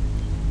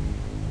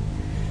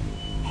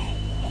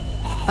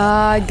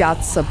 I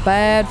got a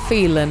bad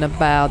feeling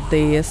about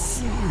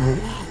this.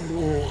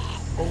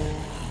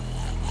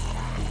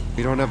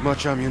 We don't have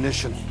much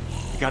ammunition.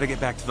 We gotta get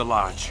back to the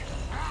lodge.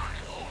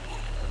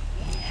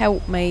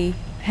 Help me.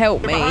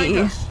 Help They're behind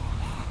me. us.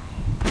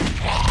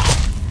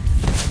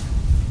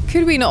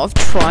 Could we not have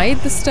tried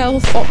the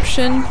stealth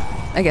option?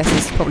 I guess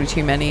it's probably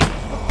too many.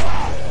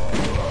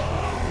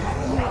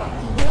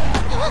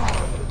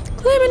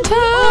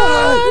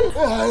 Clementine!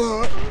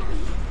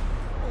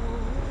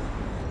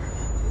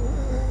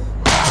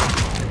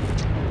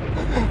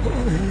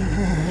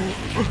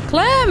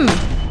 Clem!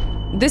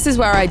 This is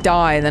where I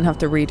die and then have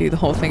to redo the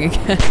whole thing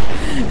again.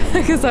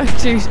 Because I'm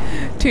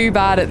too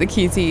bad at the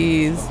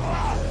QTEs.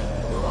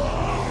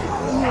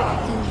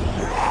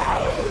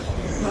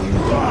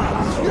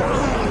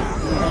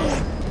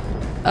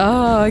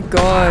 Oh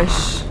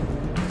gosh.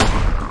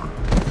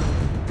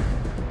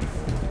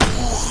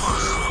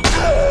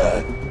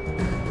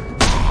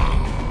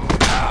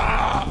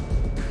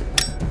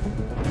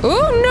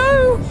 Oh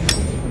no!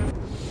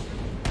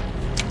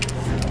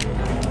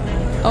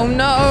 Oh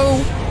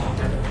no!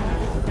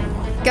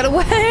 Get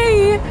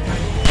away!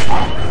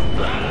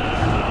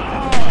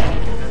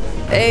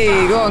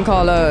 Hey, go on,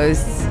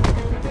 Carlos.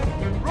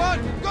 Run,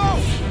 go!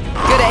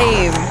 Good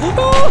aim.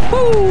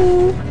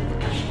 Ooh.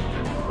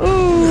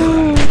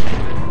 Ooh.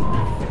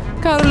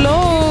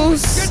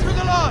 Carlos! Get to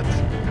the lodge!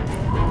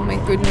 Oh my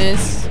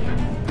goodness.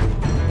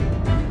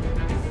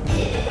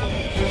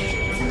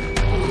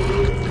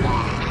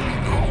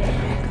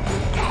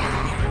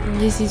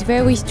 This is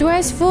very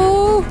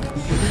stressful.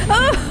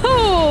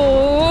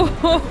 Oh!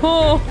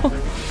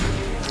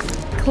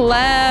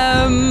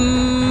 Clementine!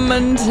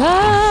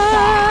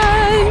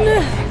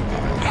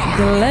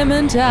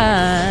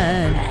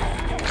 Clementine!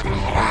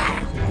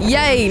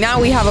 Yay! Now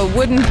we have a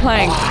wooden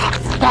plank.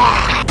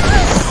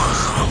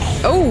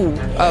 Oh!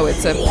 Oh,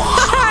 it's a...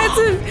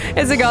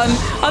 it's a gun.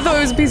 I thought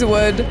it was a piece of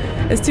wood.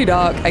 It's too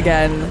dark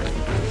again.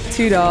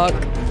 Too dark.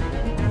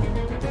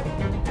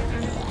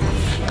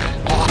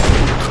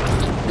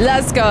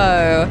 Let's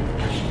go.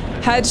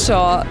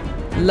 Headshot.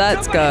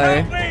 Let's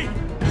go.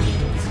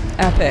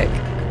 Epic.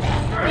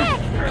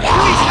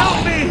 Please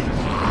help me!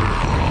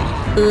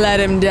 Let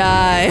him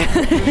die.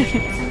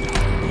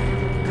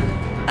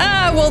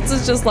 Ah,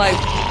 Walter's just like,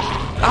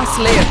 I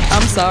slipped.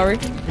 I'm sorry.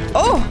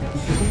 Oh,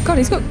 God,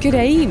 he's got good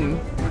aim.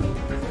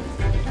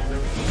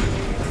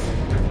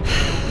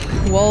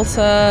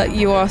 Walter,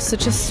 you are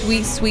such a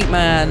sweet, sweet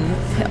man.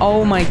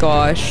 Oh my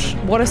gosh,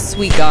 what a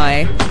sweet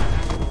guy.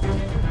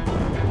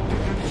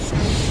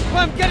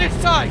 Clem, get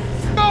inside!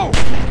 Go!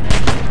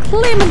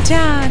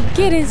 Clementine,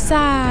 get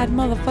inside,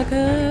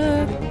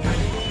 motherfucker.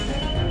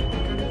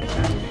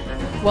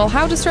 Well,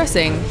 how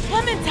distressing.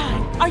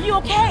 Clementine, are you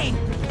okay?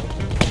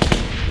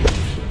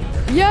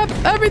 Yep,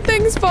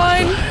 everything's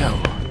fine. What the hell?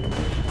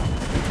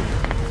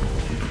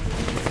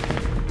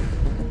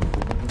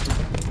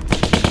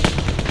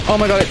 Oh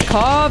my god, it's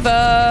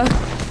Carver.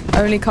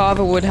 Only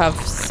Carver would have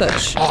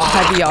such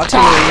heavy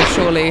artillery,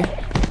 surely.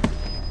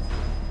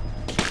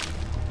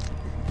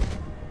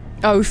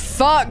 Oh,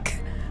 fuck.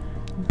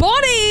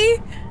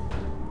 Bonnie!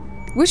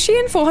 Was she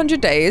in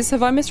 400 days?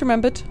 Have I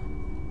misremembered?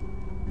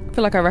 I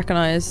feel like I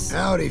recognize.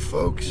 Howdy,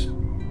 folks.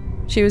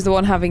 She was the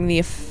one having the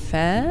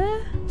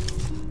affair?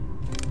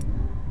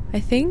 I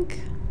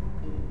think.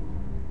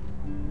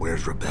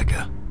 Where's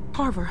Rebecca?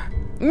 Carver.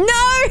 No,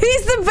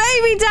 he's the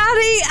baby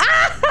daddy!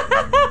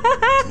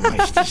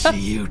 Nice to see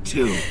you,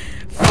 too.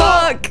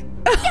 Fuck!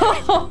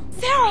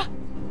 Sarah!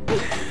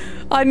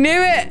 I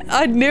knew it!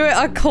 I knew it!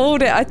 I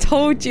called it! I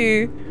told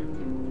you!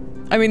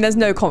 I mean, there's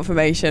no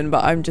confirmation,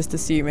 but I'm just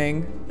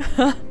assuming.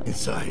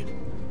 Inside.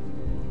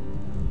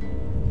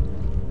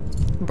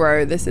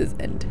 Bro, this is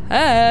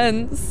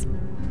intense.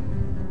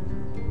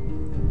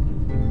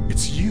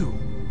 It's you.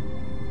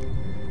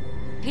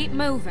 Keep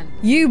moving.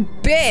 You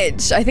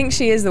bitch! I think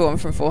she is the one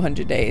from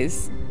 400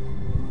 Days.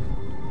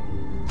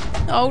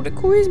 Oh, the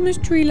Christmas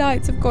tree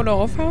lights have gone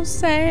off. How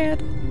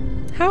sad.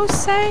 How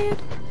sad.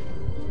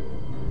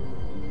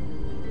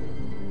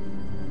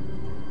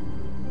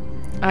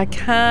 I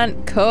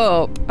can't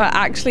cope. I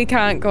actually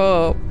can't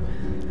cope.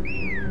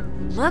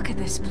 Look at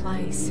this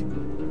place.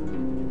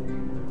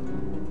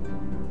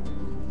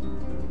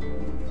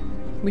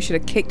 We should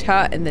have kicked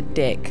her in the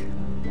dick.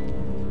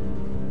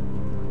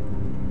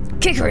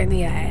 Kick her in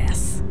the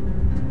ass.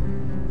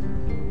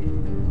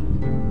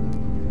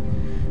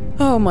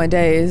 Oh my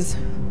days.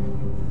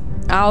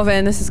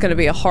 Alvin, this is going to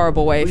be a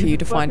horrible way for you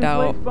to find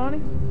out. Place,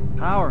 Bonnie?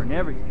 Power and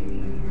everything.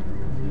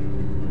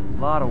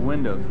 A lot of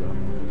windows though.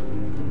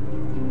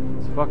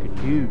 It's fucking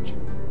huge.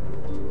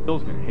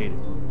 Bill's gonna hate it.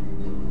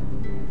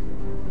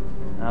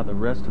 Now the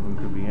rest of them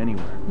could be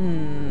anywhere.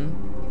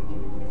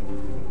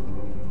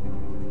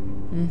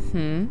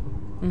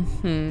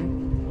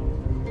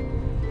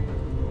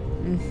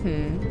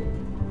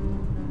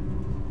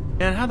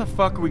 And how the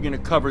fuck are we gonna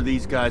cover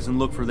these guys and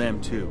look for them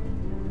too?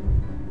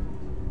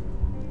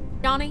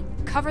 Johnny,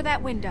 cover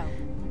that window.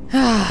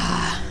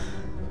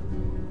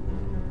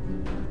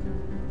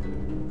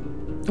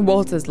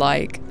 Walter's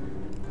like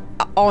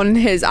on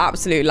his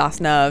absolute last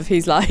nerve.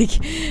 He's like,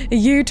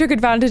 you took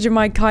advantage of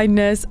my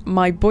kindness.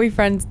 My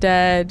boyfriend's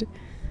dead.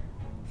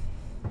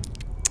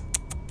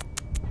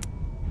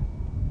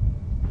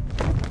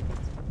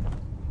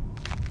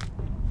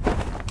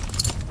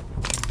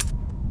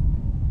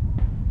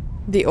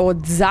 The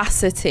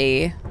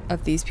audacity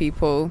of these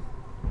people.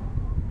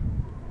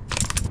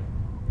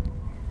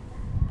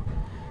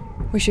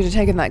 We should have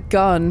taken that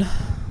gun.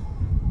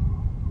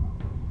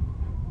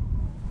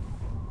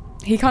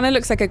 He kind of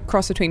looks like a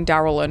cross between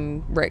Daryl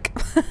and Rick.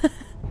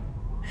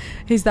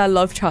 He's their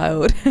love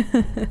child.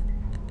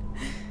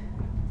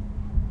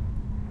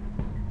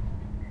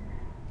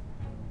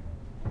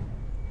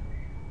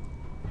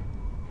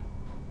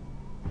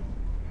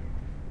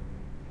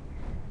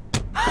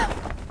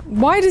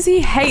 Why does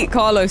he hate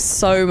Carlos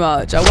so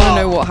much? I want to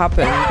know what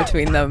happened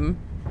between them.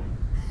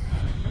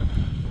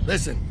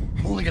 Listen,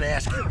 I'm only gonna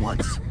ask you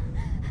once.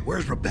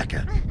 Where's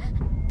Rebecca?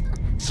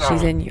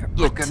 She's in your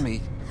Look at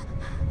me.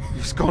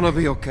 It's gonna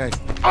be okay.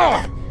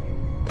 Oh!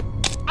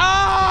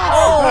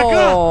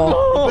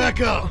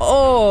 Rebecca!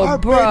 Oh, our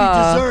bruh.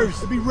 baby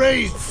deserves to be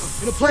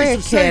raised in a place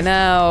of safety.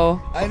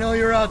 Now. I know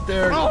you're out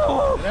there.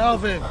 And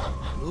Alvin,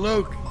 and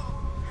Luke,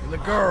 and the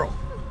girl.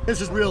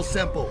 This is real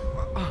simple.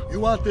 You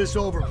want this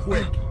over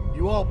quick.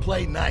 You all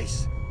play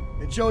nice.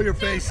 And show your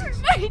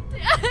faces. My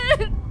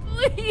dad,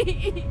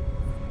 please.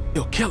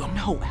 Yo, kill him.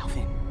 No,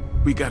 Alvin.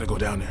 We gotta go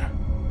down there.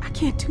 I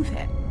can't do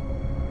that.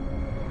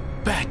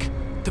 Beck,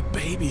 the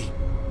baby.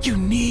 You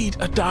need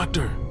a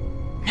doctor.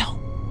 No.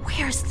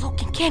 Where's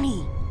Luke and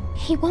Kenny?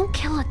 He won't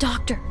kill a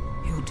doctor.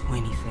 He'll do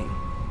anything.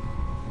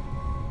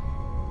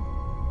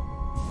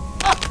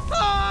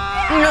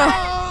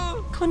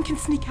 Clem can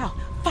sneak out.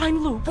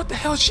 Find Luke. What the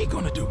hell is she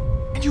gonna do?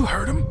 And you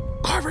heard him?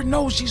 Carver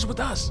knows she's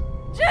with us.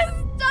 Just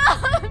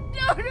stop!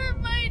 Don't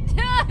hurt my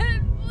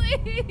dad,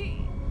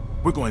 please!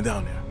 We're going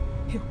down there.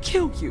 He'll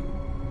kill you.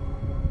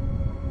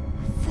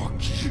 Fuck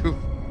you.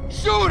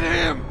 Shoot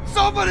him!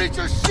 Somebody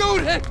just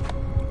shoot him!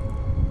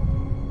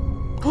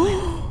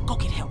 Go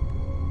get help.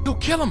 You'll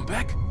kill him,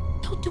 Beck.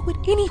 He'll do it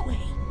anyway.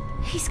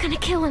 He's gonna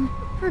kill him.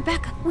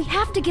 Rebecca, we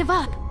have to give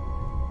up.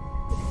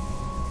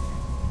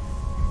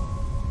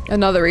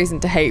 Another reason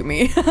to hate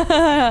me.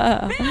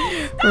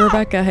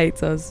 Rebecca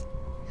hates us.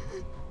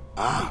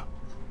 Oh.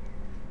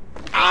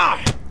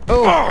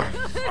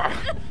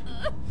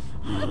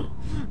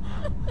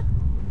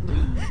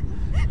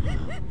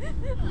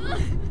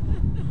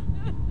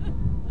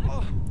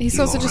 He's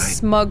got such a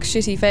smug,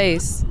 shitty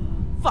face.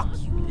 Fuck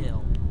you,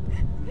 Bill.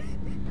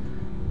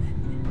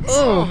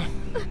 Oh.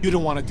 You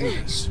don't want to do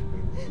this.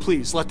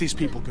 Please, let these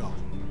people go.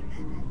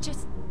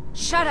 Just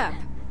shut up.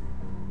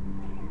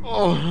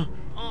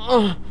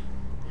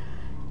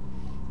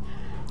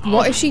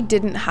 What if she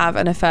didn't have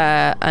an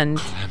affair and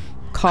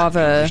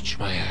Carver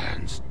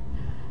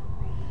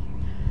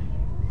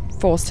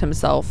forced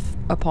himself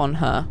upon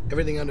her?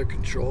 Everything under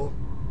control?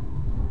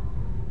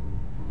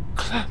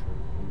 I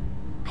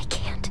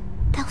can't.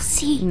 They'll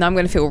see. And I'm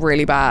going to feel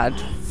really bad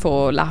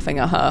for laughing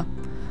at her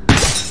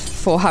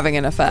for having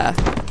an affair,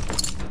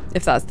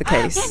 if that's the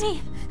case.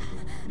 Kenny!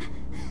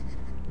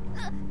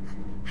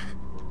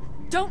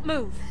 Don't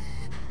move.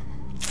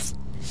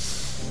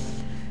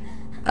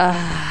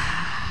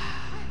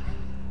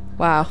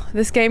 Wow,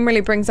 this game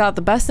really brings out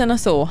the best in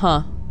us all,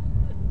 huh?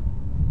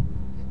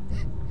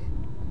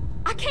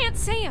 I can't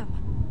see him.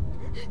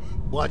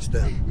 Watch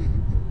them.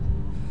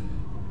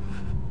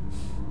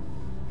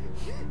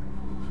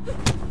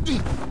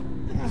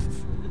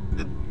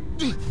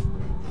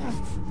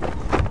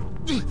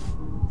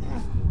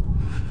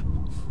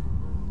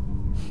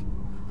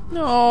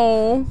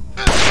 No.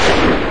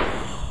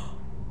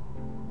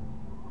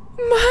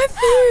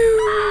 Matthew!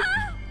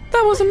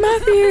 That wasn't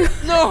Matthew!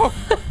 No!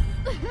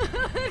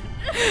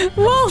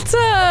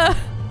 Walter!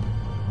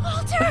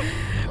 Walter!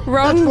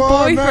 Wrong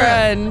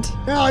boyfriend.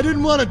 Yeah, I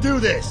didn't want to do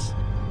this.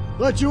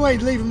 But you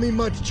ain't leaving me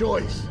much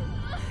choice.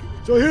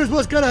 So here's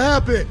what's gonna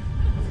happen.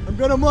 I'm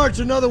gonna march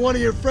another one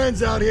of your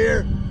friends out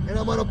here, and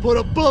I'm gonna put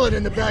a bullet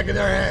in the back of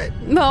their head.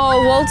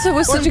 No, Walter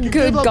was such a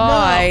good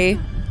guy.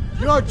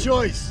 Your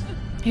choice.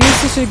 He was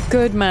such a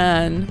good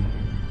man.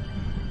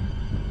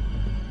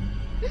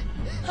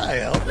 Hi,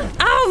 Alvin.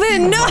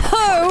 Alvin, no!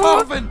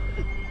 Alvin!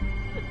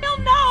 Bill,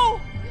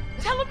 no!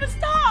 Tell him to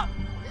stop!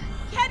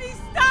 Kenny,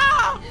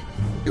 stop!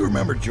 You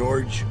remember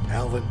George,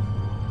 Alvin?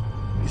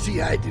 You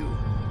see, I do.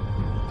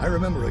 I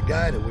remember a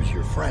guy that was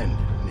your friend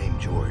named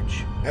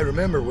George. I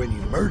remember when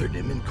you murdered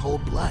him in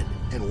cold blood.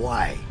 And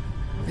why?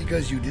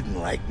 Because you didn't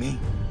like me?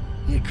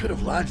 You could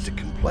have lodged a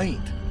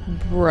complaint.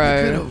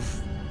 Bro.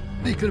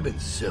 You could have been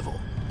civil.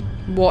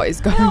 What is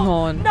going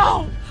on?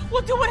 No!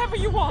 We'll do whatever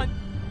you want!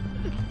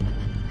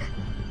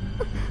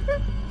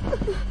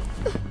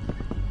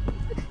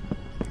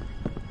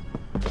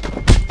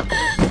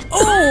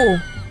 Oh!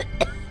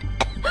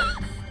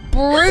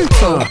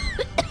 Brutal!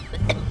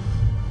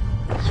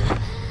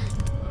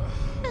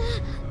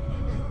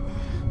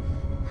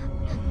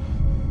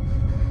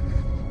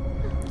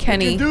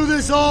 Kenny. You can do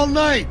this all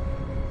night!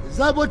 Is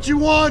that what you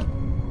want?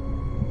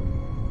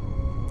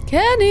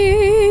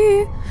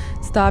 Kenny!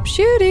 Stop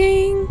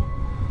shooting!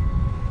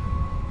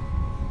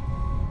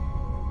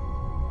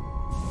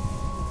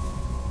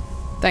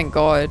 Thank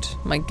God.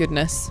 My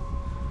goodness.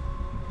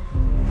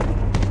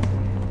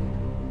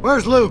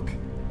 Where's Luke?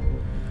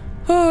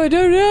 Oh, I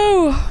don't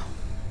know.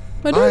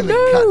 I don't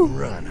know. Cut and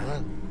run, huh?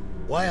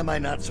 Why am I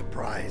not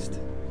surprised?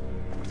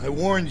 I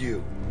warned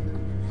you.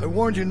 I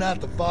warned you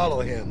not to follow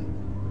him.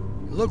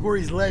 Look where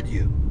he's led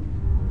you.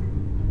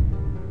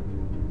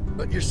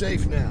 But you're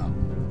safe now.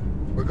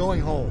 We're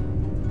going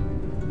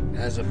home.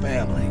 As a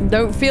family.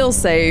 Don't feel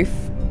safe.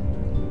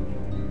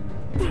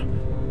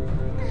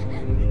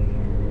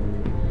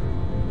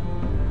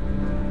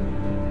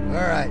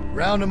 Alright,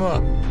 round them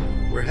up.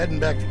 We're heading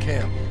back to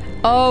camp.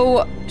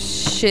 Oh,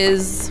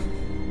 shiz.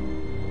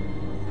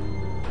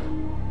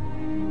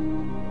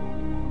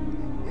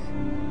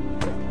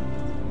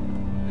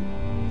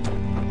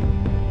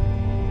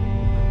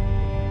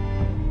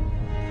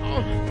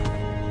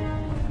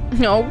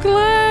 Oh,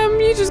 Clem,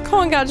 you just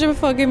can't catch a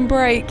fucking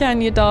break,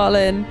 can you,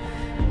 darling?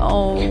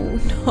 Oh,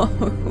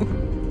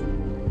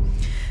 no.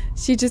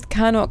 She just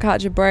cannot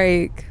catch a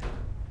break.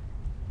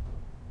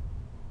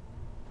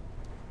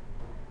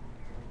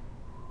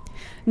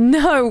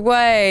 No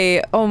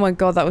way. Oh my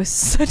God, that was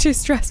such a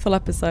stressful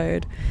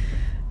episode.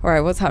 All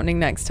right, what's happening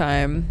next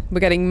time?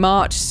 We're getting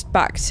marched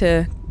back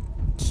to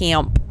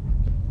camp.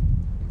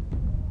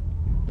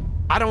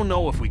 I don't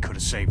know if we could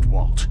have saved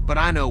Walt, but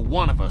I know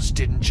one of us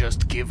didn't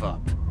just give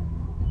up.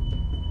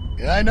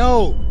 Yeah, I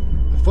know.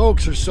 The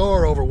folks are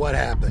sore over what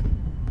happened.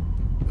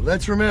 But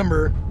let's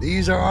remember,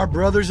 these are our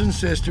brothers and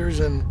sisters,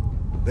 and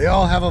they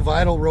all have a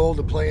vital role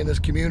to play in this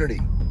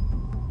community.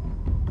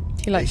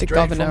 He like the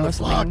governor or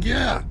something.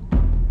 Yeah.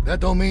 That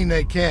don't mean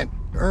they can't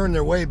earn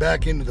their way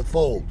back into the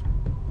fold.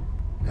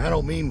 I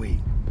don't mean we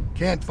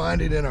can't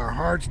find it in our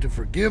hearts to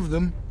forgive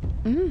them.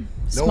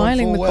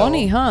 Smiling with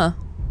Bonnie, huh?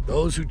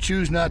 Those who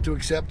choose not to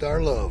accept our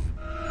love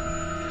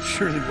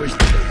surely wish that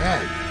they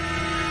had.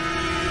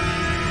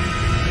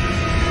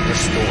 The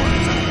storm.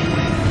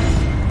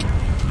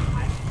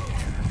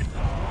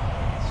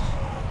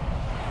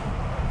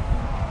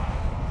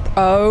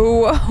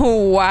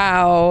 Oh,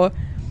 wow.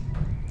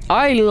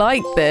 I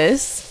like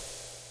this.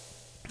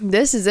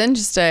 This is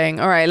interesting.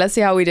 All right, let's see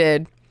how we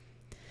did.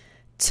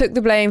 Took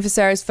the blame for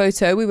Sarah's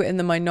photo. We were in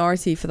the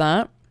minority for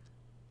that.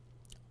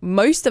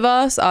 Most of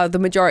us, the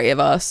majority of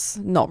us,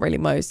 not really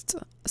most,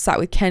 sat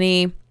with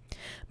Kenny.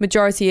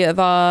 Majority of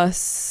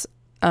us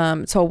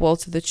told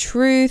Walter the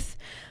truth.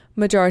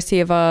 Majority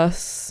of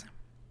us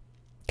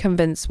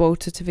convinced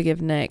Walter to forgive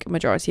Nick.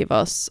 Majority of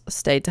us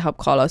stayed to help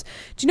Carlos.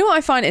 Do you know what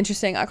I find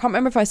interesting? I can't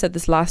remember if I said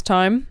this last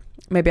time.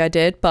 Maybe I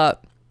did,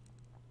 but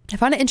I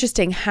find it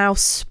interesting how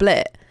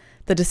split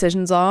the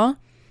decisions are,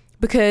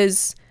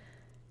 because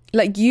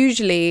like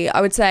usually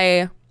I would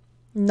say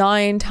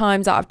 9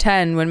 times out of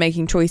 10 when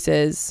making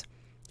choices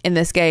in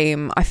this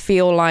game, I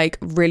feel like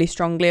really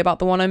strongly about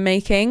the one I'm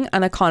making,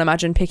 and I can't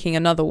imagine picking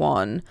another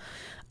one.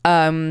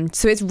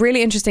 So it's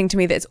really interesting to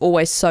me that it's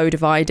always so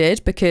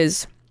divided,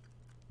 because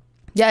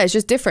yeah, it's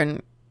just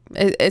different.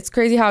 It's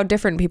crazy how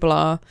different people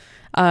are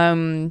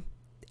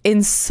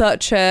in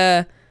such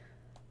a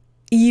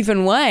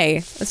even way.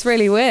 It's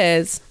really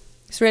weird.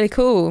 It's really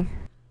cool.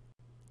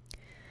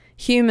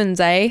 Humans,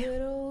 eh?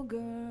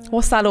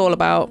 What's that all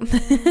about?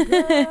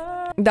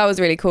 That was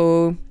really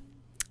cool.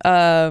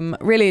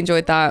 Really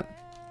enjoyed that.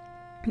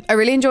 I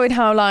really enjoyed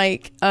how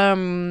like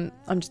I'm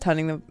just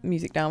turning the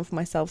music down for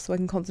myself so I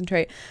can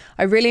concentrate.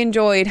 I really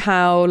enjoyed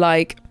how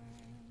like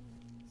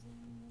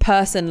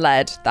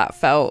person-led that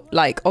felt.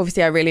 Like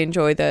obviously I really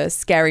enjoy the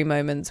scary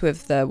moments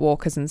with the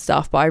walkers and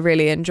stuff, but I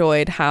really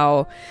enjoyed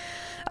how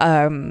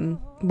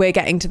we're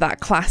getting to that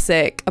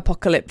classic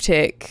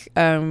apocalyptic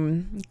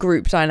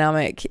group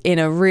dynamic in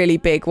a really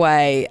big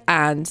way,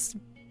 and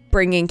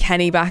bringing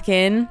Kenny back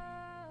in.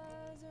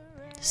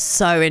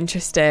 So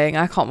interesting.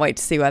 I can't wait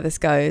to see where this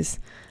goes.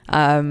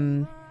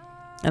 And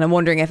I'm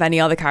wondering if any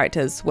other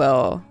characters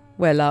will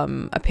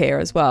appear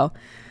as well.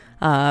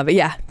 But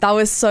yeah, that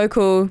was so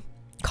cool.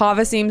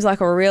 Carver seems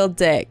like a real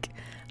dick.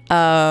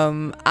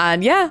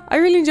 And yeah, I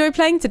really enjoyed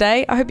playing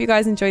today. I hope you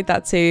guys enjoyed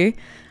that too.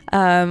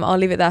 I'll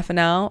leave it there for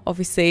now,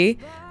 obviously.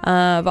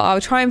 But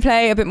I'll try and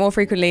play a bit more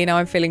frequently now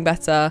I'm feeling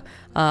better.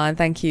 And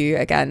thank you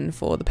again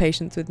for the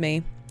patience with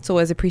me. It's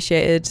always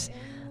appreciated.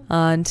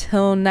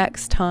 Until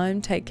next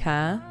time, take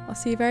care. I'll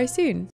see you very soon.